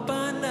thought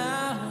by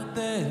now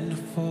they'd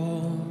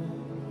fall,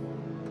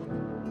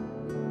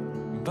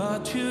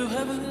 but you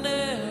have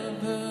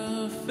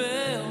never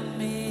failed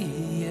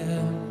me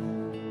yet.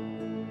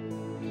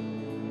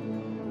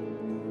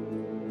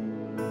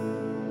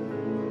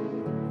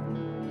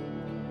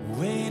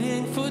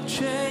 Waiting for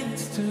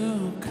change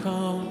to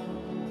come,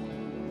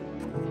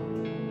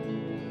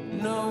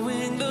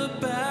 knowing the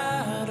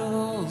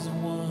battle's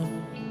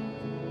won,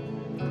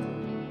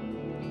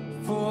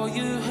 for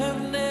you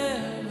have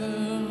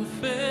never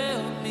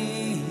failed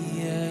me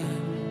yet.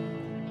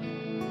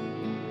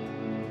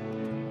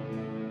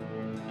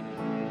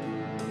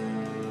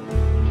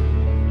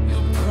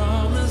 Your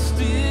promise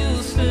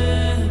still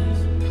stands.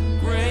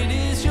 Great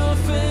is your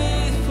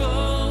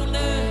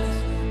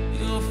faithfulness,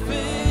 your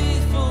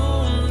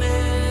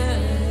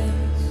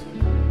faithfulness.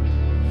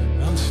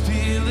 I'm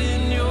still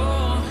in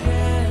your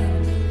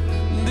hands.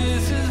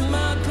 This is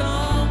my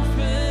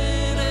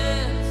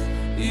confidence.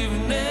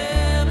 You've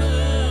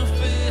never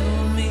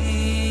failed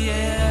me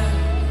yet.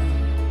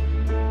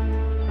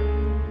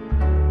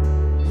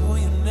 Oh,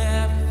 you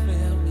never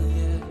failed me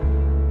yet.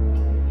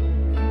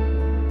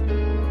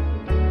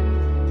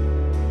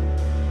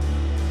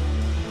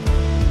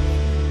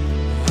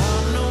 I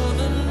know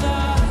the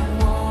night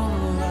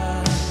won't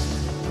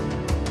last.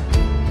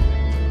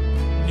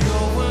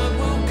 Your word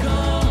will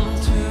come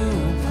to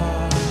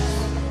pass.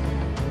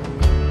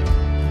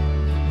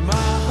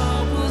 My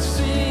heart will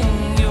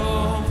sing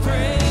your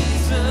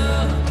praise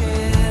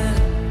again.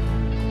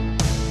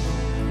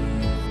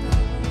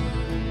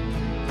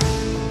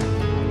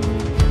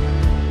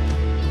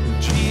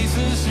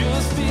 Jesus,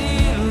 you're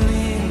still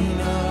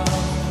enough.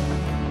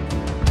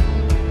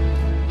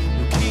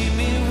 Keep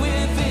me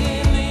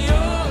within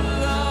your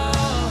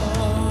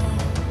love.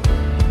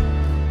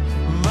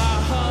 My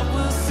heart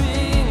will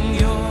sing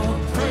your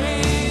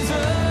praise again.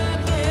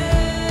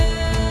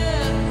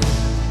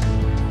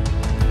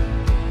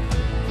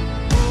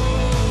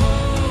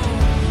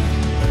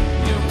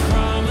 Your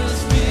promise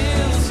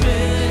still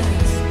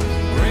stands.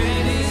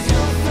 Great is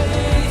your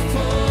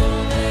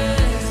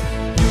faithfulness,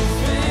 your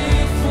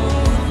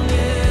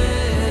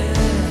faithfulness.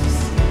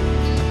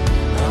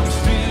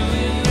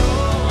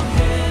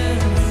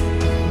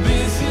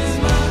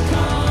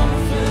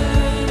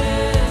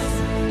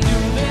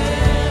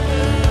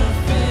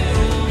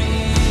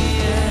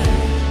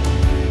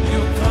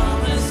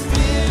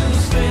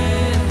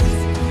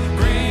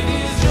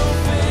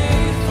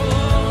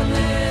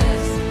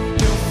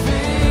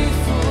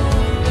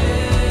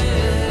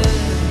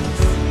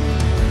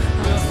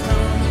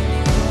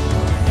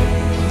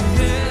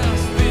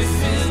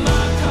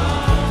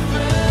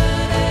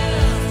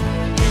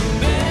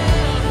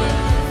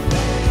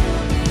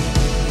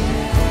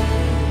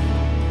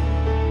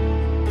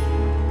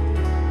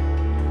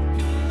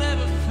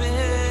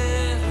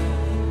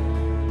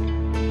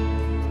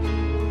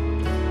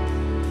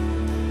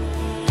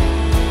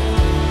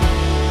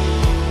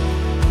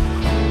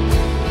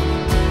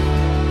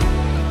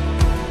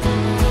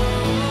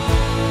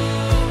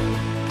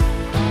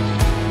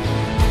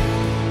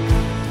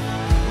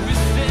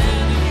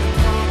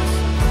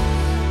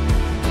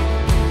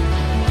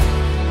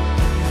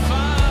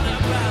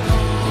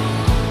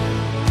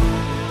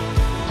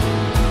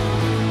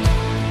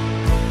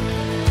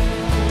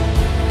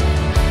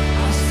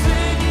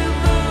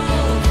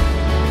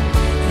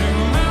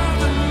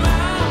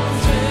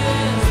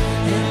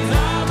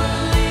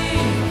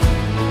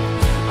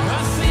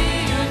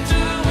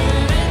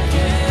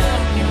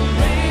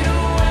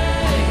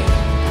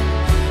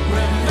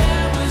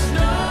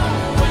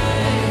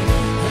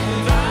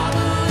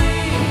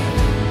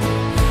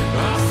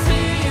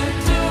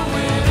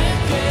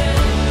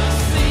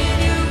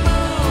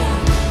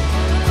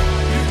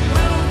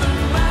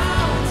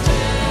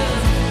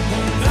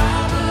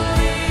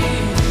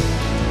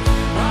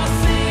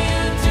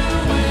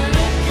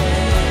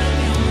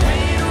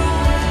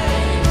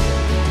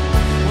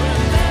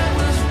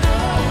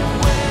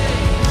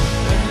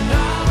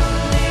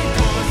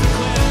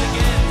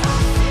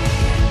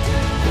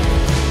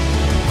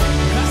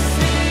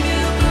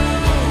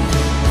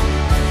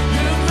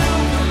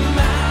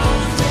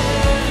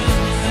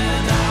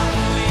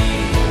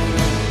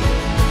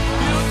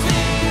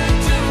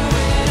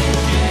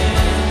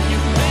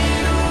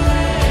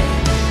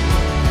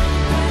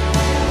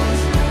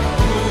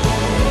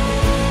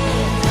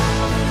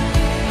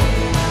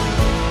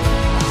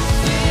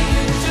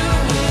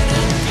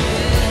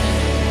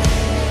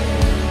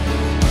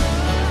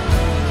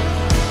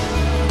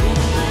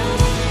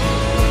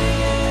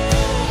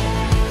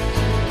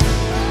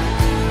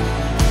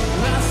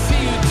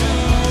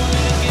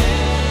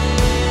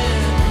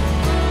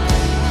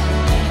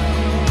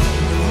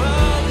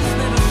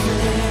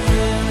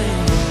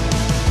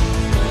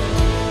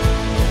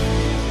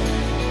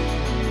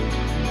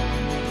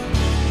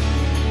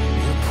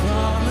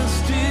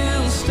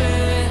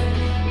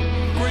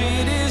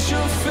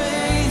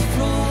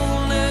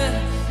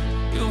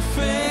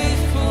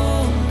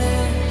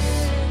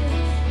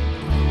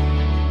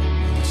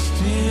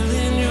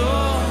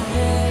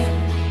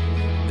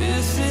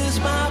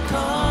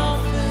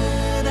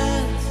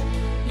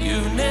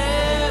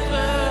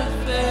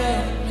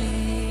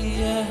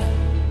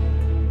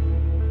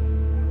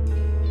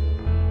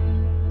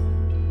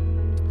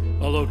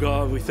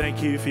 Lord, we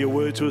thank you for your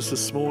word to us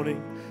this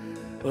morning.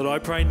 Lord, I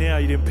pray now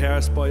you'd empower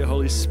us by your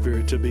Holy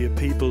Spirit to be a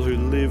people who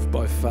live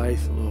by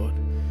faith, Lord.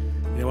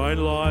 In our own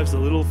lives, the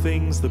little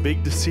things, the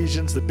big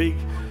decisions, the big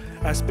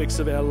aspects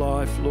of our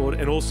life, Lord,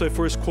 and also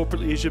for us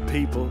corporately as your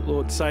people.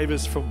 Lord, save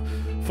us from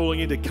falling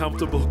into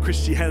comfortable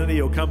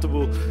Christianity or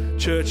comfortable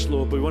church,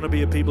 Lord. But we want to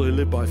be a people who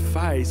live by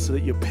faith so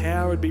that your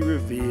power would be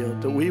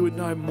revealed, that we would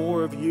know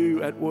more of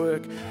you at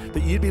work,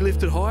 that you'd be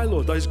lifted high,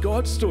 Lord. Those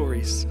God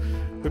stories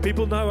where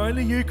people know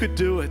only you could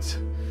do it.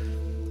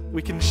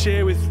 We can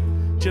share with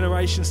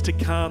generations to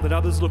come that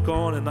others look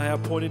on and they are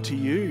pointed to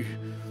you.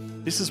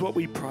 This is what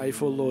we pray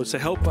for, Lord. So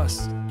help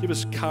us, give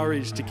us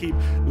courage to keep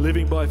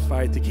living by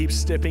faith, to keep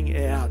stepping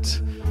out.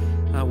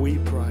 We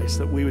pray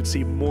so that we would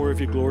see more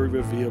of your glory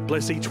revealed.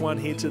 Bless each one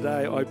here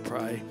today, I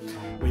pray.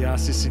 We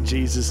ask this in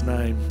Jesus'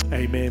 name.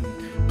 Amen.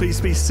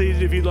 Please be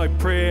seated if you'd like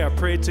prayer. Our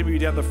prayer team will be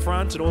down the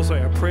front and also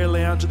our prayer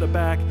lounge at the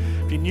back.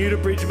 If you're new to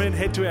Bridgeman,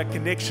 head to our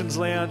Connections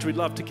Lounge. We'd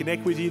love to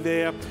connect with you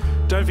there.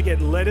 Don't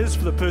forget letters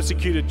for the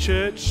persecuted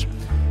church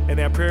and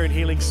our prayer and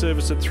healing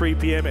service at 3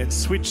 p.m. and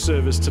switch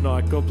service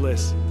tonight. God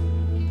bless.